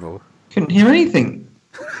horrible. Couldn't hear anything.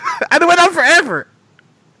 And it went on forever.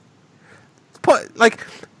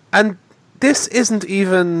 And this isn't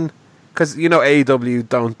even... Because, you know, AEW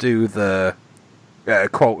don't do the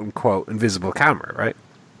quote-unquote invisible camera, right?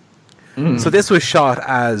 So this was shot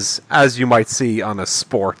as you might see on a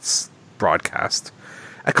sports broadcast.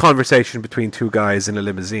 A conversation between 2 guys in a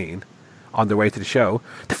limousine on their way to the show.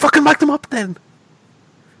 They fucking mic them up then.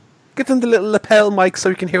 Give them the little lapel mic so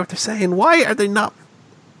you can hear what they're saying. Why are they not...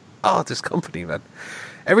 Oh, this company, man.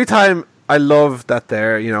 Every time I love that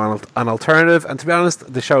they're, you know, an alternative, and to be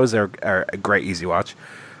honest, the shows are a great easy watch.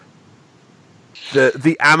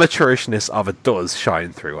 The amateurishness of it does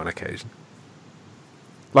shine through on occasion.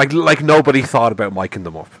 Like nobody thought about micing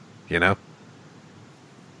them up, you know?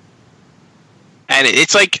 And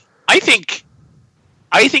it's like, I think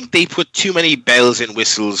they put too many bells and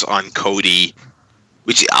whistles on Cody,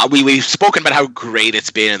 which we've spoken about how great it's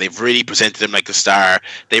been, and they've really presented him like a star.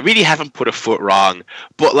 They really haven't put a foot wrong.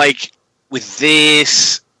 But like with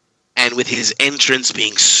this, and with his entrance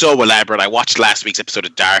being so elaborate, I watched last week's episode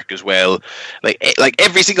of Dark as well. Like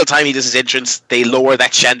every single time he does his entrance, they lower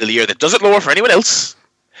that chandelier that doesn't lower for anyone else.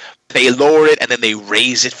 They lower it, and then they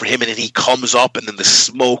raise it for him, and then he comes up, and then the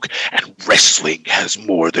smoke, and wrestling has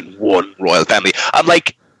more than one royal family. I'm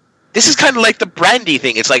like, this is kind of like the Brandy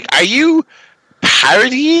thing. It's like, are you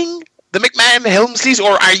parodying the McMahon Helmsleys,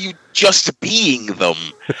 or are you just being them?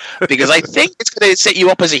 Because I think it's going to set you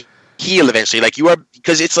up as a heel eventually. Like you are,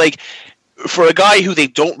 because it's like, for a guy who they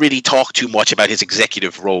don't really talk too much about his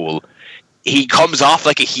executive role, he comes off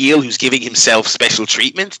like a heel who's giving himself special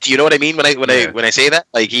treatment. Do you know what I mean when I say that?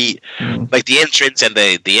 Like like the entrance and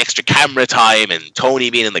the extra camera time and Tony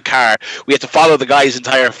being in the car. We have to follow the guy's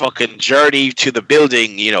entire fucking journey to the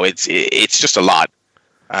building. You know, it's just a lot.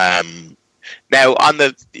 Now on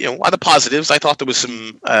the positives, I thought there was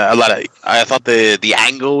I thought the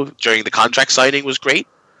angle during the contract signing was great.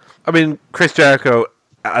 I mean, Chris Jericho,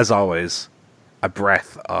 as always, a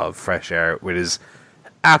breath of fresh air with his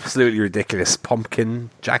absolutely ridiculous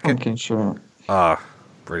pumpkin jacket. Pumpkin shirt. Ah,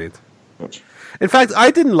 brilliant. In fact,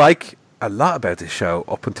 I didn't like a lot about this show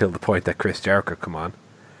up until the point that Chris Jericho come on.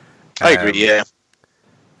 I agree, yeah.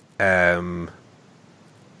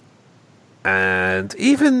 And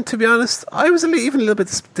even, to be honest, I was even a little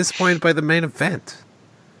bit disappointed by the main event.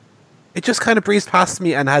 It just kind of breezed past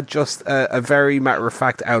me and had just a very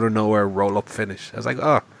matter-of-fact, out-of-nowhere roll-up finish. I was like,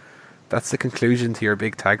 oh, that's the conclusion to your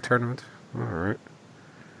big tag tournament? All right.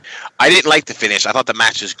 I didn't like the finish. I thought the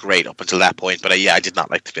match was great up until that point, but I did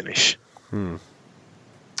not like the finish.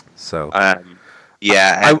 So,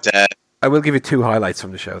 yeah, I will give you 2 highlights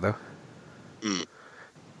from the show, though.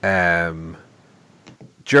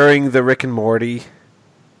 During the Rick and Morty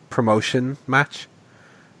promotion match,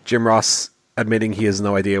 Jim Ross admitting he has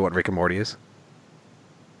no idea what Rick and Morty is.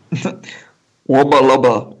 Wubba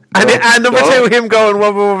lubba. And number 2, him going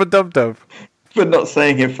wubba wubba dub dub. But not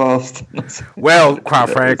saying it fast. Well, quite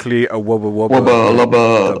frankly, a wubba wubba. Wubba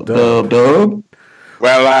lubba dub dub.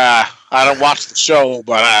 Well, I don't watch the show,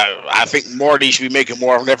 but I think Morty should be making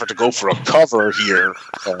more of an effort to go for a cover here.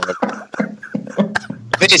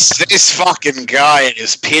 This fucking guy and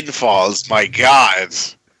his pinfalls, my God.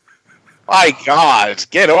 My God,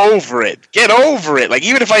 get over it. Get over it. Like,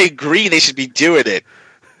 even if I agree they should be doing it,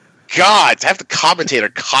 God, to have the commentator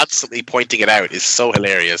constantly pointing it out is so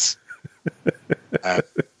hilarious.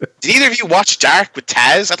 Did either of you watch Dark with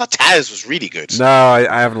Taz? I thought Taz was really good. No,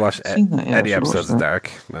 I haven't watched any I episodes of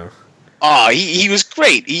Dark. No. Oh, he was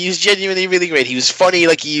great. He was genuinely really great. He was funny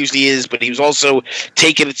like he usually is, but he was also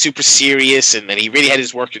taking it super serious, and he really had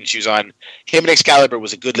his working shoes on. Him and Excalibur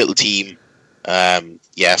was a good little team.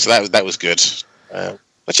 Yeah, so that was good.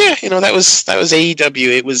 But yeah, that was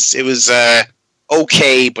AEW. It was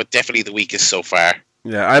okay, but definitely the weakest so far.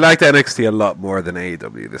 Yeah, I liked NXT a lot more than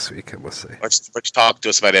AEW this week, I must say. Let's talk to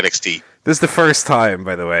us about NXT. This is the first time,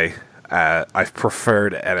 by the way, I've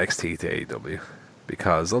preferred NXT to AEW.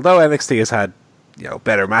 Because although NXT has had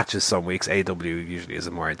better matches some weeks, AEW usually is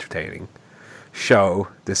a more entertaining show.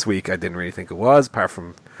 This week I didn't really think it was, apart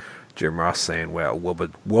from Jim Ross saying, well,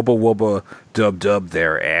 wubba, dub,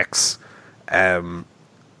 there, X.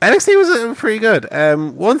 NXT was pretty good.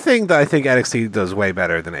 One thing that I think NXT does way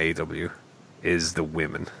better than AEW is the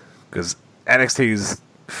women. Because NXT's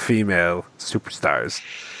female superstars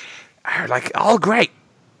are all great.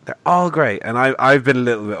 They're all great. And I've been a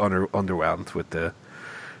little bit underwhelmed with the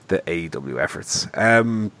AEW efforts.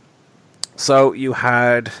 So you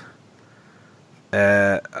had...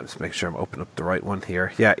 I'm just making sure I'm opening up the right one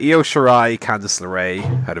here. Yeah, Io Shirai, Candice LeRae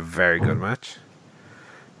had a very good match.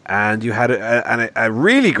 And you had a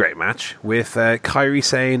really great match with Kairi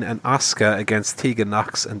Sane and Asuka against Tegan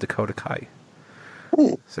Nox and Dakota Kai.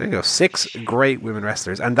 Ooh. So there you go, 6 great women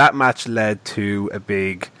wrestlers. And that match led to a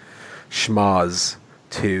big schmoz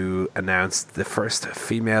to announce the first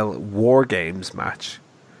female War Games match,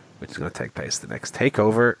 which is going to take place the next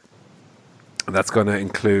TakeOver. And that's going to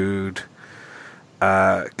include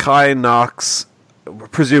Kai and Nox,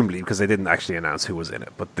 presumably, because they didn't actually announce who was in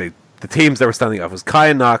it, but the teams that were standing up was Kai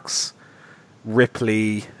and Nox,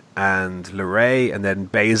 Ripley and LeRae, and then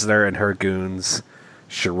Baszler and her goons,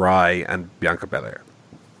 Shirai and Bianca Belair.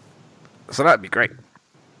 So that'd be great.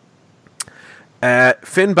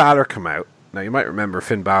 Finn Balor come out. Now, you might remember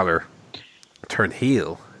Finn Balor turned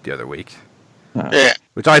heel the other week. Yeah.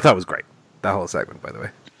 Which I thought was great. That whole segment, by the way.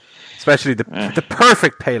 Especially the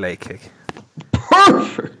perfect Pele kick.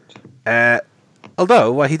 Perfect!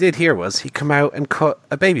 Although, what he did here was he come out and cut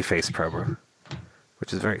a babyface promo.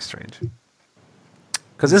 Which is very strange.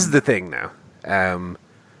 Because this is the thing now.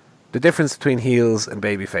 The difference between heels and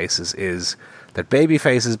babyfaces is that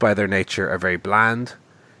babyfaces, by their nature, are very bland,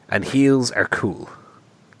 and heels are cool.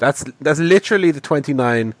 That's literally the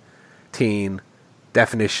 2019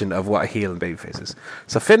 definition of what a heel and babyface is.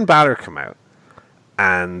 So Finn Balor come out,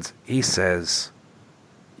 and he says,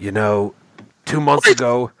 2 months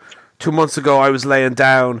ago, I was laying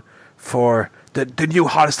down for the new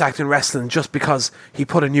hottest act in wrestling just because he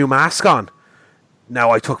put a new mask on. Now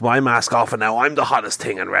I took my mask off, and now I'm the hottest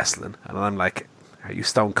thing in wrestling. And I'm like, are you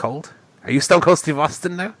Stone Cold? Are you Stone Cold Steve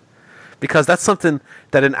Austin now? Because that's something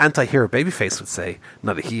that an anti-hero babyface would say,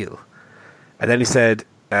 not a heel. And then he said,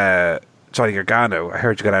 Johnny Gargano, I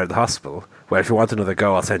heard you got out of the hospital. Well, if you want another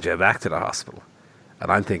go, I'll send you back to the hospital.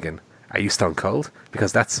 And I'm thinking, are you Stone Cold?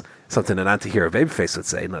 Because that's something an anti-hero babyface would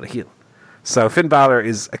say, not a heel. So Finn Balor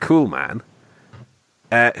is a cool man,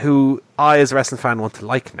 who I, as a wrestling fan, want to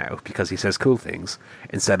like now, because he says cool things,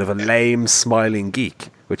 instead of a lame, smiling geek,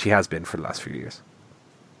 which he has been for the last few years.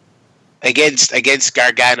 Against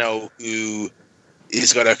Gargano, who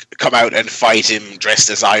is going to come out and fight him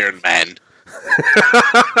dressed as Iron Man.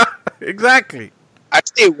 Exactly. I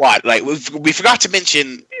tell you what, we forgot to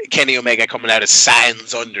mention Kenny Omega coming out as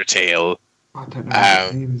Sans Undertale. I don't know.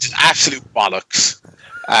 It's absolute bollocks.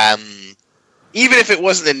 Even if it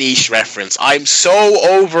wasn't a niche reference, I'm so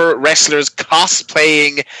over wrestlers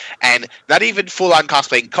cosplaying, and not even full-on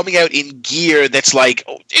cosplaying, coming out in gear that's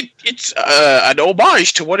it's an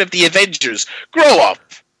homage to one of the Avengers. Grow up.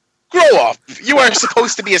 You are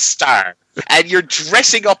supposed to be a star, and you're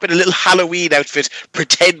dressing up in a little Halloween outfit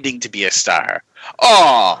pretending to be a star.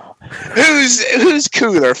 Oh, who's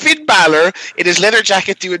cooler, Finn Balor in his leather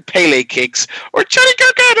jacket doing Pele kicks, or Johnny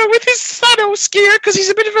Gargano with his Thanos gear because he's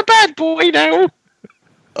a bit of a bad boy now?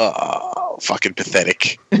 Oh, fucking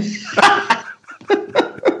pathetic.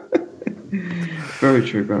 Very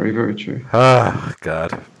true, Barry, very true. Oh,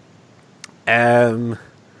 God.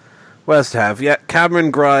 What else to have? Yeah, Cameron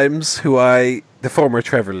Grimes, the former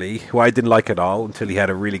Trevor Lee, who I didn't like at all until he had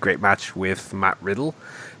a really great match with Matt Riddle,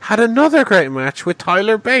 had another great match with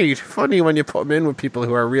Tyler Bate. Funny when you put him in with people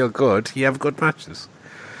who are real good, you have good matches.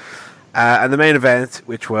 And the main event,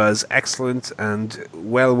 which was excellent and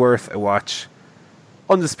well worth a watch,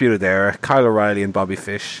 Undisputed Era, Kyle O'Reilly and Bobby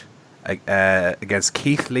Fish against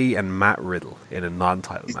Keith Lee and Matt Riddle in a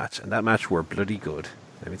non-title match. And that match were bloody good,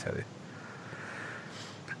 let me tell you.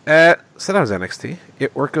 So that was NXT.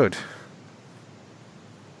 It were good.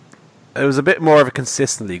 It was a bit more of a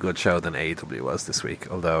consistently good show than AEW was this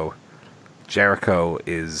week, although Jericho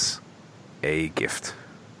is a gift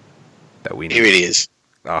that we need. He really is.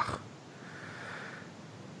 Oh.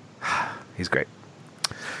 He's great.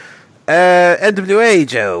 NWA,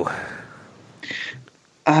 Joe.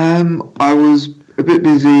 I was a bit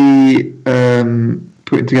busy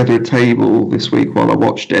putting together a table this week while I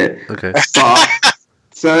watched it. Okay.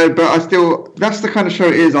 But I still, that's the kind of show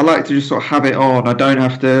it is. I like to just sort of have it on. I don't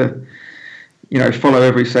have to, follow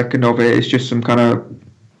every second of it. It's just some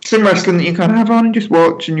wrestling that you kind of have on and just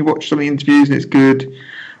watch, and you watch some of the interviews and it's good.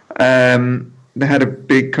 They had a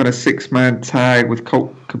big kind of 6-man tag with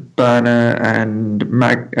Colt Cabana and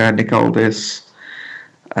Nick Aldis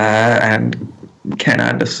and Ken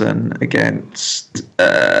Anderson against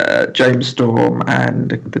James Storm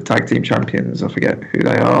and the tag team champions. I forget who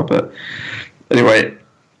they are, but anyway,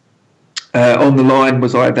 on the line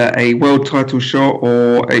was either a world title shot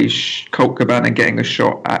or Colt Cabana getting a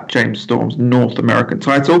shot at James Storm's North American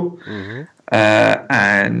title. Mm-hmm.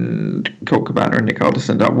 And Colt Cabana and Nick Aldis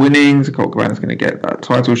end up winning, so Colt Cabana's going to get that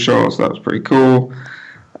title shot, so that was pretty cool.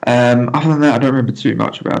 Other than that, I don't remember too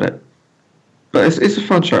much about it. But it's a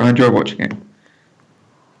fun show. I enjoy watching it.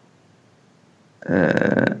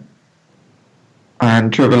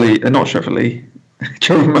 And Trevor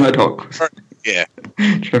Murdoch. Yeah.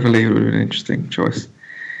 Trevor Lee would have been an interesting choice.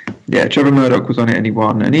 Yeah, Trevor Murdoch was on it and he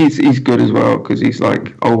won. And he's good as well because he's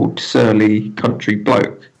like old, surly country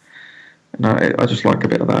bloke. And I just like a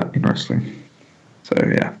bit of that in wrestling. So,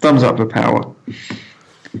 yeah, thumbs up for Power.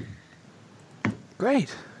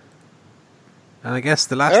 Great. And I guess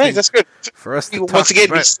the last thing that's good. For us to once again,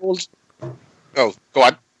 we sold... Oh, go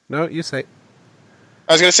on. No, you say.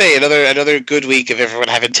 I was going to say, another good week of everyone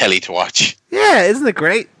having telly to watch. Yeah, isn't it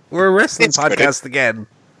great? We're a wrestling podcast again.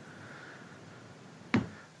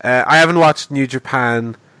 I haven't watched New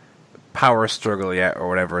Japan Power Struggle yet, or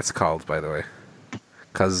whatever it's called, by the way.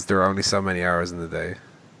 Because there are only so many hours in the day.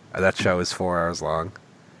 That show is 4 hours long.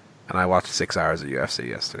 And I watched 6 hours of UFC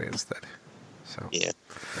yesterday instead. So yeah.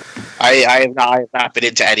 I have not been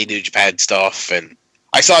into any New Japan stuff, and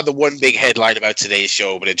I saw the one big headline about today's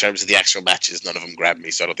show, but in terms of the actual matches, none of them grabbed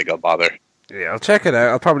me, so I don't think I'll bother. Yeah, I'll check it out.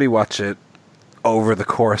 I'll probably watch it over the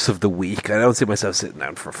course of the week. I don't see myself sitting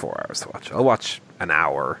down for 4 hours to watch. I'll watch an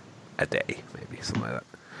hour a day, maybe, something like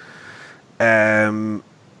that.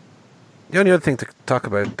 The only other thing to talk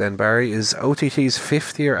about then, Barry, is OTT's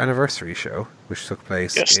 50th anniversary show, which took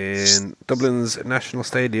place in Dublin's National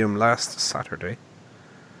Stadium last Saturday.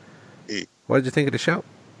 What did you think of the show?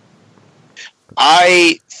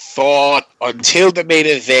 I thought, until the main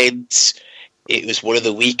event, it was one of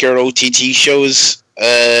the weaker OTT shows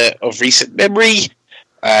of recent memory,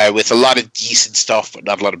 with a lot of decent stuff, but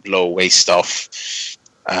not a lot of blow-away stuff.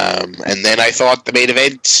 And then I thought the main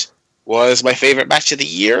event was my favourite match of the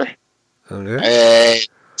year. Okay.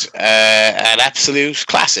 An absolute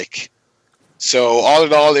classic. So all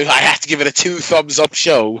in all, I have to give it a 2 thumbs up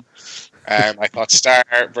show. I thought Star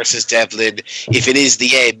versus Devlin, if it is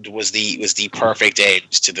the end, was the perfect end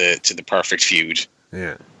to the perfect feud.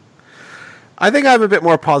 Yeah, I think I'm a bit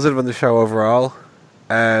more positive on the show overall.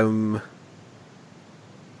 It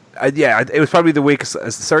was probably the weakest,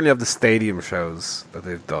 certainly of the stadium shows that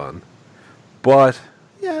they've done. But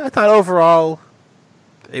yeah, I thought overall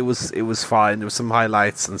it was fine. There was some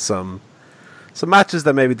highlights and some matches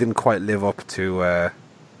that maybe didn't quite live up to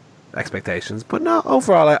expectations. But no,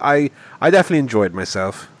 overall I definitely enjoyed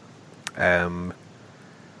myself. I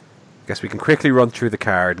guess we can quickly run through the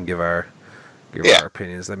card and give our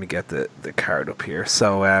opinions. Let me get the card up here.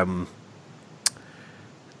 So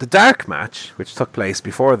the dark match, which took place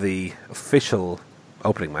before the official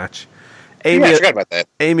opening match, I forgot about that.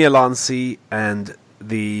 Amy Alonsi and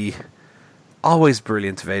the always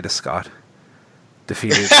brilliant Veda Scott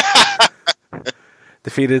defeated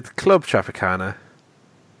Club Tropicana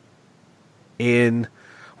in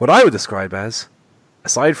what I would describe as,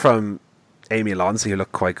 aside from Amy Alonsi, who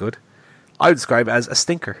looked quite good, I would describe as a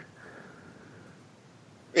stinker.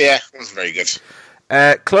 Yeah, it was very good.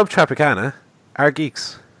 Club Tropicana are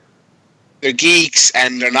geeks. They're geeks,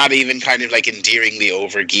 and they're not even kind of like endearingly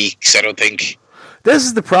over geeks, I don't think. This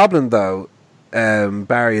is the problem, though,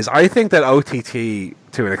 Barry, is I think that OTT,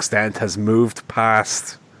 to an extent, has moved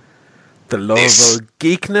past the lovable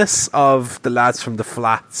geekness of the lads from the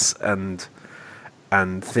flats and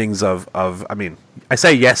things of I mean, I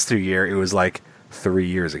say yesteryear, it was like 3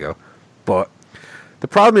 years ago, but the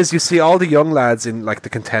problem is you see all the young lads in like the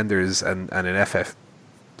Contenders and in FF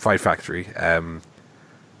Fight Factory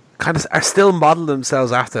kind of are still modeling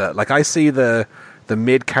themselves after that. Like I see the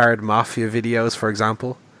mid-card Mafia videos, for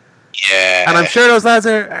example. Yeah. And I'm sure those lads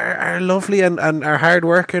are are lovely and are hard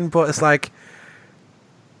working, but it's like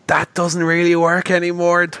that doesn't really work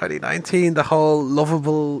anymore in 2019. The whole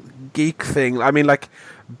lovable geek thing. I mean, like,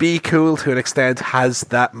 Be Cool to an extent has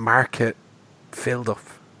that market filled up,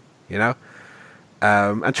 you know.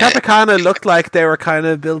 And Tropicana looked like they were kind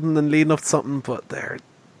of building and leading up to something, but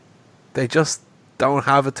they just don't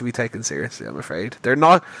have it to be taken seriously. I'm afraid they're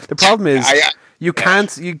not. The problem is you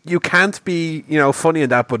can't be, you know, funny in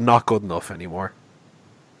that, but not good enough anymore.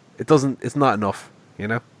 It's not enough, you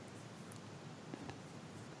know.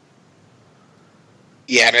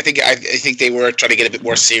 Yeah, and I think they were trying to get a bit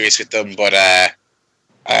more serious with them, but I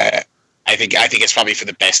think it's probably for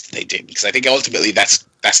the best that they did, because I think ultimately that's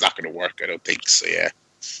not going to work. I don't think so. Yeah.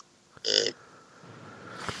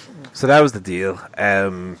 So that was the deal.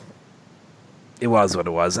 It was what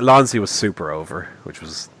it was. Alonzi was super over, which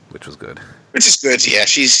was good. Which is good. Yeah,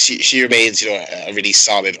 she remains, you know, a really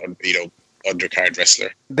solid, you know, undercard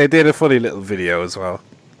wrestler. They did a funny little video as well,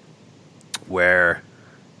 where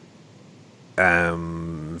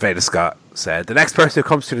Veda Scott said, "The next person who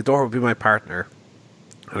comes to the door will be my partner."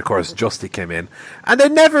 And of course, Justy came in. And they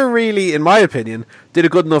never really, in my opinion, did a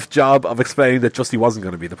good enough job of explaining that Justy wasn't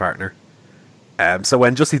going to be the partner. So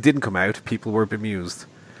when Justy didn't come out, people were bemused.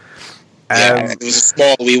 Yeah, there was a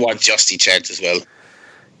small "We Want Justy" chant as well.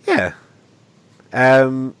 Yeah.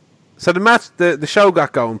 So the match, the show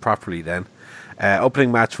got going properly then.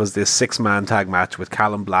 Opening match was this 6-man tag match with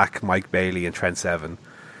Callum Black, Mike Bailey, and Trent Seven.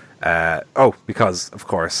 Because, of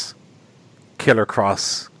course, Killer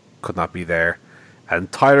Cross could not be there. And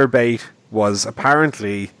Tyler Bate was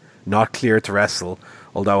apparently not clear to wrestle,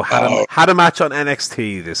 although had a match on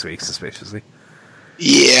NXT this week, suspiciously.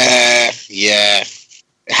 Yeah.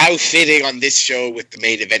 How fitting on this show with the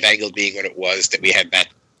main event angle being what it was that we had that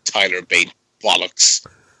Tyler Bate bollocks.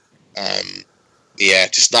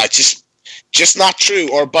 Just not true.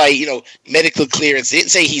 Or by, you know, medical clearance. They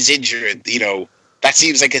didn't say he's injured, you know. That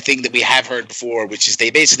seems like a thing that we have heard before, which is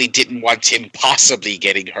they basically didn't want him possibly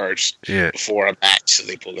getting hurt before a match, so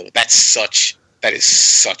they pulled him. That is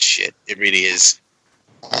such shit. It really is.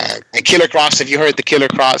 And Killer Cross, have you heard the Killer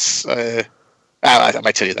Cross? I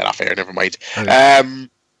might tell you that off air, never mind. Okay.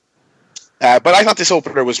 But I thought this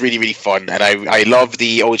opener was really, really fun, and I love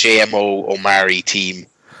the OJMO Omari team.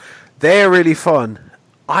 They're really fun.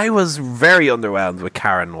 I was very underwhelmed with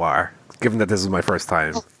Karen Noir, given that this is my first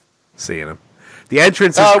time seeing him. The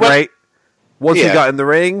entrance is great. Once he got in the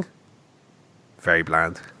ring, very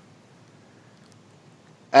bland.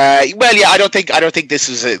 I don't think this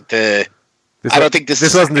was this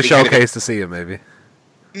wasn't the showcase to see him. Maybe.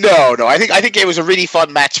 No. I think it was a really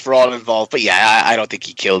fun match for all involved. But yeah, I don't think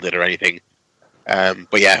he killed it or anything.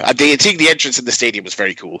 But yeah, I think the entrance in the stadium was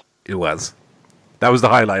very cool. It was. That was the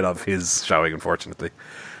highlight of his showing, unfortunately.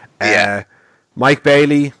 Yeah. Mike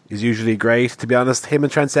Bailey is usually great. To be honest, him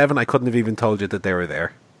and Trent Seven, I couldn't have even told you that they were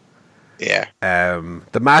there. Yeah.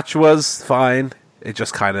 The match was fine. It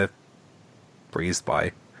just kind of breezed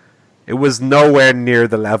by. It was nowhere near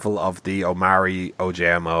the level of the Omari,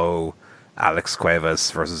 OJMO, Alex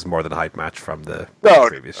Cuevas versus More Than Hype match from the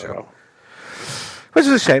previous show. Which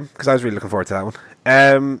is a shame, because I was really looking forward to that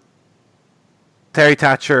one. Terry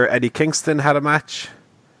Thatcher, Eddie Kingston had a match,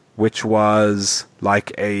 which was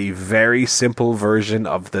like a very simple version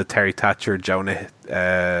of the Terry Thatcher Jonah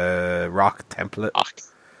Rock template.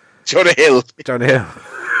 Jonah Hill.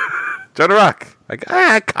 Jonah Rock. Like,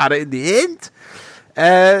 I caught it in the end.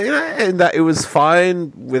 And that it was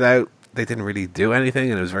fine without, they didn't really do anything,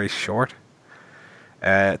 and it was very short.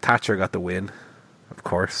 Thatcher got the win, of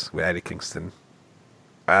course, with Eddie Kingston.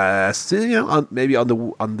 Still, you know, maybe on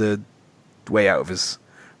the way out of his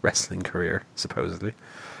wrestling career, supposedly.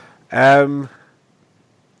 Now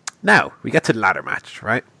we get to the ladder match,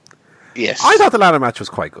 right? Yes. I thought the ladder match was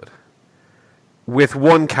quite good, with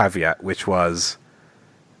one caveat, which was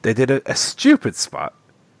they did a stupid spot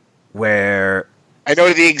where I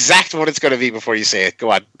know the exact one it's going to be before you say it.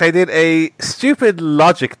 Go on. They did a stupid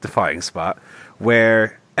logic-defying spot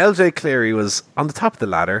where LJ Cleary was on the top of the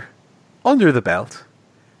ladder, under the belt,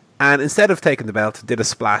 and instead of taking the belt, did a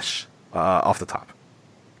splash off the top,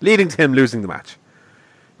 leading to him losing the match.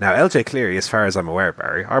 Now, LJ Cleary, as far as I'm aware,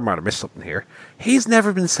 Barry, I might have missed something here, he's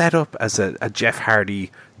never been set up as a Jeff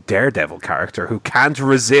Hardy Daredevil character who can't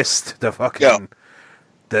resist the fucking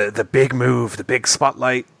the big move, the big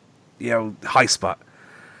spotlight, you know, high spot.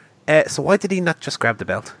 So why did he not just grab the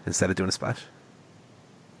belt instead of doing a splash?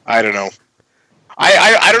 I don't know.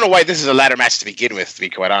 I don't know why this is a ladder match to begin with, to be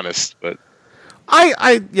quite honest. But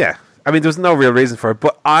yeah. I mean, there's no real reason for it.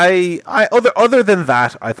 But other than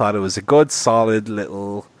that, I thought it was a good, solid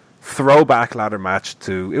little throwback ladder match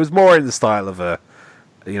to. It was more in the style of a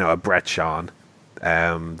a Brett Shawn.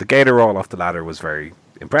 The Gator roll off the ladder was very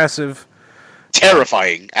impressive.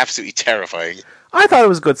 Terrifying. Absolutely terrifying. I thought it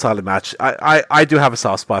was a good, solid match. I do have a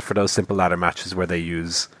soft spot for those simple ladder matches where they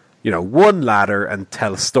use, one ladder and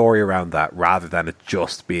tell a story around that rather than it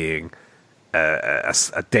just being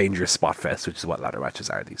a dangerous spot fest, which is what ladder matches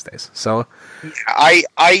are these days. So,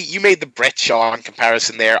 you made the Brett Shawn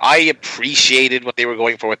comparison there. I appreciated what they were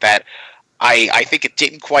going for with that. I think it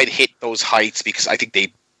didn't quite hit those heights because I think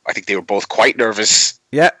they were both quite nervous.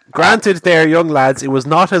 Yeah, granted, they're young lads. It was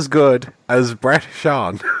not as good as Brett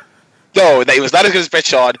Shawn. No, it was not as good as Brett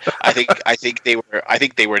Shawn. I think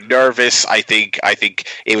they were nervous. I think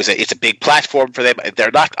it's a big platform for them.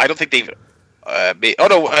 They're not. I don't think they've.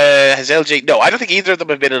 Has LJ? No, I don't think either of them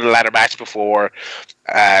have been in a ladder match before.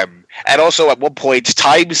 And also, at one point,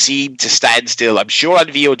 time seemed to stand still. I'm sure on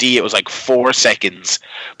VOD it was like 4 seconds,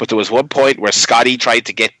 but there was one point where Scotty tried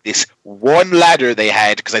to get this one ladder they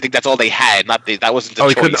had, because I think that's all they had. That wasn't the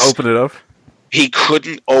choice. He couldn't open it up? He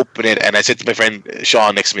couldn't open it, and I said to my friend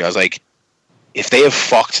Sean next to me, I was like, if they have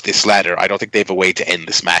fucked this ladder, I don't think they have a way to end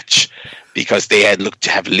this match, because they had looked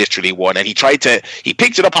to have literally won. And he picked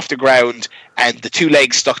it up off the ground, and the two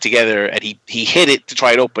legs stuck together, and he hit it to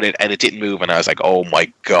try and open it, and it didn't move. And I was like, oh my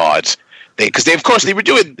god, because they were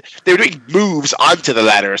doing moves onto the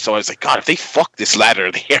ladder. So I was like, God, if they fuck this ladder,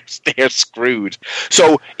 they're screwed.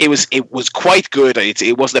 So it was quite good.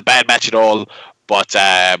 It wasn't a bad match at all, but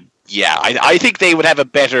yeah, I think they would have a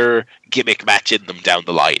better gimmick match in them down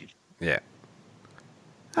the line. Yeah.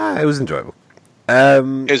 It was enjoyable.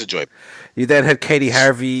 It was enjoyable. You then had Katie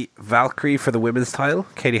Harvey Valkyrie for the women's title.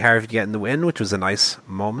 Katie Harvey getting the win, which was a nice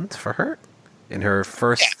moment for her in her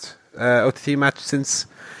first OTT match since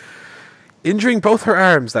injuring both her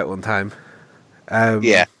arms that one time.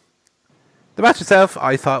 Yeah. The match itself,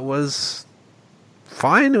 I thought, was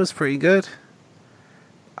fine. It was pretty good.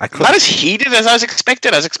 Not as heated as I was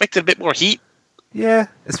expected. I was expecting a bit more heat. Yeah,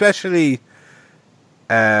 especially...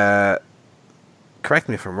 correct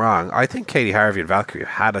me if I'm wrong, I think Katie Harvey and Valkyrie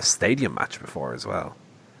had a stadium match before as well.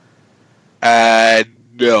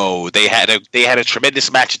 No, they had a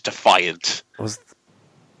tremendous match at Defiant. I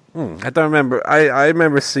don't remember. I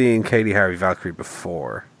remember seeing Katie Harvey Valkyrie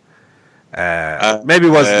before. Maybe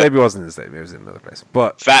it wasn't in the stadium. It was in another place.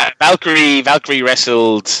 But Valkyrie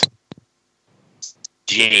wrestled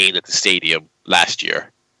Jane at the stadium last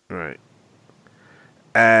year. Right.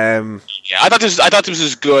 Yeah, I thought this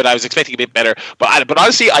was good. I was expecting a bit better, but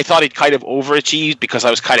honestly, I thought it kind of overachieved because I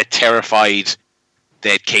was kind of terrified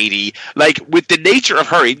that Katie, like, with the nature of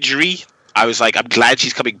her injury, I was like, I'm glad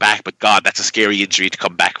she's coming back, but God, that's a scary injury to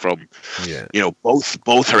come back from. Yeah,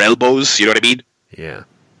 both her elbows. You know what I mean? Yeah.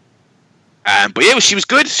 But yeah, she was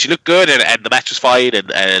good. She looked good, and the match was fine, and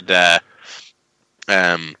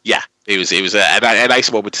yeah, it was a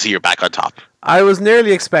nice moment to see her back on top. I was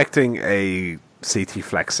nearly expecting a CT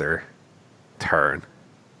flexor turn,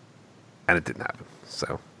 and it didn't happen.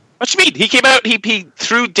 So, what do you mean? He came out. He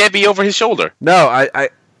threw Debbie over his shoulder. No, I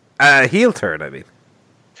heel turn. I mean,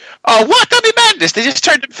 oh, what? That'd be madness. They just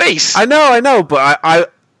turned him face. I know, but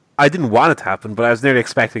I didn't want it to happen. But I was nearly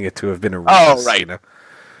expecting it to have been a race. Oh, right.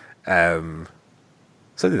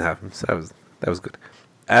 So it didn't happen. So that was good.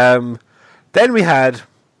 Then we had,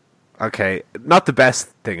 not the best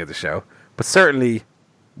thing of the show, but certainly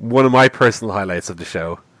one of my personal highlights of the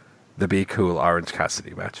show, the Be Cool Orange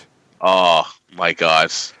Cassidy match. Oh my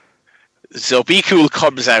god. So Be Cool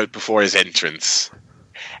comes out before his entrance,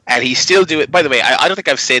 and he's still doing... By the way, I don't think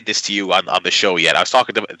I've said this to you on the show yet. I was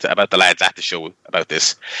talking about the lads at the show about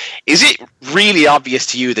this. Is it really obvious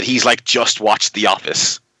to you that he's like just watched The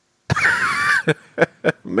Office?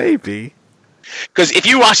 Maybe. Because if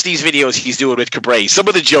you watch these videos he's doing with Cabray, some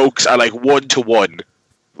of the jokes are like 1-to-1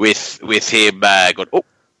 with him going, oh,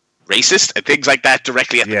 racist, and things like that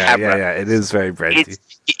directly at the camera. Yeah, it is very Brenty.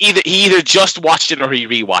 He either just watched it or he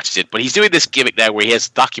rewatched it, but he's doing this gimmick now where he has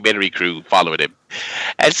a documentary crew following him.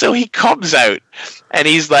 And so he comes out and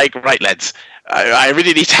he's like, right, lads, I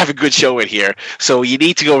really need to have a good show in here, so you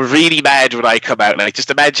need to go really mad when I come out. Like, just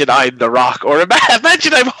imagine I'm The Rock, or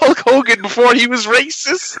imagine I'm Hulk Hogan before he was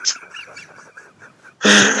racist.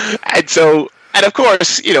 And of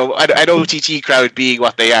course, an OTT crowd being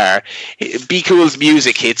what they are, Be Cool's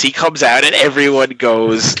music hits, he comes out and everyone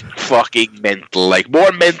goes fucking mental. Like,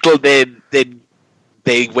 more mental than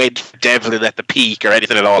they went for Devlin at the Peak or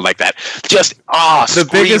anything at all like that. Just, the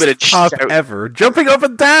biggest pop ever. Jumping up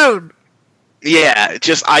and down! Yeah,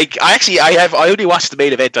 just, I only watched the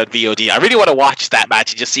main event on VOD. I really want to watch that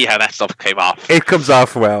match and just see how that stuff came off. It comes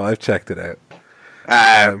off well, I've checked it out.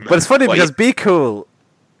 But it's funny because Be Cool...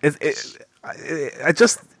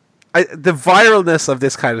 the viralness of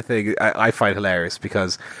this kind of thing I find hilarious,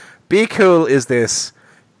 because Be Cool is this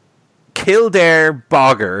Kildare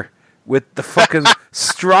bogger with the fucking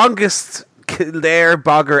strongest Kildare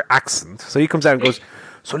bogger accent. So he comes out and goes,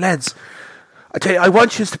 "So lads, I tell you, I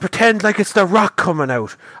want you to pretend like it's The Rock coming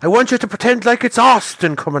out. I want you to pretend like it's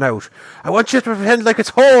Austin coming out. I want you to pretend like it's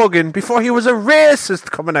Hogan before he was a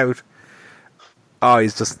racist coming out." Oh,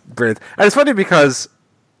 he's just brilliant. And it's funny because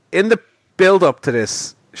in the build-up to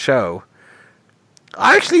this show,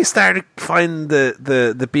 I actually started to find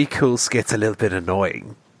the Be Cool skits a little bit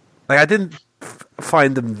annoying. Like, I didn't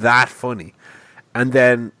find them that funny. And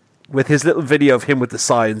then with his little video of him with the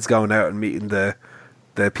signs going out and meeting the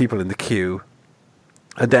people in the queue,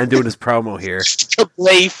 and then doing his promo here, the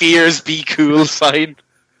Play Fears Be Cool sign.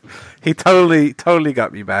 He totally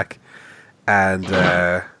got me back. And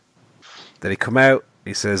then he come out,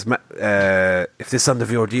 he says, if this is on the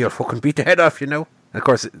VOD, I'll fucking beat the head off, you know? And of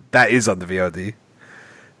course, that is on the VOD.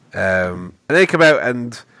 And they come out,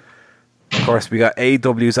 and of course we got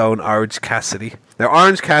AEW's own Orange Cassidy. Now,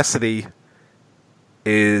 Orange Cassidy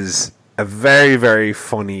is a very, very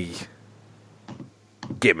funny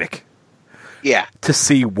gimmick. Yeah. To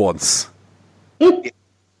see once.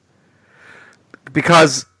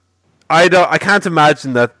 Because I can't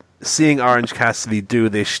imagine that seeing Orange Cassidy do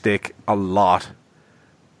this shtick a lot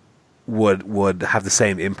would have the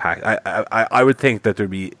same impact. I would think that there'd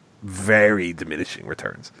be very diminishing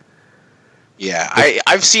returns. Yeah,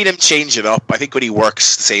 I've seen him change it up. I think when he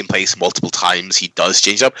works the same place multiple times, he does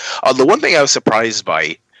change it up. The one thing I was surprised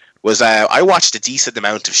by was I watched a decent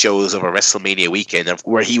amount of shows over WrestleMania weekend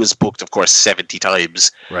where he was booked, of course, 70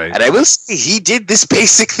 times. Right. And I will say he did this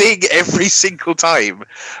basic thing every single time.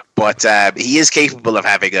 But he is capable of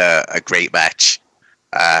having a great match.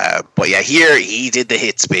 But yeah, here he did the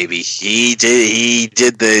hits, baby. He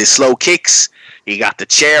did the slow kicks. He got the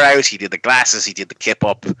chair out. He did the glasses. He did the kip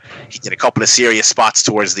up. He did a couple of serious spots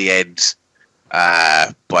towards the end.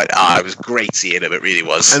 But it was great seeing him. It really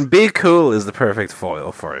was. And Be Cool is the perfect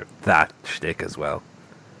foil for that shtick as well.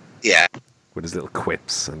 Yeah. With his little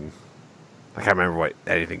quips, and I can't remember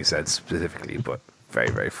anything he said specifically, but very,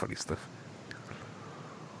 very funny stuff.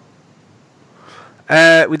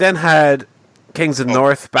 We then had Kings of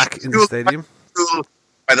North back in the stadium.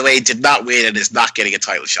 By the way, did not win and is not getting a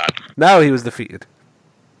title shot. No, he was defeated.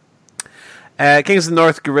 Kings of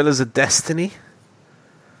North, Gorillas of Destiny.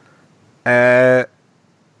 It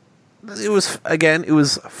was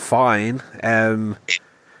fine.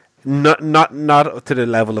 Not up to the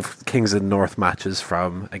level of Kings of North matches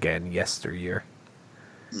from yesteryear.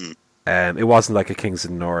 It wasn't like a Kings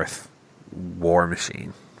of North War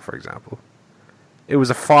Machine, for example. It was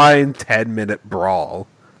a fine 10-minute brawl,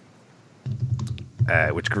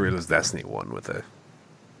 which Gorillas Destiny won with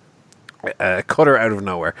a cutter out of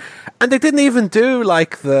nowhere. And they didn't even do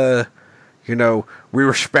like the, we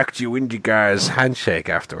respect you indie guys handshake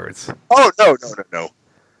afterwards. Oh, no.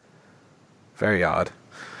 Very odd.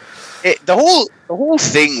 The whole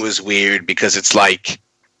thing was weird because it's like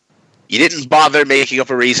you didn't bother making up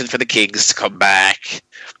a reason for the Kings to come back,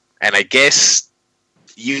 and I guess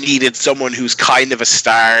you needed someone who's kind of a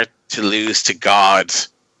star to lose to God.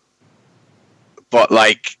 But,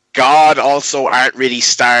 like, God also aren't really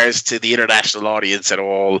stars to the international audience at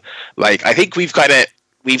all. Like, I think we've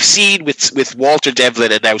seen with Walter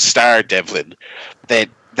Devlin and now Star Devlin that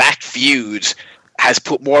feud has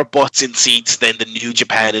put more butts in seats than the New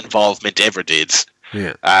Japan involvement ever did.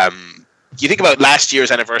 Yeah. You think about last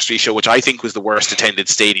year's anniversary show, which I think was the worst attended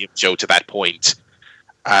stadium show to that point,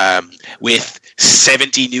 with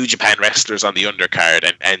 70 New Japan wrestlers on the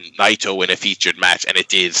undercard and Naito in a featured match, and it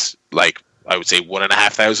did, like, I would say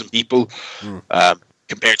 1,500 people,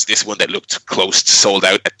 compared to this one that looked close to sold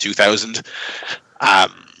out at 2,000.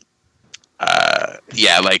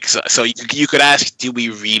 So you could ask, do we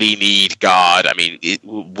really need God? I mean,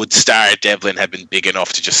 would Star Devlin have been big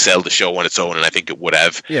enough to just sell the show on its own? And I think it would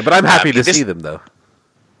have. Yeah, but I'm happy to see them, though.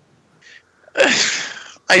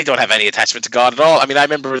 I don't have any attachment to God at all. I mean, I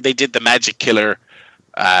remember they did the Magic Killer,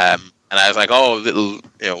 and I was like, oh, little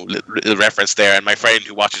reference there. And my friend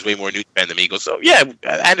who watches way more New Japan than me goes, oh, yeah,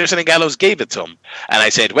 Anderson and Gallows gave it to him. And I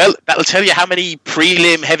said, well, that'll tell you how many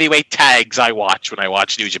prelim heavyweight tags I watch when I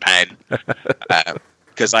watch New Japan.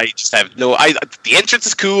 Because I just have the entrance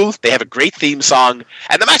is cool. They have a great theme song.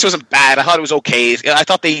 And the match wasn't bad. I thought it was okay. I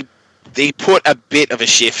thought they put a bit of a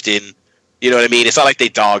shift in. You know what I mean? It's not like they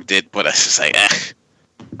dogged it, but it's just like,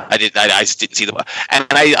 I just didn't see them. And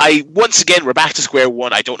I once again, we're back to square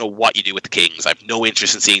one. I don't know what you do with the Kings. I have no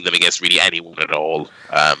interest in seeing them against really anyone at all.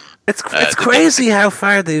 It's crazy how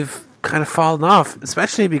far they've kind of fallen off,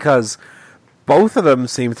 especially because both of them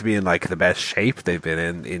seem to be in like the best shape they've been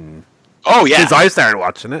in Oh yeah. since I started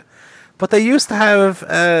watching it. But they used to have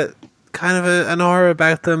kind of an aura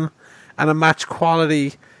about them and a match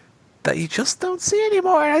quality that you just don't see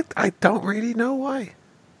anymore. I don't really know why.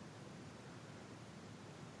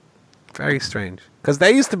 Very strange. Because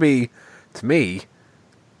they used to be, to me,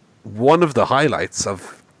 one of the highlights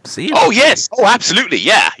of seeing. Oh yes. Oh, absolutely.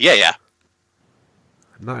 Yeah.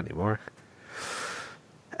 Not anymore.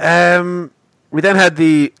 We then had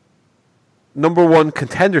the number one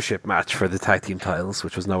contendership match for the tag team titles,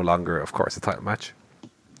 which was no longer, of course, a title match.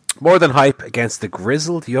 More Than Hype against the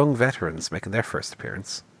grizzled young veterans making their first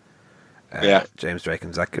appearance. James Drake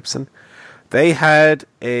and Zach Gibson. They had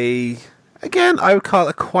again, I would call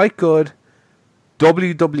it a quite good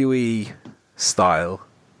WWE style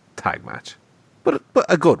tag match, but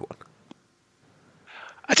a good one.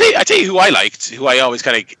 I tell you who I liked, who I always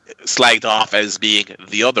kind of slagged off as being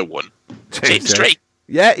the other one. James Drake.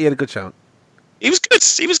 Yeah, he had a good show. He was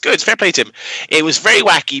good. Fair play to him. It was very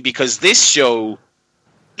wacky because this show,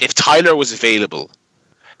 if Tyler was available,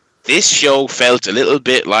 this show felt a little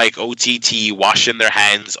bit like OTT washing their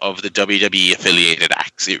hands of the WWE affiliated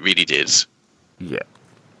acts. It really did. Yeah.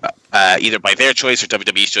 Either by their choice or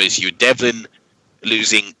WWE's choice. You had Devlin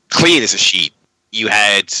losing clean as a sheet. You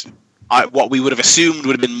had what we would have assumed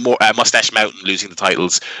would have been more Mustache Mountain losing the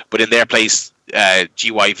titles, but in their place,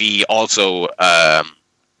 GYV also a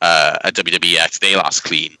WWE act. They lost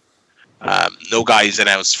clean. No guys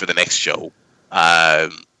announced for the next show.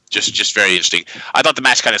 Just very interesting. I thought the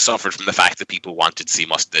match kind of suffered from the fact that people wanted to see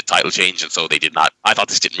the title change, and so they did not. I thought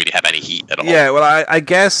this didn't really have any heat at all. Yeah, well, I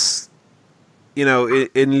guess,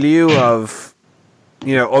 in lieu of,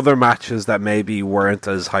 other matches that maybe weren't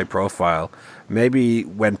as high profile, maybe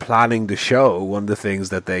when planning the show, one of the things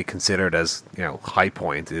that they considered as, high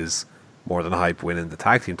point is More Than Hype winning the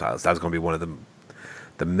tag team titles. That was going to be one of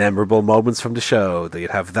the memorable moments from the show. That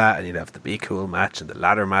you'd have that, and you'd have the Be Cool match, and the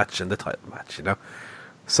ladder match, and the title match,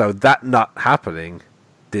 So that not happening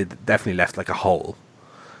definitely left like a hole.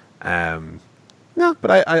 No,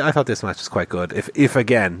 but I thought this match was quite good. If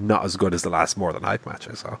again, not as good as the last More Than Hype match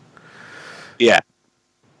I saw. Yeah.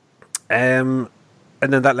 And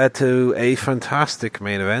then that led to a fantastic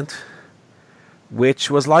main event,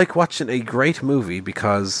 which was like watching a great movie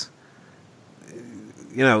because,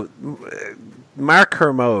 Mark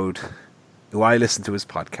Kermode, who I listen to his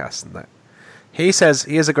podcast and that, he says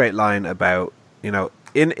he has a great line about, in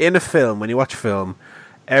a film, when you watch a film,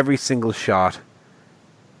 every single shot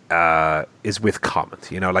is with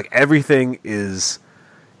comment. Like everything is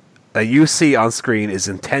that you see on screen is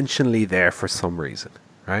intentionally there for some reason,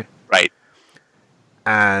 right? Right.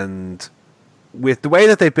 And with the way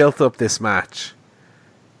that they built up this match,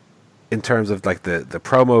 in terms of like the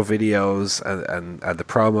promo videos and the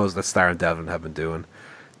promos that Starr and Devlin have been doing,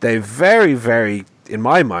 they very, very, in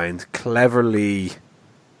my mind, cleverly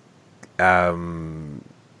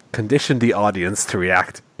conditioned the audience to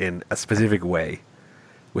react in a specific way,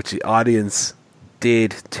 which the audience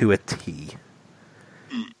did to a T.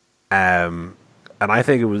 And I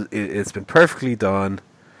think it's been perfectly done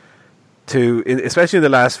especially in the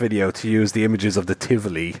last video, to use the images of the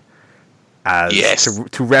Tivoli as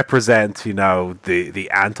to represent, the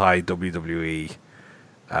anti-WWE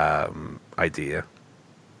idea.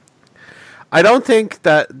 I don't think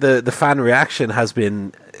that the fan reaction has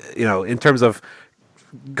been, in terms of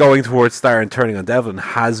going towards Starr and turning on Devlin,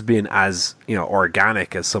 has been as,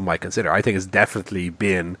 organic as some might consider. I think it's definitely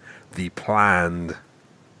been the planned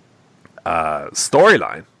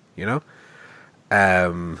storyline,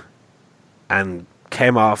 and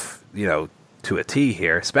came off, to a T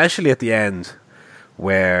here, especially at the end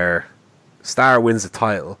where Starr wins the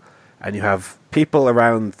title and you have people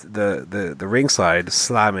around the ringside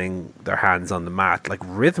slamming their hands on the mat like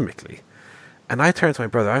rhythmically. And I turned to my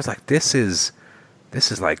brother, I was like, this is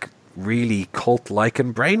like really cult-like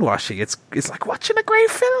and brainwashing. It's like watching a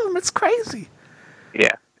great film. It's crazy.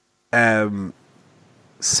 Yeah.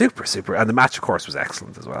 Super. And the match, of course, was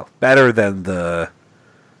excellent as well. Better than the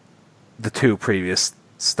two previous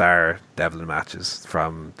Starr Devlin matches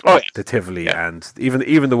from the Tivoli and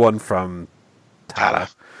even the one from Tala.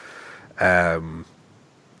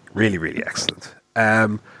 Really, really excellent.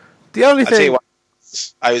 The only thing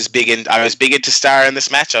I was big into Starr in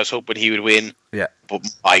this match. I was hoping he would win. Yeah. But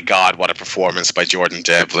my God, what a performance by Jordan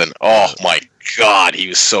Devlin. Oh my God, he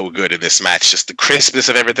was so good in this match. Just the crispness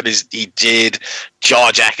of everything he did,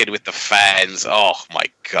 jaw-jacket with the fans. Oh my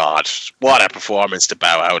God, what a performance to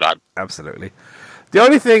bow out on. Absolutely. The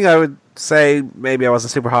only thing I would say maybe I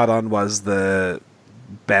wasn't super hot on was the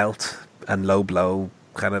belt and low blow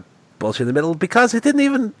kind of bullshit in the middle because it didn't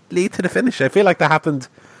even lead to the finish. I feel like that happened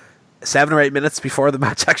 7 or 8 minutes before the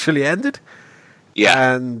match actually ended.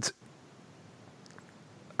 Yeah. And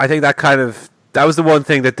I think that was the one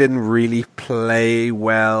thing that didn't really play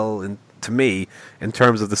well to me in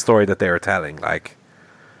terms of the story that they were telling. Like,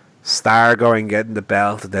 Star going getting the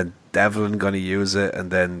belt, and then Devlin going to use it,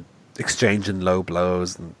 and then exchanging low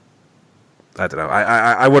blows. And I don't know.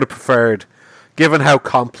 I would have preferred, given how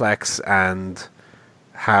complex and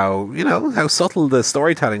how subtle the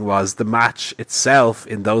storytelling was, the match itself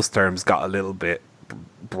in those terms got a little bit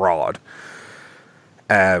broad.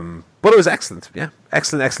 But it was excellent. Yeah,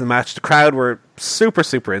 excellent match. The crowd were super,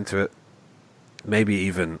 super into it. Maybe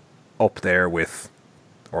even up there with,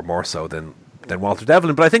 or more so than Walter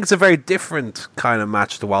Devlin. But I think it's a very different kind of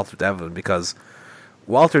match to Walter Devlin, because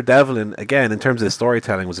Walter Devlin, again, in terms of the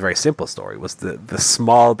storytelling, was a very simple story. It was the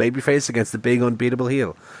small babyface against the big unbeatable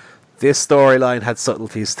heel. This storyline had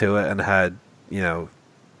subtleties to it and had,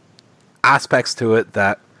 aspects to it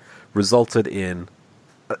that resulted in,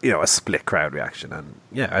 a split crowd reaction. And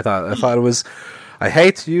yeah, I thought it was, I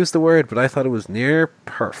hate to use the word, but I thought it was near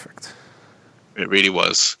perfect. It really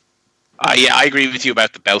was. Yeah, I agree with you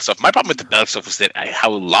about the belt stuff. My problem with the belt stuff was that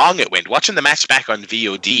how long it went. Watching the match back on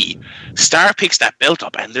VOD, Star picks that belt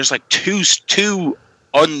up, and there's like two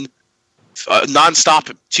non-stop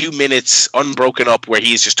 2 minutes unbroken up where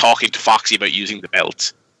he's just talking to Foxy about using the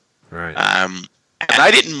belt. Right. And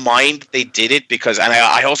I didn't mind they did it because, and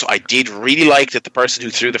I did really like that the person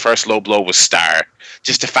who threw the first low blow was Star.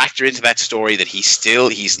 Just to factor into that story that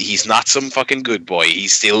he's not some fucking good boy.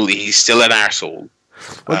 He's still an arsehole.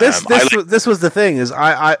 Well, this was the thing, is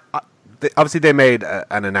obviously they made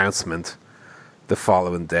an announcement the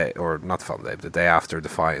following day, or not the following day, but the day after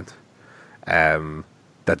Defiant,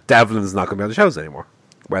 that Devlin's not going to be on the shows anymore.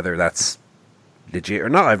 Whether that's legit or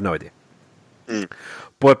not, I have no idea.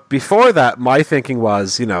 But before that, my thinking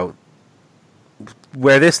was,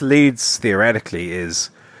 where this leads theoretically is,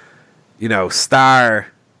 Star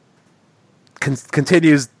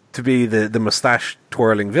continues to be the mustache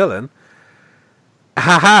twirling villain.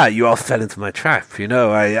 Haha, you all fell into my trap.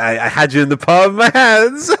 I had you in the palm of my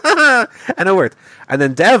hands. And it worked. And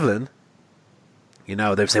then Devlin,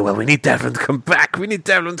 they'd say, well, we need Devlin to come back. We need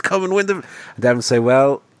Devlin to come and win them. And Devlin would say,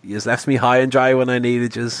 well, you just left me high and dry when I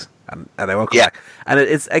needed you. And I won't come back. And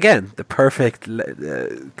it's, again, the perfect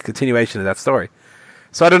continuation of that story.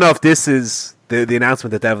 So I don't know if this is the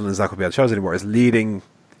announcement that Devlin is not going to be on shows anymore is leading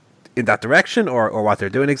in that direction or what they're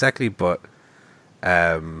doing exactly, but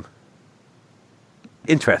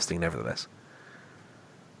interesting nevertheless.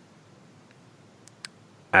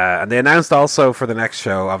 And they announced also for the next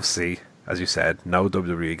show, obviously, as you said, no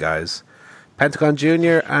WWE guys. Pentagon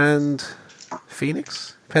Jr. and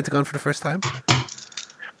Phoenix. Pentagon for the first time.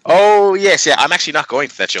 Oh yes, yeah. I'm actually not going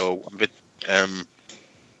to that show. I'm a bit,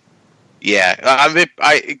 yeah. I'm a bit.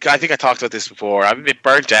 I think I talked about this before. I'm a bit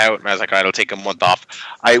burnt out, and I was like, all right, I'll take a month off.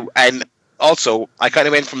 And also I kind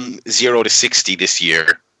of went from 0 to 60 this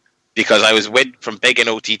year because I went from begging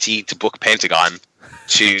OTT to book Pentagon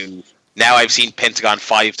to now I've seen Pentagon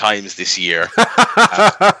 5 times this year.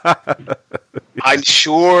 I'm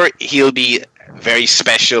sure he'll be very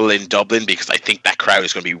special in Dublin because I think that crowd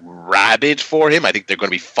is going to be rabid for him. I think they're going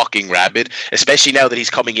to be fucking rabid, especially now that he's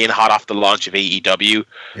coming in hot off the launch of AEW.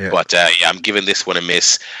 Yeah. But yeah, I'm giving this one a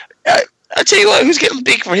miss. I'll tell you what, who's getting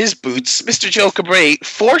big for his boots? Mr. Joe Cabray,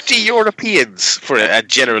 40 Europeans for a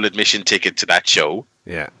general admission ticket to that show.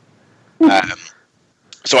 Yeah.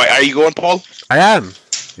 So are you going, Paul? I am.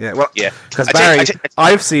 Yeah, well, yeah. Because Barry,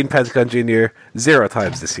 I've seen Pentagon Jr. 0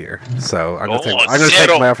 times this year, so I'm going to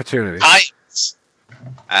take my opportunity.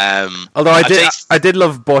 Although I did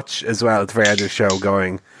love Butch as well at the very end of the show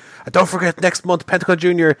going, don't forget next month Pentagon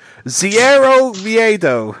Jr. Zero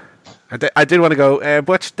Miedo. I did want to go,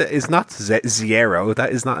 Butch is not zero,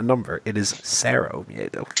 that is not a number, it is Zero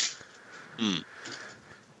Miedo.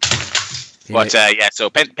 But yeah, so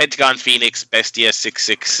Pentagon, Phoenix, Bestia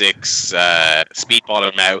 666,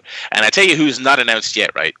 Speedballer now, and I tell you who's not announced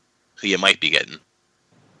yet, right? Who you might be getting.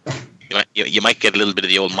 You might get a little bit of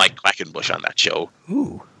the old Mike Quackenbush on that show.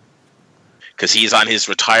 Ooh. Because he's on his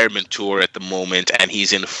retirement tour at the moment, and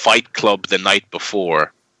he's in Fight Club the night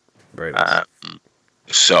before. Very nice.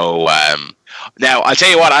 So now I'll tell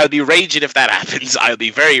you what, I'll be raging if that happens. I'll be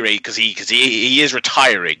very raging because he is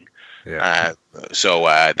retiring. Yeah. So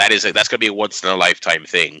that's going to be a once in a lifetime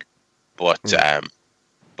thing. But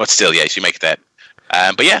still, yes, you make that.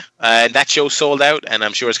 But yeah, that show sold out, and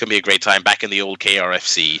I'm sure it's going to be a great time back in the old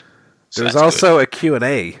KRFC. So there was also a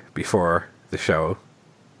Q&A before the show.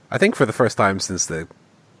 I think for the first time since the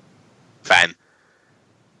fan.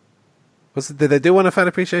 Did they do one at Fan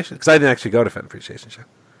Appreciation? Because I didn't actually go to Fan Appreciation show.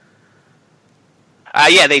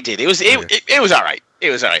 Yeah, they did. It was all right. It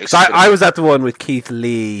was all right. So I was at the one with Keith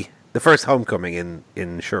Lee, the first Homecoming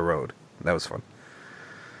in Sure Road. That was fun.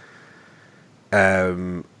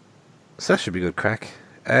 So that should be good crack.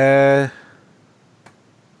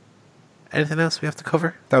 Anything else we have to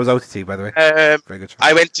cover? That was OTT, by the way. Very good show.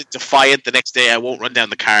 I went to Defiant the next day. I won't run down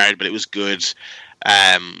the card, but it was good.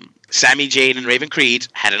 Sami Zayn and Raven Creed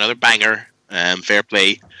had another banger. Fair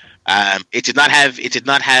play. It did not have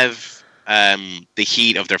the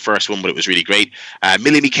heat of their first one, but it was really great.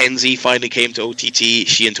 Millie McKenzie finally came to OTT.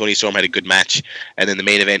 She and Toni Storm had a good match, and then the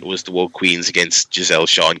main event was the Woke Queens against Giselle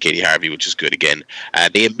Shaw and Katie Harvey, which is good again.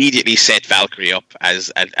 They immediately set Valkyrie up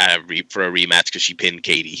as for a rematch because she pinned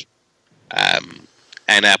Katie.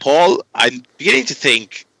 And Paul, I'm beginning to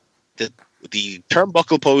think that the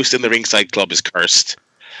turnbuckle post in the Ringside Club is cursed,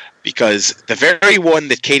 because the very one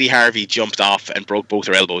that Katie Harvey jumped off and broke both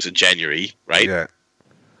her elbows in January, right? Yeah.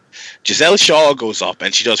 Giselle Shaw goes up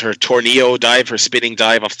and she does her tornado dive, her spinning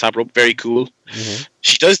dive off the top rope. Very cool. Mm-hmm.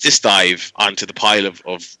 She does this dive onto the pile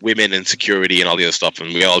of women and security and all the other stuff,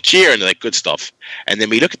 and we all cheer and they're like, good stuff. And then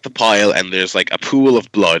we look at the pile and there's like a pool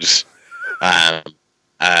of blood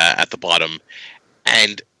at the bottom.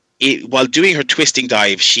 And while doing her twisting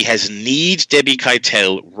dive, she has kneed Debbie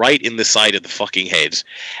Keitel right in the side of the fucking head.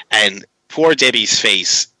 And poor Debbie's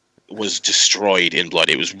face was destroyed in blood.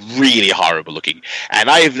 It was really horrible looking. And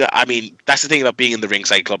I mean, that's the thing about being in the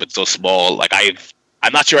Ringside Club. It's so small. Like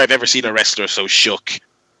I'm not sure I've ever seen a wrestler so shook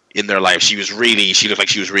in their life. She looked like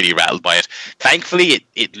she was really rattled by it. Thankfully,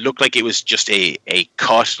 it looked like it was just a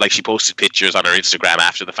cut. Like, she posted pictures on her Instagram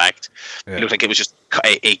after the fact. Yeah. It looked like it was just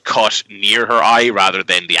a cut near her eye rather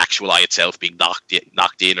than the actual eye itself being knocked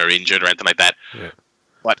in or injured or anything like that. Yeah.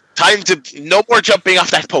 But no more jumping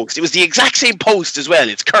off that post. It was the exact same post as well.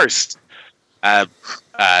 It's cursed.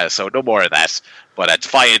 So no more of that. But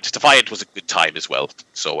Defiant was a good time as well.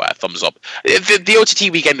 So thumbs up. The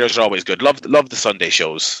OTT weekenders are always good. Love the Sunday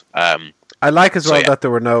shows. I like as well that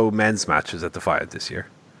there were no men's matches at Defiant this year.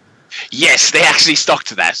 Yes, they actually stuck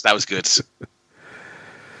to that. That was good.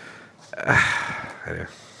 Anyway.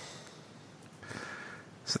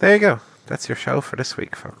 So there you go. That's your show for this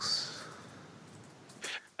week, folks.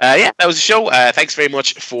 That was the show. Thanks very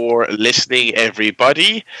much for listening,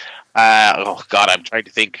 everybody. Oh, God, I'm trying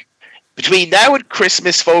to think. Between now and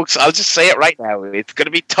Christmas, folks, I'll just say it right now. It's going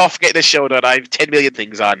to be tough getting a show done. I have 10 million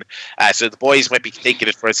things on. So the boys might be thinking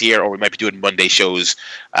it for us here, or we might be doing Monday shows.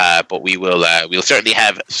 But we'll certainly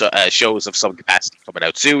have shows of some capacity coming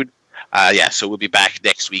out soon. So we'll be back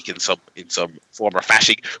next week in some form or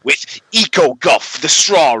fashion with ECOGUFF, the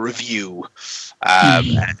straw review,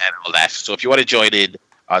 and all that. So if you want to join in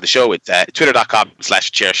the show, it's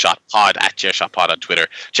twitter.com/chairshotpod, @chairshotpod on Twitter,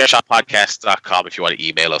 chairshotpodcast.com if you want to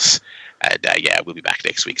email us. And we'll be back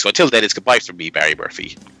next week. So until then, it's goodbye from me, Barry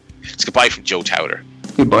Murphy. It's goodbye from Joe Towder.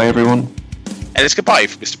 Goodbye, everyone. And it's goodbye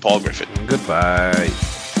from Mr. Paul Griffin. Goodbye.